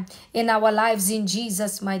second time in our lives in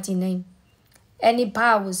Jesus' mighty name. Any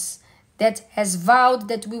powers that has vowed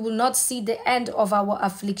that we will not see the end of our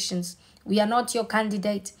afflictions, we are not your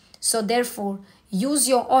candidate. So therefore, use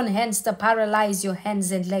your own hands to paralyze your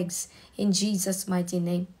hands and legs in Jesus' mighty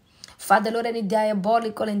name. Father Lord, any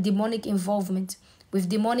diabolical and demonic involvement with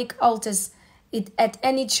demonic altars at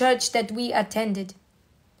any church that we attended,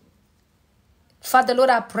 Father Lord,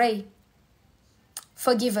 I pray,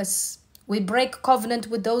 forgive us. We break covenant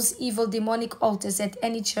with those evil demonic altars at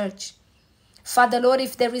any church. Father Lord,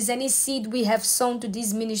 if there is any seed we have sown to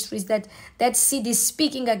these ministries, that seed is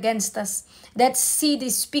speaking against us. That seed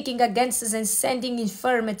is speaking against us and sending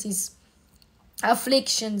infirmities,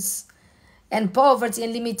 afflictions, and poverty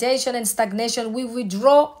and limitation and stagnation. We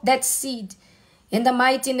withdraw that seed in the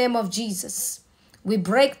mighty name of Jesus. We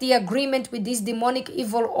break the agreement with these demonic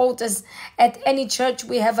evil altars at any church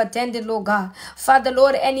we have attended, Lord God. Father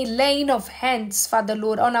Lord, any laying of hands, Father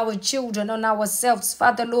Lord, on our children, on ourselves,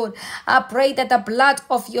 Father Lord, I pray that the blood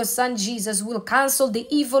of your Son Jesus will cancel the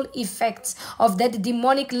evil effects of that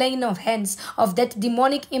demonic laying of hands, of that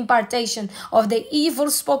demonic impartation, of the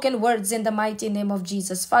evil spoken words in the mighty name of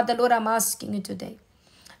Jesus. Father Lord, I'm asking you today,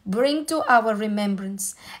 bring to our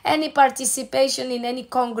remembrance any participation in any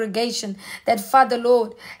congregation that, Father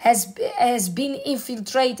Lord, has been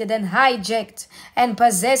infiltrated and hijacked and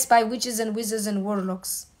possessed by witches and wizards and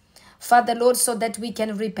warlocks. Father Lord, so that we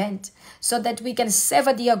can repent, so that we can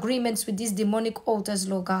sever the agreements with these demonic altars,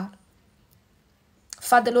 Lord God.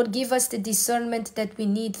 Father Lord, give us the discernment that we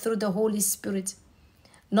need through the Holy Spirit,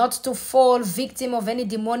 not to fall victim of any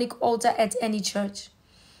demonic altar at any church.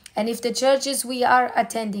 And if the churches we are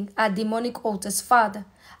attending are demonic altars, Father,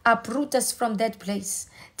 uproot us from that place.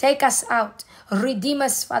 Take us out. Redeem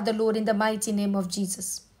us, Father Lord, in the mighty name of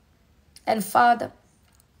Jesus. And Father,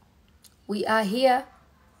 we are here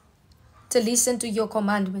to listen to your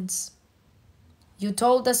commandments. You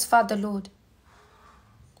told us, Father Lord,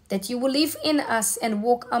 that you will live in us and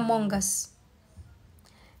walk among us,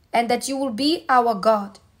 and that you will be our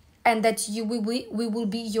God, and that we will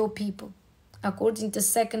be your people, according to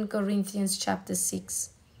 2 Corinthians chapter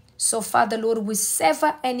 6. So, Father Lord, we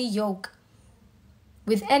sever any yoke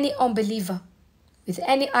with any unbeliever, with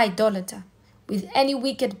any idolater, with any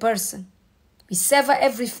wicked person. We sever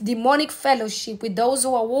every demonic fellowship with those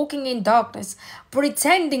who are walking in darkness,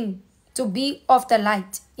 pretending to be of the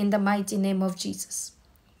light, in the mighty name of Jesus.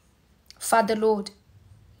 Father Lord,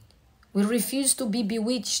 we refuse to be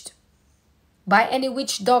bewitched by any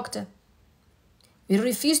witch doctor. We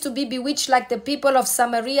refuse to be bewitched like the people of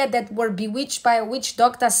Samaria that were bewitched by a witch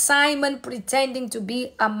doctor, Simon, pretending to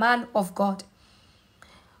be a man of God.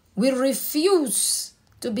 We refuse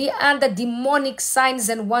to be under demonic signs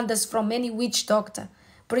and wonders from any witch doctor,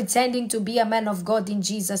 pretending to be a man of God, in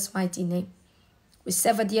Jesus' mighty name. We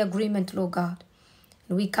sever the agreement, Lord God.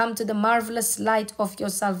 And we come to the marvelous light of your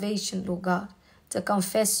salvation, Lord God, to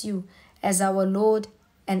confess you as our Lord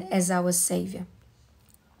and as our Savior.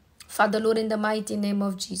 Father Lord, in the mighty name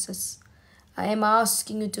of Jesus, I am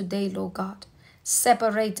asking you today, Lord God,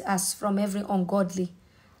 separate us from every ungodly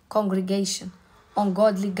congregation,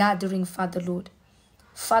 ungodly gathering, Father Lord.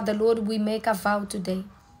 Father Lord, we make a vow today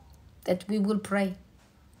that we will pray.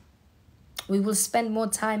 We will spend more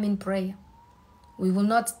time in prayer. We will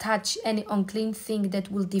not touch any unclean thing that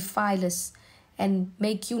will defile us and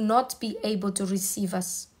make you not be able to receive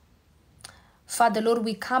us. Father Lord,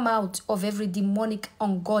 we come out of every demonic,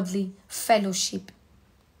 ungodly fellowship.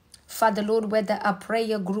 Father Lord, whether a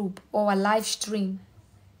prayer group or a live stream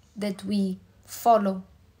that we follow,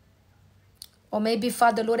 or maybe,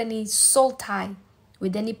 Father Lord, any soul tie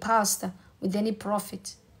with any pastor, with any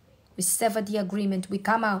prophet, we sever the agreement. We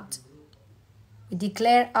come out. We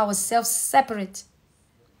declare ourselves separate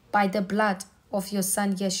by the blood of your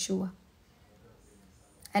Son, Yeshua.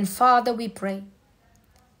 And Father, we pray,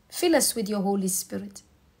 fill us with your Holy Spirit,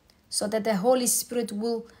 so that the Holy Spirit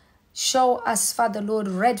will show us, Father Lord,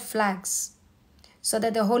 red flags, so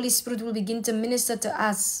that the Holy Spirit will begin to minister to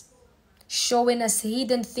us, showing us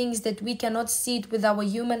hidden things that we cannot see it with our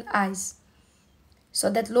human eyes, so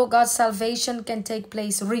that, Lord God, salvation can take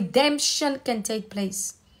place, redemption can take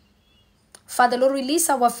place. Father Lord, release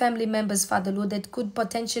our family members, Father Lord, that could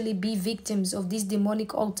potentially be victims of these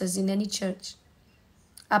demonic altars in any church.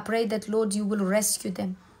 I pray that, Lord, you will rescue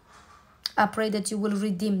them. I pray that you will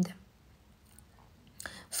redeem them.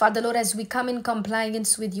 Father Lord, as we come in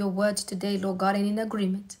compliance with your word today, Lord God, and in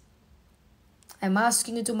agreement, I'm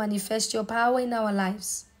asking you to manifest your power in our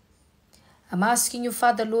lives. I'm asking you,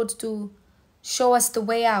 Father Lord, to show us the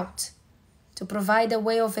way out, to provide a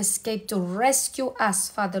way of escape, to rescue us,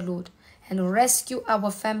 Father Lord, and rescue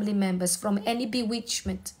our family members from any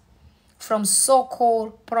bewitchment, from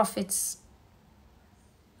so-called prophets.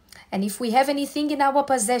 And if we have anything in our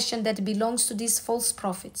possession that belongs to these false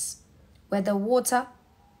prophets, whether water,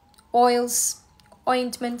 oils,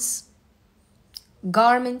 ointments,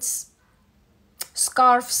 garments,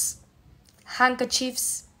 scarves,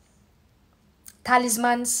 handkerchiefs,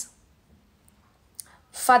 talismans,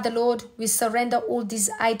 Father Lord, we surrender all these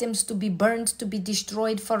items to be burned, to be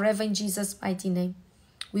destroyed forever in Jesus' mighty name.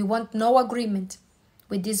 We want no agreement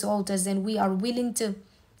with these altars, and we are willing to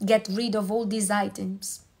get rid of all these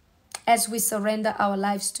items as we surrender our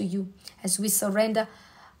lives to you, as we surrender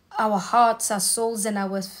our hearts, our souls, and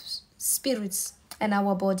our spirits and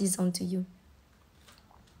our bodies unto you.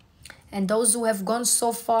 And those who have gone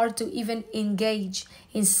so far to even engage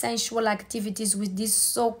in sensual activities with these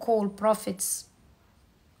so-called prophets,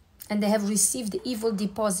 and they have received evil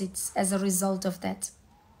deposits as a result of that,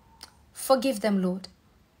 forgive them, Lord.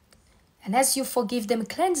 And as you forgive them,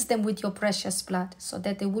 cleanse them with your precious blood, so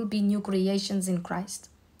that they will be new creations in Christ.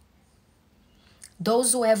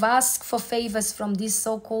 Those who have asked for favors from these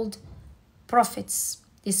so-called prophets,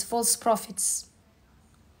 these false prophets,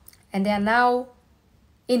 and they are now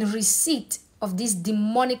in receipt of this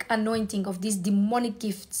demonic anointing, of these demonic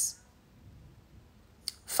gifts,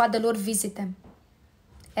 Father Lord, visit them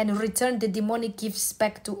and return the demonic gifts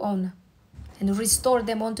back to owner, and restore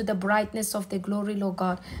them unto the brightness of the glory, Lord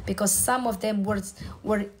God, because some of them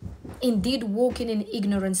were indeed walking in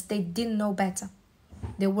ignorance. They didn't know better.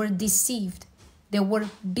 They were deceived. They were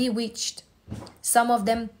bewitched. Some of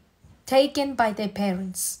them taken by their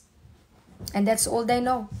parents, and that's all they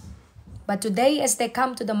know. But today, as they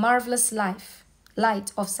come to the marvelous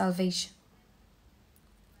light of salvation,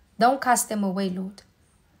 don't cast them away, Lord.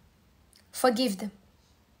 Forgive them.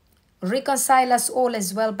 Reconcile us all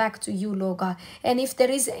as well back to you, Lord God. And if there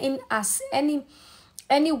is in us any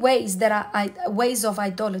ways that are ways of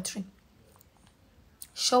idolatry,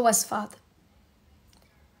 show us, Father,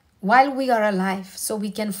 while we are alive, so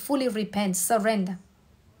we can fully repent, surrender,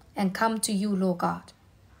 and come to you, Lord God.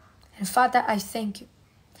 And Father, I thank you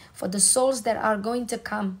for the souls that are going to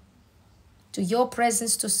come to your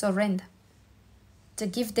presence to surrender, to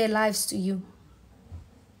give their lives to you,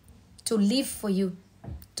 to live for you,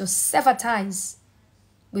 to sever ties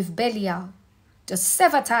with Belial, to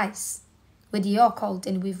sever ties with the occult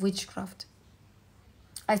and with witchcraft.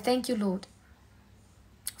 I thank you, Lord,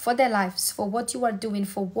 for their lives, for what you are doing,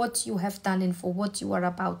 for what you have done, and for what you are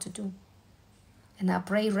about to do. And I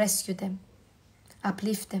pray, rescue them,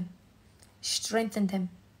 uplift them, strengthen them,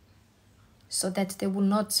 so that they will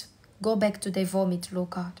not go back to their vomit, Lord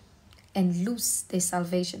God, and lose their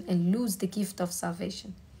salvation, and lose the gift of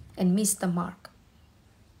salvation, and miss the mark.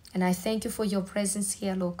 And I thank you for your presence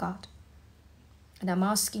here, Lord God. And I'm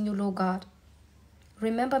asking you, Lord God,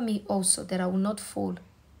 remember me also, that I will not fall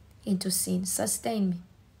into sin. Sustain me.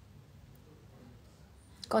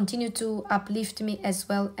 Continue to uplift me as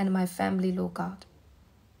well, and my family, Lord God.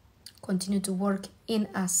 Continue to work in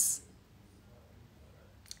us.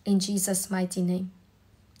 In Jesus' mighty name.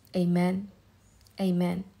 Amen,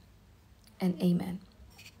 amen, and amen.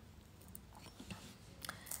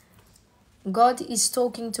 God is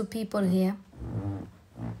talking to people here.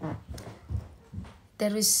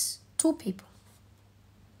 There is two people,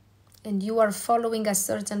 and you are following a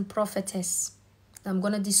certain prophetess. I'm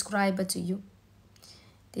going to describe her to you.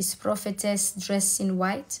 This prophetess dressed in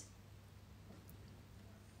white.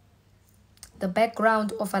 The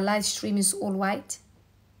background of a live stream is all white.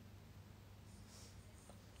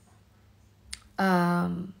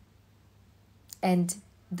 And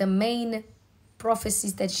the main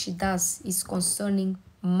prophecies that she does is concerning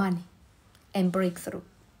money and breakthrough.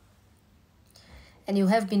 And you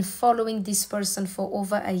have been following this person for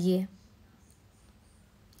over a year.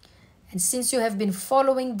 And since you have been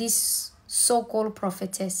following this so-called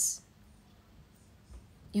prophetess,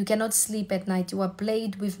 you cannot sleep at night. You are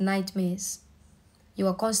plagued with nightmares. You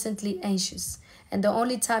are constantly anxious. And the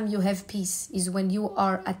only time you have peace is when you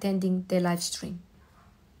are attending the live stream.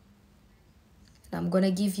 And I'm going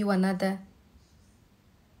to give you another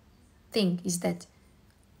thing, is that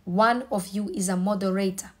one of you is a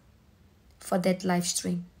moderator for that live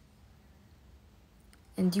stream.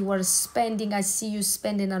 And you are spending, I see you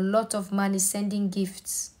spending a lot of money sending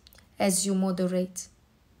gifts as you moderate,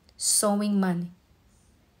 sowing money.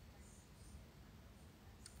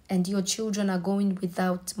 And your children are going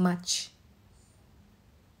without much.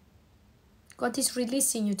 God is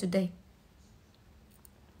releasing you today.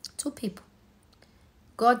 2 people.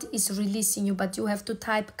 God is releasing you, but you have to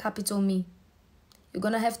type capital me. You're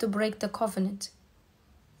going to have to break the covenant.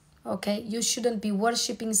 Okay? You shouldn't be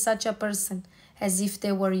worshiping such a person as if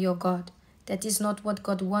they were your God. That is not what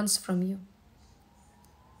God wants from you.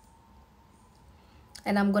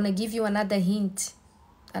 And I'm going to give you another hint,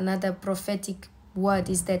 another prophetic word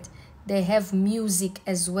is that they have music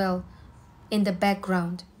as well in the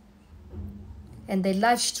background. And the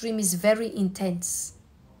live stream is very intense.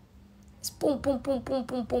 It's boom, boom, boom, boom,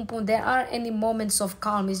 boom, boom, boom. There aren't any moments of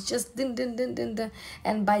calm. It's just din, din, din, din, din.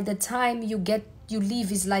 And by the time you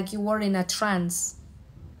leave, it's like you were in a trance.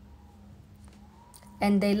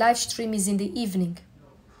 And the live stream is in the evening.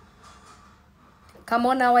 Come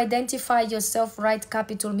on now, identify yourself, write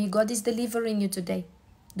capital me. God is delivering you today.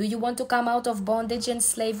 Do you want to come out of bondage and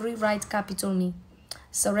slavery? Write capital me.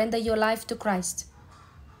 Surrender your life to Christ.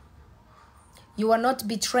 You are not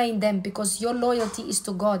betraying them because your loyalty is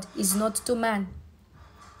to God, is not to man.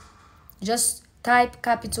 Just type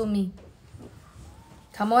capital me.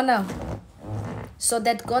 Come on now. So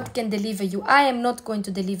that God can deliver you. I am not going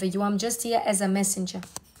to deliver you. I'm just here as a messenger.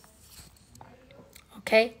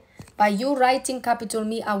 Okay? By you writing capital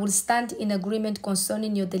me, I will stand in agreement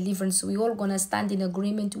concerning your deliverance. We're all going to stand in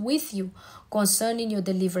agreement with you concerning your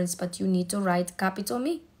deliverance. But you need to write capital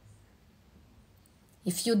me.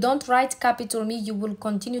 If you don't write capital me, you will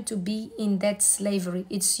continue to be in that slavery.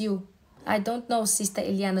 It's you. I don't know, Sister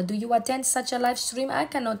Eliana. Do you attend such a live stream? I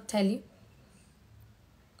cannot tell you.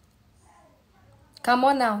 Come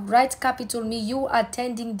on now. Write capital me. You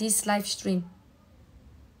attending this live stream.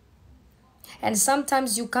 And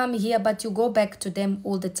sometimes you come here, but you go back to them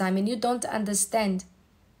all the time. And you don't understand.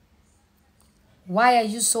 Why are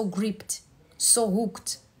you so gripped? So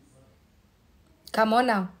hooked? Come on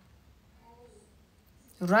now.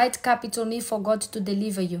 Write capital me for God to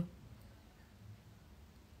deliver you.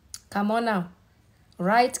 Come on now.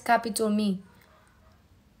 Write capital me.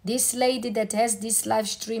 This lady that has this live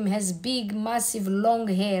stream has big, massive, long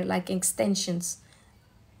hair like extensions.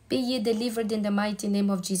 Be ye delivered in the mighty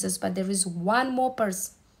name of Jesus. But there is one more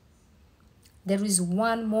person. There is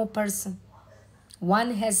one more person.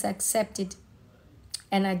 One has accepted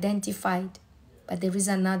and identified. But there is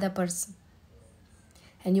another person.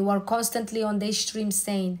 And you are constantly on their stream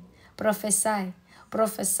saying, prophesy,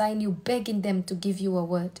 prophesy, and you begging them to give you a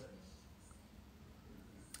word.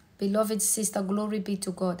 Beloved sister, glory be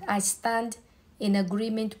to God. I stand in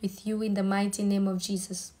agreement with you in the mighty name of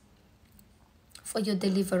Jesus for your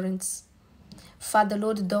deliverance. Father,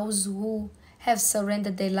 Lord, those who have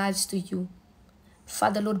surrendered their lives to you,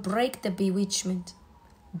 Father, Lord, break the bewitchment,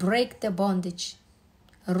 break the bondage,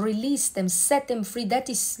 release them, set them free. That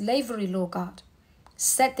is slavery, Lord God.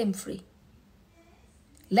 Set them free.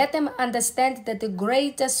 Let them understand that the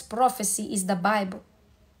greatest prophecy is the Bible.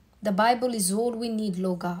 The Bible is all we need,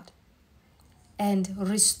 Lord God. And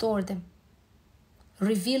restore them.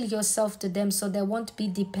 Reveal yourself to them so they won't be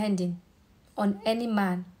depending on any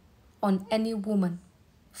man, on any woman,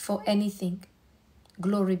 for anything.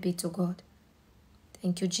 Glory be to God.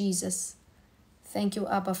 Thank you, Jesus. Thank you,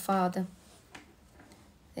 Abba Father.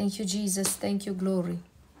 Thank you, Jesus. Thank you, glory.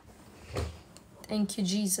 Thank you,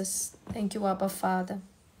 Jesus. Thank you, Abba Father.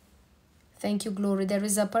 Thank you, glory. There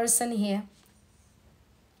is a person here.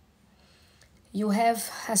 You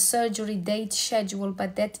have a surgery date scheduled,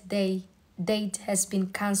 but that date has been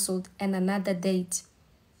cancelled and another date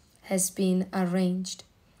has been arranged.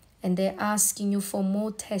 And they're asking you for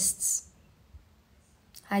more tests.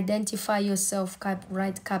 Identify yourself,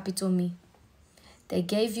 write capital me. They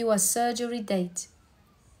gave you a surgery date.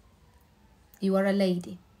 You are a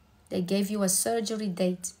lady. They gave you a surgery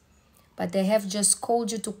date, but they have just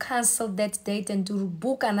called you to cancel that date and to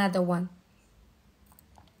book another one.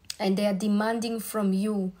 And they are demanding from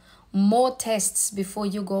you more tests before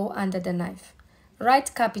you go under the knife.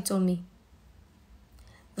 Write capital me.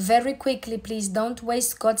 Very quickly, please, don't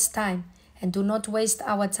waste God's time and do not waste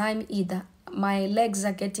our time either. My legs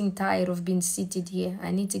are getting tired of being seated here.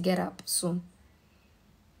 I need to get up soon.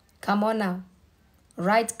 Come on now.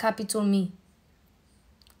 Write capital me.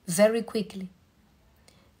 Very quickly.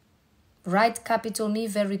 Write capital me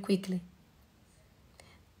very quickly.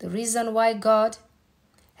 The reason why God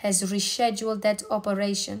has rescheduled that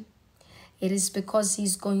operation, it is because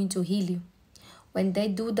He's going to heal you. When they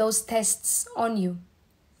do those tests on you,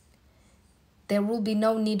 there will be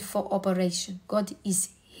no need for operation. God is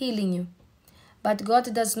healing you. But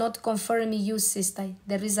God does not confirm you, sister.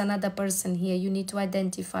 There is another person here. You need to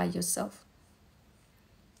identify yourself.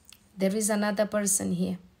 There is another person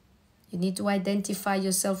here. You need to identify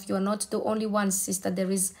yourself. You are not the only one, sister.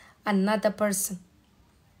 There is another person.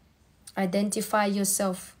 Identify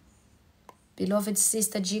yourself. Beloved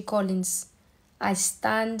Sister G. Collins, I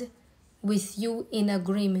stand with you in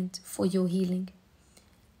agreement for your healing.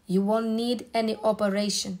 You won't need any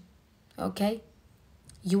operation, okay?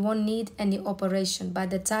 You won't need any operation. By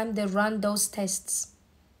the time they run those tests,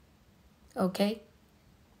 okay,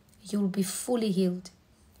 you'll be fully healed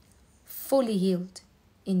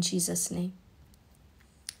in Jesus' name.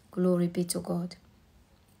 Glory be to God.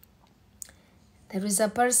 There is a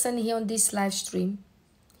person here on this live stream.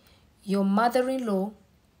 Your mother-in-law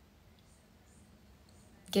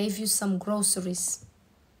gave you some groceries,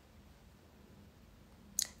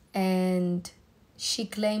 and she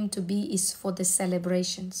claimed to be is for the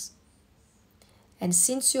celebrations. And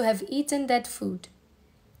since you have eaten that food,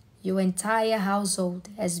 your entire household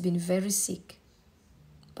has been very sick.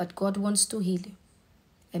 But God wants to heal you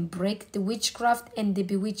and break the witchcraft and the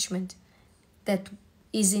bewitchment that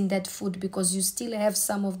is in that food, because you still have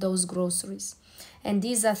some of those groceries. And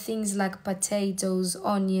these are things like potatoes,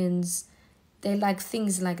 onions. They're like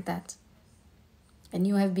things like that. And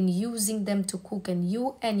you have been using them to cook, and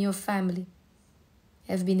you and your family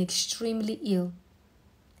have been extremely ill.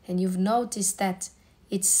 And you've noticed that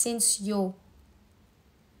it's since your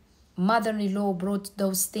mother-in-law brought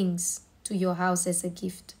those things to your house as a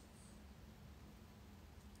gift.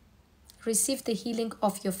 Receive the healing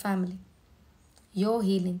of your family, your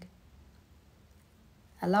healing.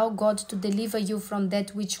 Allow God to deliver you from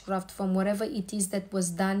that witchcraft, from whatever it is that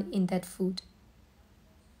was done in that food.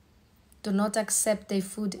 Do not accept their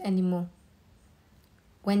food anymore.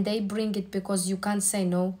 When they bring it, because you can't say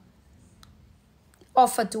no,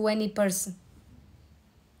 offer to any person.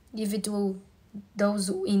 Give it to those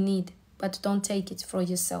in need, but don't take it for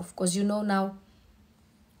yourself, because you know now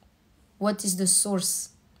what is the source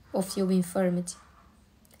of your infirmity.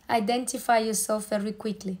 Identify yourself very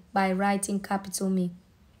quickly by writing capital Me.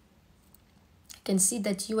 I can see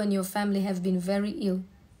that you and your family have been very ill,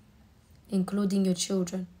 including your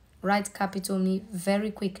children. Write capital Me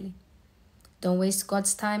very quickly. Don't waste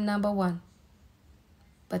God's time, number one.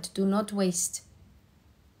 But do not waste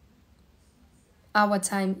our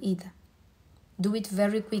time either. Do it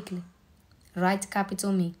very quickly. Write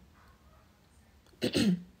capital Me.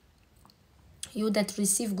 You that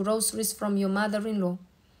receive groceries from your mother-in-law,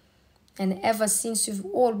 and ever since you've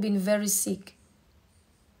all been very sick,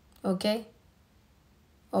 okay?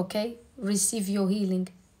 Okay? Receive your healing,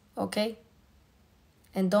 okay?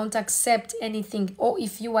 And don't accept anything. Or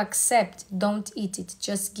if you accept, don't eat it.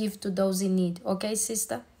 Just give to those in need. Okay,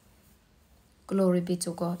 sister? Glory be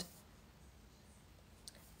to God.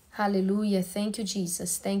 Hallelujah. Thank you,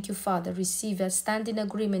 Jesus. Thank you, Father. Receive a stand in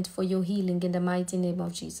agreement for your healing in the mighty name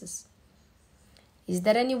of Jesus. Is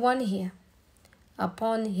there anyone here,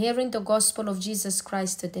 upon hearing the gospel of Jesus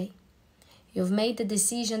Christ today, you've made the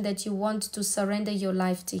decision that you want to surrender your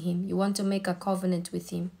life to Him? You want to make a covenant with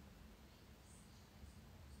Him?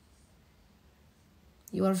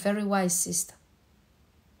 You are very wise, sister.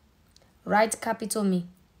 Write capital Me.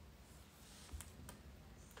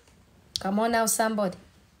 Come on now, somebody.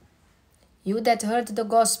 You that heard the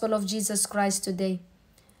gospel of Jesus Christ today,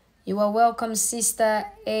 you are welcome, Sister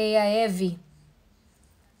Evi.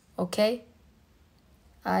 Okay?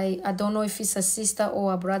 I don't know if it's a sister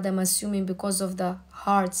or a brother. I'm assuming because of the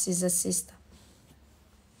hearts is a sister.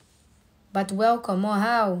 But welcome,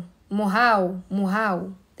 Mohau.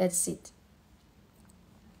 That's it.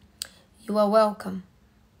 You are welcome.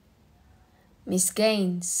 Miss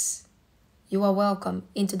Gaines, you are welcome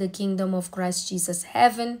into the kingdom of Christ Jesus.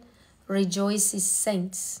 Heaven rejoices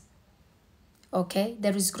saints. Okay?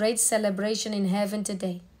 There is great celebration in heaven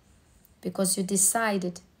today because you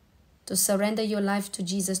decided to surrender your life to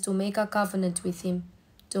Jesus, to make a covenant with Him,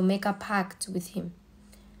 to make a pact with Him.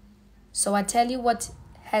 So I tell you what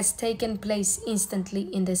has taken place instantly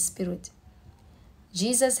in the Spirit.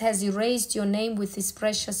 Jesus has erased your name with His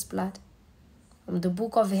precious blood from the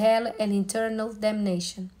book of hell and eternal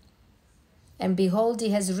damnation. And behold, He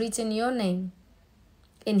has written your name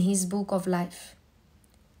in His book of life.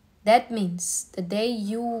 That means the day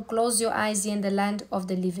you close your eyes in the land of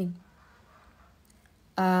the living,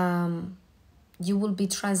 you will be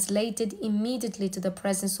translated immediately to the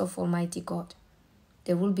presence of Almighty God.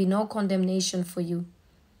 There will be no condemnation for you.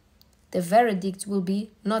 The verdict will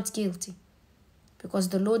be not guilty, because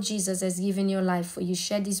the Lord Jesus has given your life for you,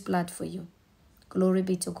 shed His blood for you. Glory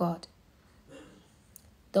be to God.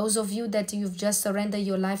 Those of you that you've just surrendered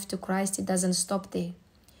your life to Christ, it doesn't stop there.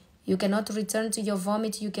 You cannot return to your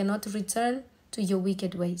vomit. You cannot return to your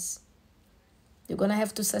wicked ways. You're going to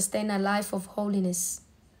have to sustain a life of holiness.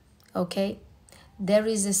 Okay? There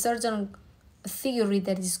is a certain theory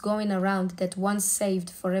that is going around that once saved,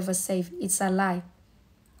 forever saved. It's a lie.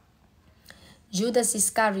 Judas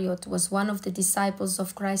Iscariot was one of the disciples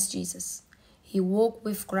of Christ Jesus. He walked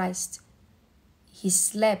with Christ. He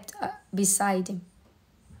slept beside him.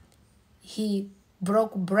 He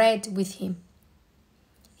broke bread with him.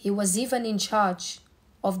 He was even in charge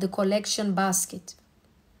of the collection basket,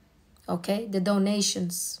 okay, the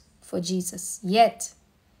donations for Jesus. Yet,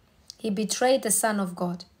 he betrayed the Son of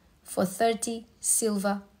God for 30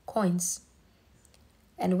 silver coins.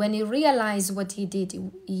 And when he realized what he did,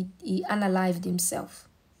 he unalived himself.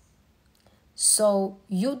 So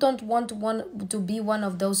you don't want to be one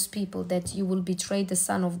of those people that you will betray the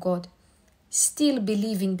Son of God, still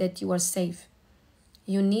believing that you are safe.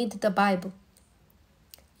 You need the Bible.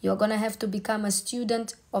 You're going to have to become a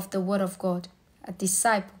student of the Word of God, a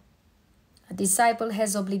disciple. A disciple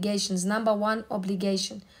has obligations. Number one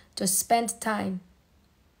obligation, to spend time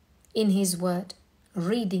in His Word,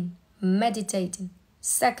 reading, meditating.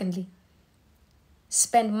 Secondly,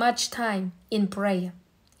 spend much time in prayer,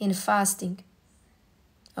 in fasting.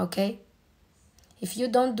 Okay? If you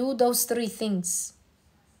don't do those three things,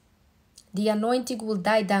 the anointing will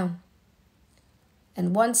die down.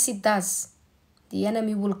 And once it does, the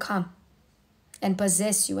enemy will come and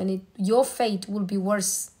possess you, and your fate will be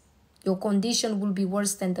worse. Your condition will be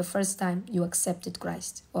worse than the first time you accepted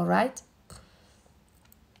Christ. All right?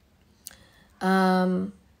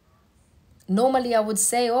 Normally, I would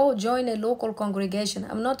say, oh, join a local congregation.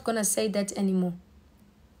 I'm not going to say that anymore.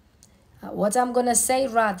 What I'm going to say,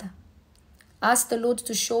 rather, ask the Lord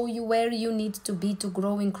to show you where you need to be to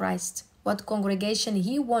grow in Christ, what congregation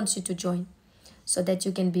He wants you to join, so that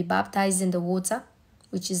you can be baptized in the water,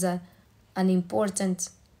 which is an important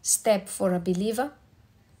step for a believer.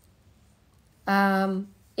 And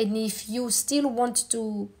if you still want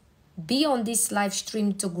to be on this live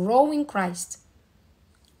stream to grow in Christ,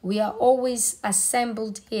 we are always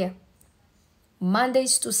assembled here,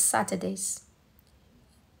 Mondays to Saturdays.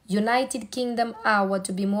 United Kingdom hour,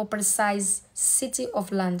 to be more precise, City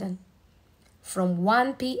of London, from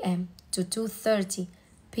 1 p.m. to 2:30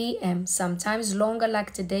 p.m., sometimes longer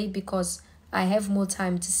like today because I have more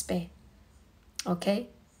time to spare. Okay?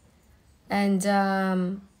 And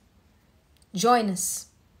join us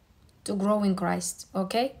to grow in Christ.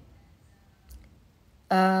 Okay?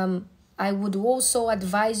 I would also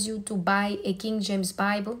advise you to buy a King James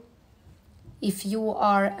Bible if you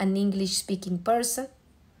are an English-speaking person,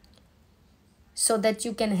 so that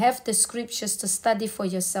you can have the scriptures to study for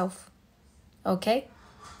yourself. Okay?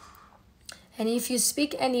 And if you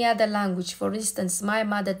speak any other language, for instance, my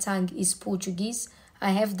mother tongue is Portuguese,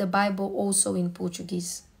 I have the Bible also in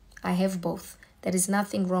Portuguese. I have both. There is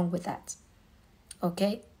nothing wrong with that.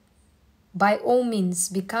 Okay? By all means,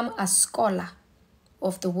 become a scholar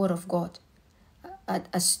of the Word of God.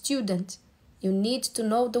 A student. You need to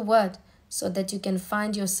know the Word so that you can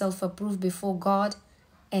find yourself approved before God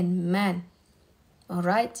and man. All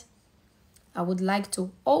right? I would like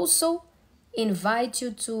to also invite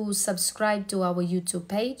you to subscribe to our YouTube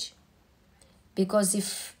page, because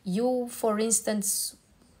if you, for instance,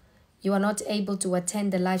 you are not able to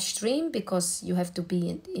attend the live stream because you have to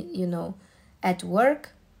be, at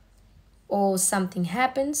work, or something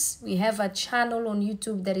happens, we have a channel on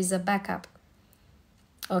YouTube that is a backup.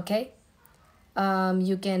 Okay?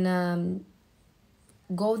 You can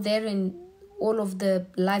go there, and all of the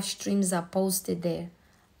live streams are posted there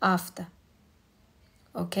after.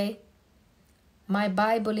 Okay? My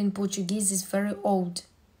Bible in Portuguese is very old.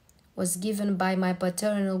 Was given by my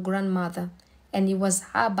paternal grandmother, and it was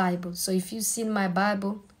her Bible. So if you've seen my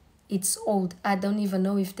Bible, it's old. I don't even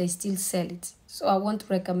know if they still sell it. So I won't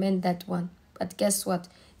recommend that one. But guess what?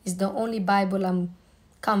 It's the only Bible I'm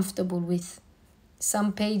comfortable with.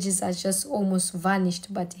 Some pages are just almost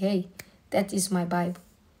vanished, but hey, that is my Bible.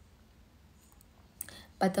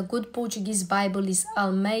 But a good Portuguese Bible is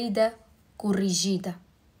Almeida Corrigida.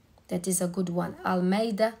 That is a good one.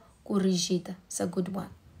 Almeida Corrigida. It's a good one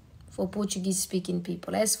for Portuguese-speaking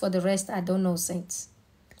people. As for the rest, I don't know, saints.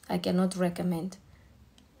 I cannot recommend.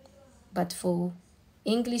 But for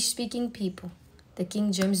English-speaking people, the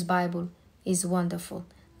King James Bible is wonderful.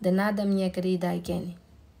 De nada, minha querida Igeni.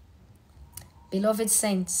 Beloved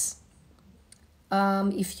saints,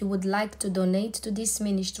 if you would like to donate to this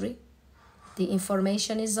ministry, the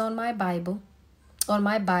information is on my Bible, on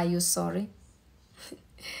my bio, sorry.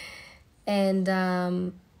 And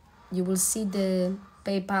you will see the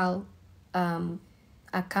PayPal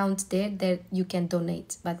account there that you can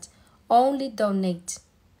donate. But only donate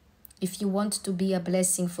if you want to be a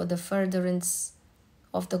blessing for the furtherance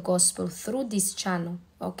of the gospel through this channel,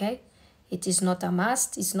 okay? It is not a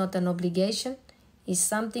must, it's not an obligation. It's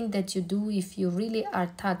something that you do if you really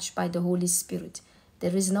are touched by the Holy Spirit.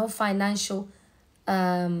 There is no financial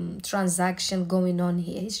transaction going on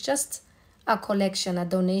here. It's just a collection, a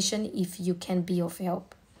donation if you can be of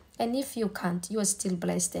help. And if you can't, you are still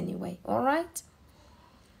blessed anyway. All right?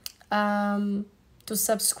 To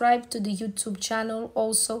subscribe to the YouTube channel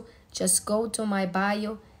also, just go to my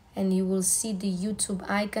bio and you will see the YouTube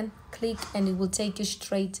icon. Click and it will take you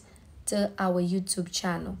straight to our YouTube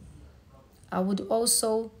channel. I would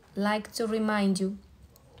also like to remind you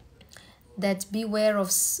that beware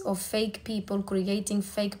of fake people creating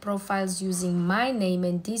fake profiles using my name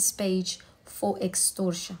and this page for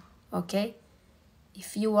extortion. Okay?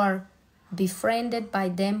 If you are befriended by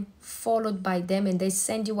them, followed by them, and they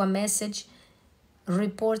send you a message,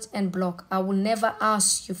 report and block. I will never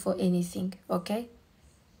ask you for anything. Okay?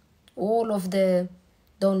 All of the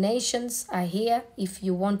donations are here if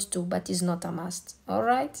you want to, but it's not a must. All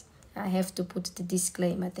right? I have to put the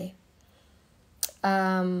disclaimer there.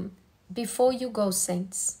 Before you go,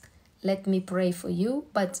 saints, let me pray for you,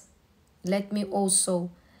 but let me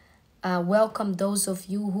also welcome those of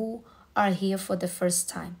you who are here for the first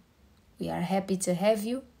time. We are happy to have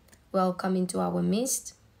you. Welcome into our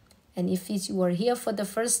midst. And if you are here for the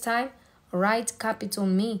first time, write capital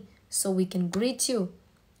me so we can greet you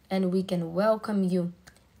and we can welcome you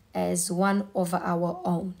as one of our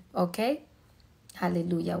own. Okay?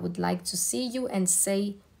 Hallelujah. I would like to see you and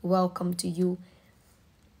say welcome to you.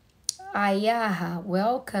 Ayaha,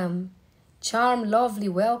 welcome. Charm Lovely,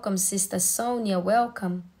 welcome. Sister Sonia,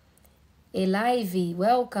 welcome. Elivi,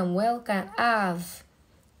 welcome. Av,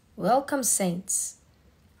 welcome, saints.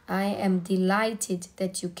 I am delighted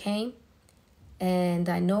that you came, and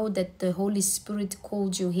I know that the Holy Spirit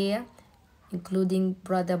called you here, including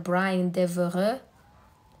Brother Brian Devereux.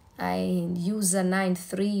 User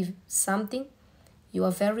 93 something. You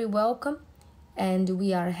are very welcome, and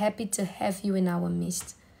we are happy to have you in our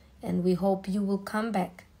midst. And we hope you will come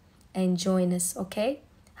back and join us, okay?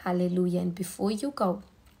 Hallelujah. And before you go,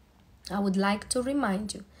 I would like to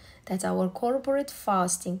remind you that our corporate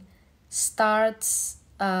fasting starts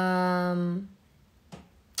on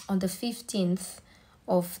the 15th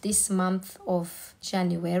of this month of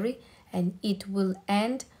January, and it will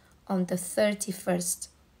end on the 31st.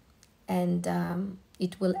 And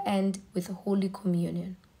it will end with Holy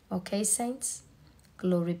Communion. Okay, saints?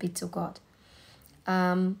 Glory be to God.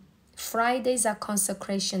 Fridays are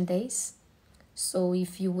consecration days. So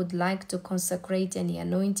if you would like to consecrate any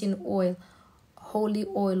anointing oil, holy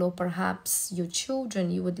oil, or perhaps your children,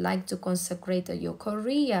 you would like to consecrate, or your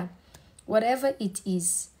career, whatever it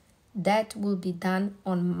is, that will be done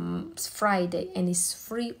on Friday and is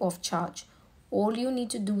free of charge. All you need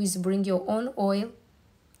to do is bring your own oil,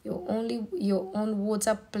 your own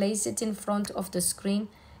water, place it in front of the screen,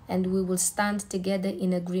 and we will stand together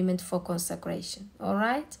in agreement for consecration. All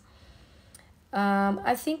right?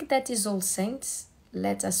 I think that is all, saints.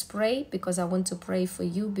 Let us pray, because I want to pray for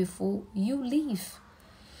you before you leave.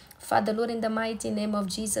 Father, Lord, in the mighty name of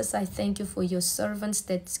Jesus, I thank you for your servants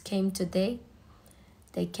that came today.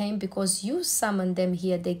 They came because you summoned them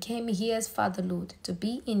here. They came here, Father, Lord, to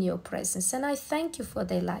be in your presence. And I thank you for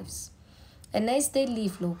their lives. And as they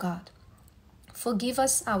leave, Lord God, forgive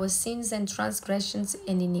us our sins and transgressions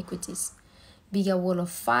and iniquities. Be a wall of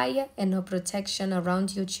fire and a protection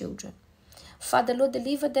around your children. Father, Lord,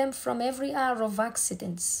 deliver them from every hour of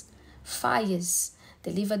accidents, fires.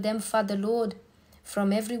 Deliver them, Father, Lord,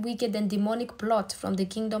 from every wicked and demonic plot from the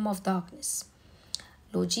kingdom of darkness.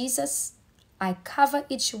 Lord Jesus, I cover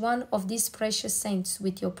each one of these precious saints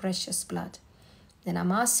with your precious blood. Then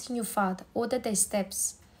I'm asking you, Father, order their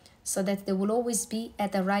steps so that they will always be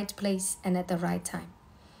at the right place and at the right time.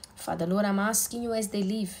 Father, Lord, I'm asking you as they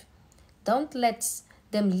leave, don't let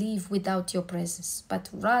them leave without your presence, but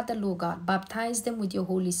rather, Lord God, baptize them with your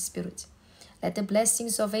Holy Spirit. Let the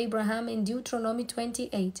blessings of Abraham in Deuteronomy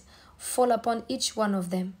 28 fall upon each one of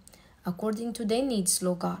them. According to their needs,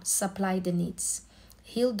 Lord God, supply the needs.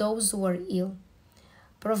 Heal those who are ill.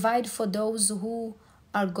 Provide for those who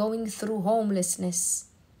are going through homelessness,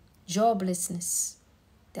 joblessness,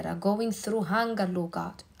 that are going through hunger, Lord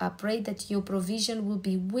God. I pray that your provision will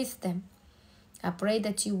be with them. I pray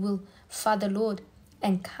that you will, Father, Lord,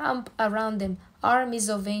 encamp around them armies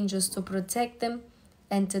of angels to protect them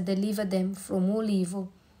and to deliver them from all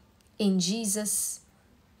evil. In Jesus'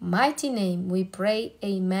 mighty name we pray.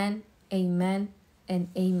 Amen, amen, and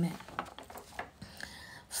amen.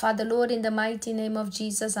 Father, Lord, in the mighty name of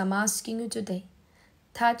Jesus, I'm asking you today,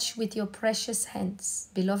 touch with your precious hands,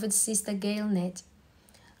 beloved Sister Gail Ned,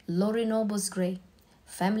 Lori Nobles Gray,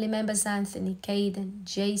 family members Anthony, Caden,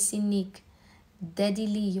 JC Nick, Daddy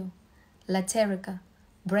Leo, Laterica,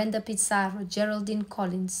 Brenda Pizarro, Geraldine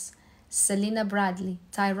Collins, Selena Bradley,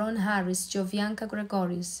 Tyrone Harris, Jovianka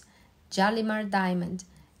Gregorius, Jalimar Diamond,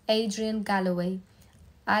 Adrian Galloway,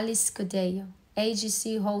 Alice Codello,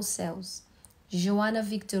 AGC Wholesales, Joanna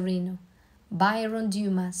Victorino, Byron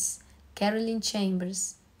Dumas, Carolyn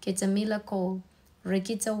Chambers, Kitamila Cole,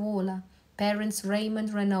 Rikita Waller, parents Raymond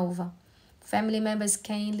Renova, family members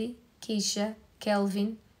Kaylee, Keisha,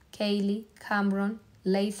 Kelvin, Kaylee, Cameron,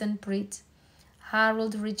 Lathan Pritt,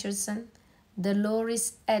 Harold Richardson,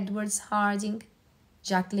 Dolores Edwards Harding,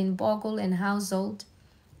 Jacqueline Bogle and household,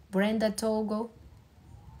 Brenda Togo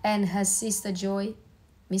and her sister Joy,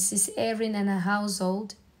 Mrs. Erin and her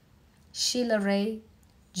household, Sheila Ray,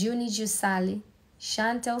 Junie Jusali,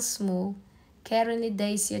 Chantel Small, Karen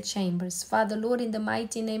Dacia Chambers. Father, Lord, in the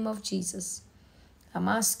mighty name of Jesus, I'm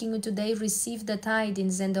asking you today, receive the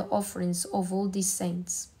tidings and the offerings of all these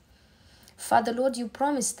saints. Father, Lord, you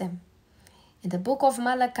promised them in the book of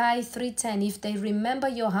Malachi 3:10, if they remember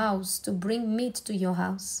your house to bring meat to your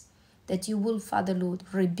house, that you will, Father, Lord,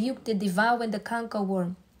 rebuke the devourer and the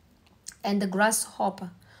cankerworm and the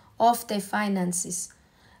grasshopper of their finances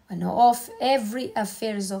and of every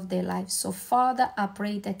affairs of their lives. So, Father, I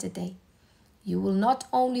pray that today you will not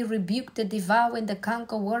only rebuke the devourer and the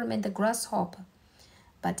cankerworm and the grasshopper,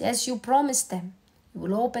 but as you promised them, you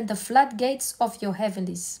will open the floodgates of your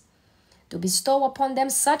heavens to bestow upon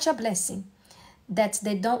them such a blessing that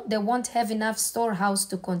they won't have enough storehouse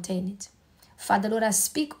to contain it. Father, Lord, I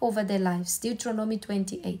speak over their lives. Deuteronomy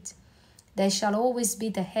 28. They shall always be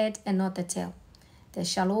the head and not the tail. They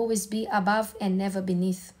shall always be above and never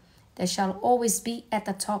beneath. They shall always be at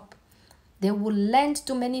the top. They will lend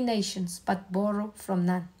to many nations, but borrow from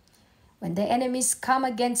none. When the enemies come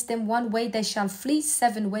against them one way, they shall flee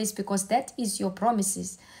 7 ways, because that is your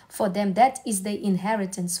promises for them. That is their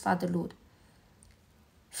inheritance, Father, Lord.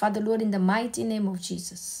 Father, Lord, in the mighty name of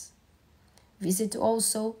Jesus, visit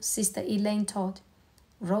also Sister Elaine Todd,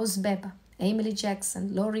 Rose Beba, Emily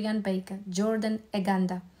Jackson, Lorian Baker, Jordan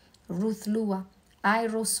Eganda, Ruth Lua,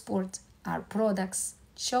 Iro Sport, our products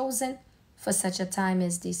chosen for such a time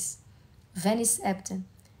as this. Venice Epton,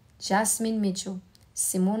 Jasmine Mitchell,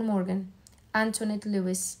 Simone Morgan, Antoinette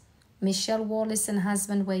Lewis, Michelle Wallace and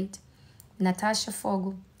husband Wade, Natasha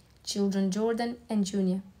Fogel, children Jordan and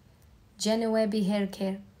Junior, Jenny Webby Hair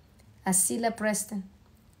Care, Asila Preston,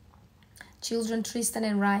 children Tristan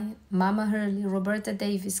and Ryan, Mama Hurley, Roberta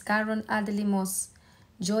Davis, Karen Adelie Moss,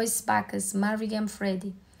 Joyce Bacchus, Mariam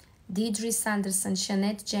Freddy, Deidre Sanderson,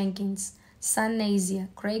 Shanette Jenkins, son Nazia,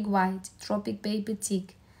 Craig White, Tropic Baby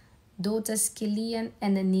Tick, daughters Killian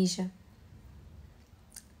and Anisha,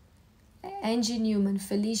 Angie Newman,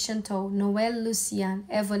 Felicia Tow, Noel Lucian,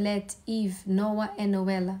 Evolette, Eve, Noah and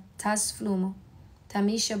Noella, Taz Flumo,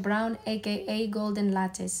 Tamisha Brown, aka Golden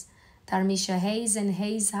Lattice, Tarmisha Hayes and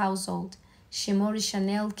Hayes Household, Shimori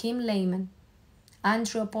Chanel, Kim Lehman,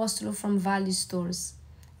 Andrew Apostolo from Value Stores,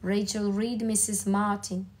 Rachel Reed, Mrs.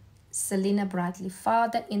 Martin, Selena Bradley.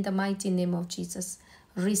 Father, in the mighty name of Jesus,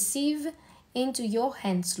 receive into your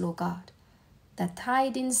hands, Lord God, the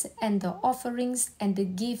tidings and the offerings and the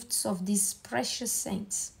gifts of these precious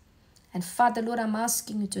saints. And Father, Lord, I'm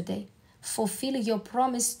asking you today, fulfill your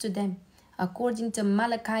promise to them according to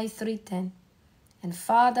Malachi 3:10. And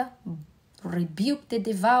Father, rebuke the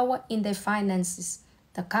devourer in their finances,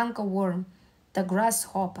 the cankerworm, the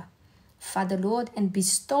grasshopper, Father, Lord, and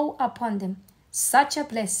bestow upon them such a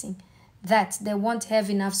blessing that they won't have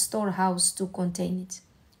enough storehouse to contain it.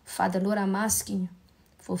 Father, Lord, I'm asking you,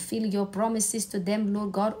 fulfill your promises to them,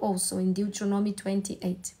 Lord God, also in Deuteronomy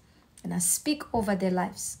 28. And I speak over their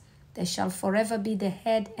lives. They shall forever be the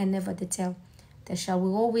head and never the tail. They shall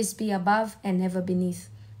always be above and never beneath.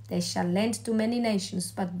 They shall lend to many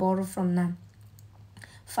nations, but borrow from none.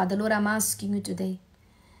 Father, Lord, I'm asking you today,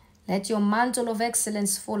 let your mantle of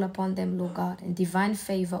excellence fall upon them, Lord God, and divine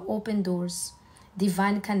favor, open doors,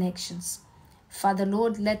 divine connections. Father,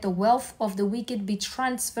 Lord, let the wealth of the wicked be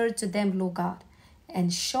transferred to them, Lord God,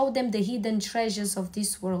 and show them the hidden treasures of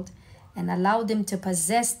this world, and allow them to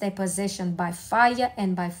possess their possession by fire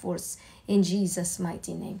and by force, in Jesus'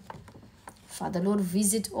 mighty name. Father, Lord,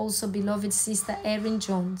 visit also beloved sister Erin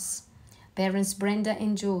Jones, parents Brenda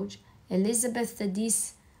and George, Elizabeth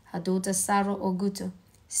Thadis, her daughter Sarah Oguto,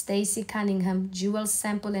 Stacy Cunningham, Jewel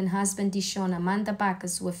Sample and husband Dishon, Amanda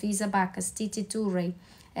Bacchus, Wafiza Bacchus, Titi Toure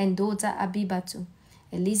and daughter Abibatu,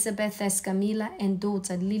 Elizabeth Escamilla and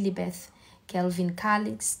daughter Lilibeth, Kelvin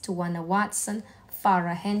Calix, Tuana Watson,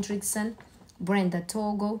 Farah Hendrickson, Brenda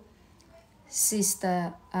Togo,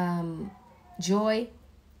 Sister Joy,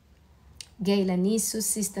 Gayla Nisu,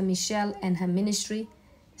 Sister Michelle and her ministry,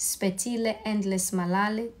 Spetile Endless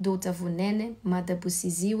Malale, daughter Vunene, Mother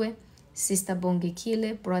Busiziwe, Sister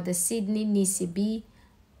Bongekile, Brother Sidney, Nisi B,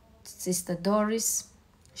 Sister Doris,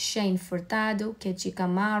 Shane Furtado, Kechi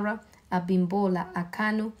Kamara, Abimbola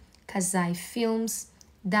Akanu, Kazai Films,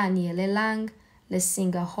 Daniel Elang,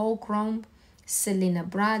 Lesinga Holcomb, Selena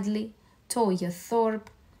Bradley, Toya Thorpe,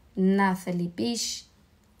 Nathalie Bish,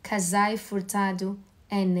 Kazai Furtado,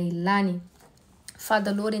 and Neilani.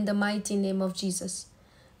 Father, Lord, in the mighty name of Jesus,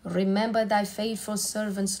 remember thy faithful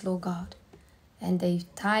servants, Lord God, and their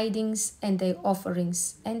tidings and their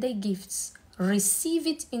offerings and their gifts. Receive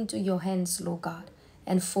it into your hands, Lord God,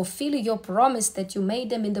 and fulfill your promise that you made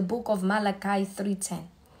them in the book of Malachi 3:10.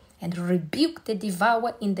 And rebuke the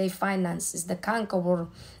devourer in their finances, the cankerworm,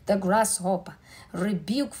 the grasshopper.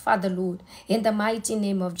 Rebuke, Father Lord, in the mighty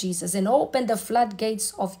name of Jesus, and open the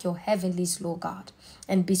floodgates of your heavenlies, Lord God,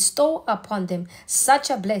 and bestow upon them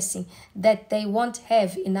such a blessing that they won't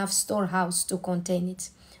have enough storehouse to contain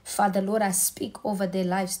it. Father Lord, I speak over their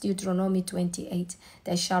lives, Deuteronomy 28.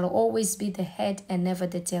 They shall always be the head and never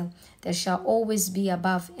the tail. They shall always be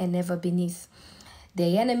above and never beneath.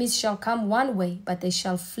 The enemies shall come one way, but they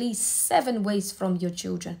shall flee 7 ways from your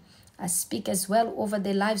children. I speak as well over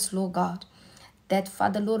their lives, Lord God, that,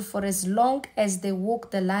 Father Lord, for as long as they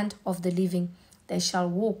walk the land of the living, they shall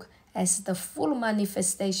walk as the full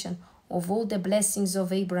manifestation of all the blessings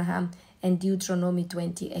of Abraham and Deuteronomy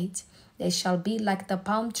 28. They shall be like the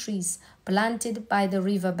palm trees planted by the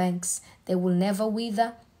river banks. They will never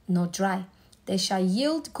wither nor dry. They shall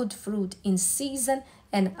yield good fruit in season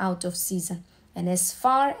and out of season. And as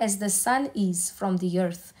far as the sun is from the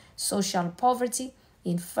earth, so shall poverty,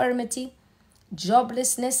 infirmity,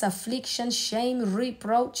 joblessness, affliction, shame,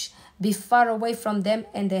 reproach be far away from them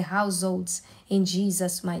and their households. In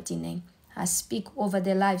Jesus' mighty name, I speak over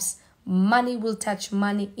their lives. Money will touch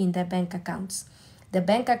money in their bank accounts. The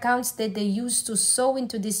bank accounts that they use to sow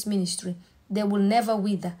into this ministry, they will never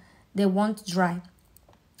wither. They won't dry,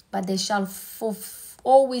 but they shall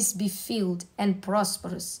always be filled and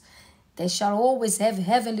prosperous. They shall always have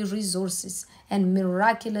heavenly resources and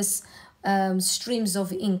miraculous streams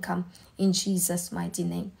of income in Jesus' mighty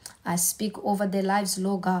name. I speak over their lives,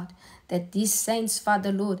 Lord God, that these saints,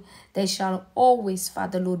 Father Lord, they shall always,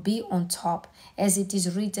 Father Lord, be on top, as it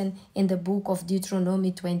is written in the book of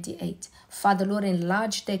Deuteronomy 28. Father Lord,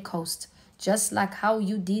 enlarge their coast, just like how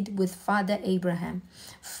you did with Father Abraham.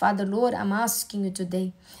 Father Lord, I'm asking you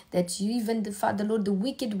today that you, even the Father Lord, the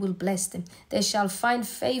wicked will bless them. They shall find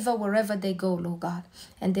favor wherever they go, Lord God,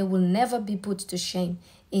 and they will never be put to shame.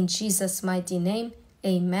 In Jesus' mighty name,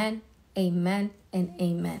 amen, amen, and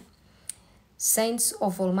amen. Saints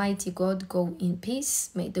of Almighty God, go in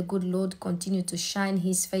peace. May the good Lord continue to shine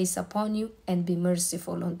his face upon you and be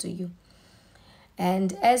merciful unto you.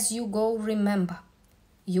 And as you go, remember,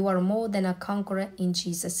 you are more than a conqueror in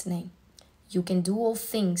Jesus' name. You can do all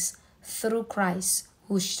things through Christ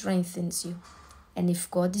who strengthens you. And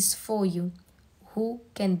if God is for you, who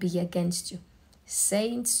can be against you?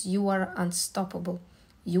 Saints, you are unstoppable.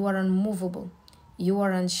 You are unmovable. You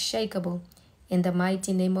are unshakable in the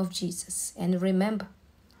mighty name of Jesus. And remember,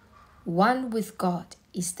 one with God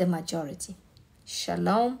is the majority.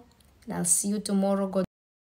 Shalom, and I'll see you tomorrow, God.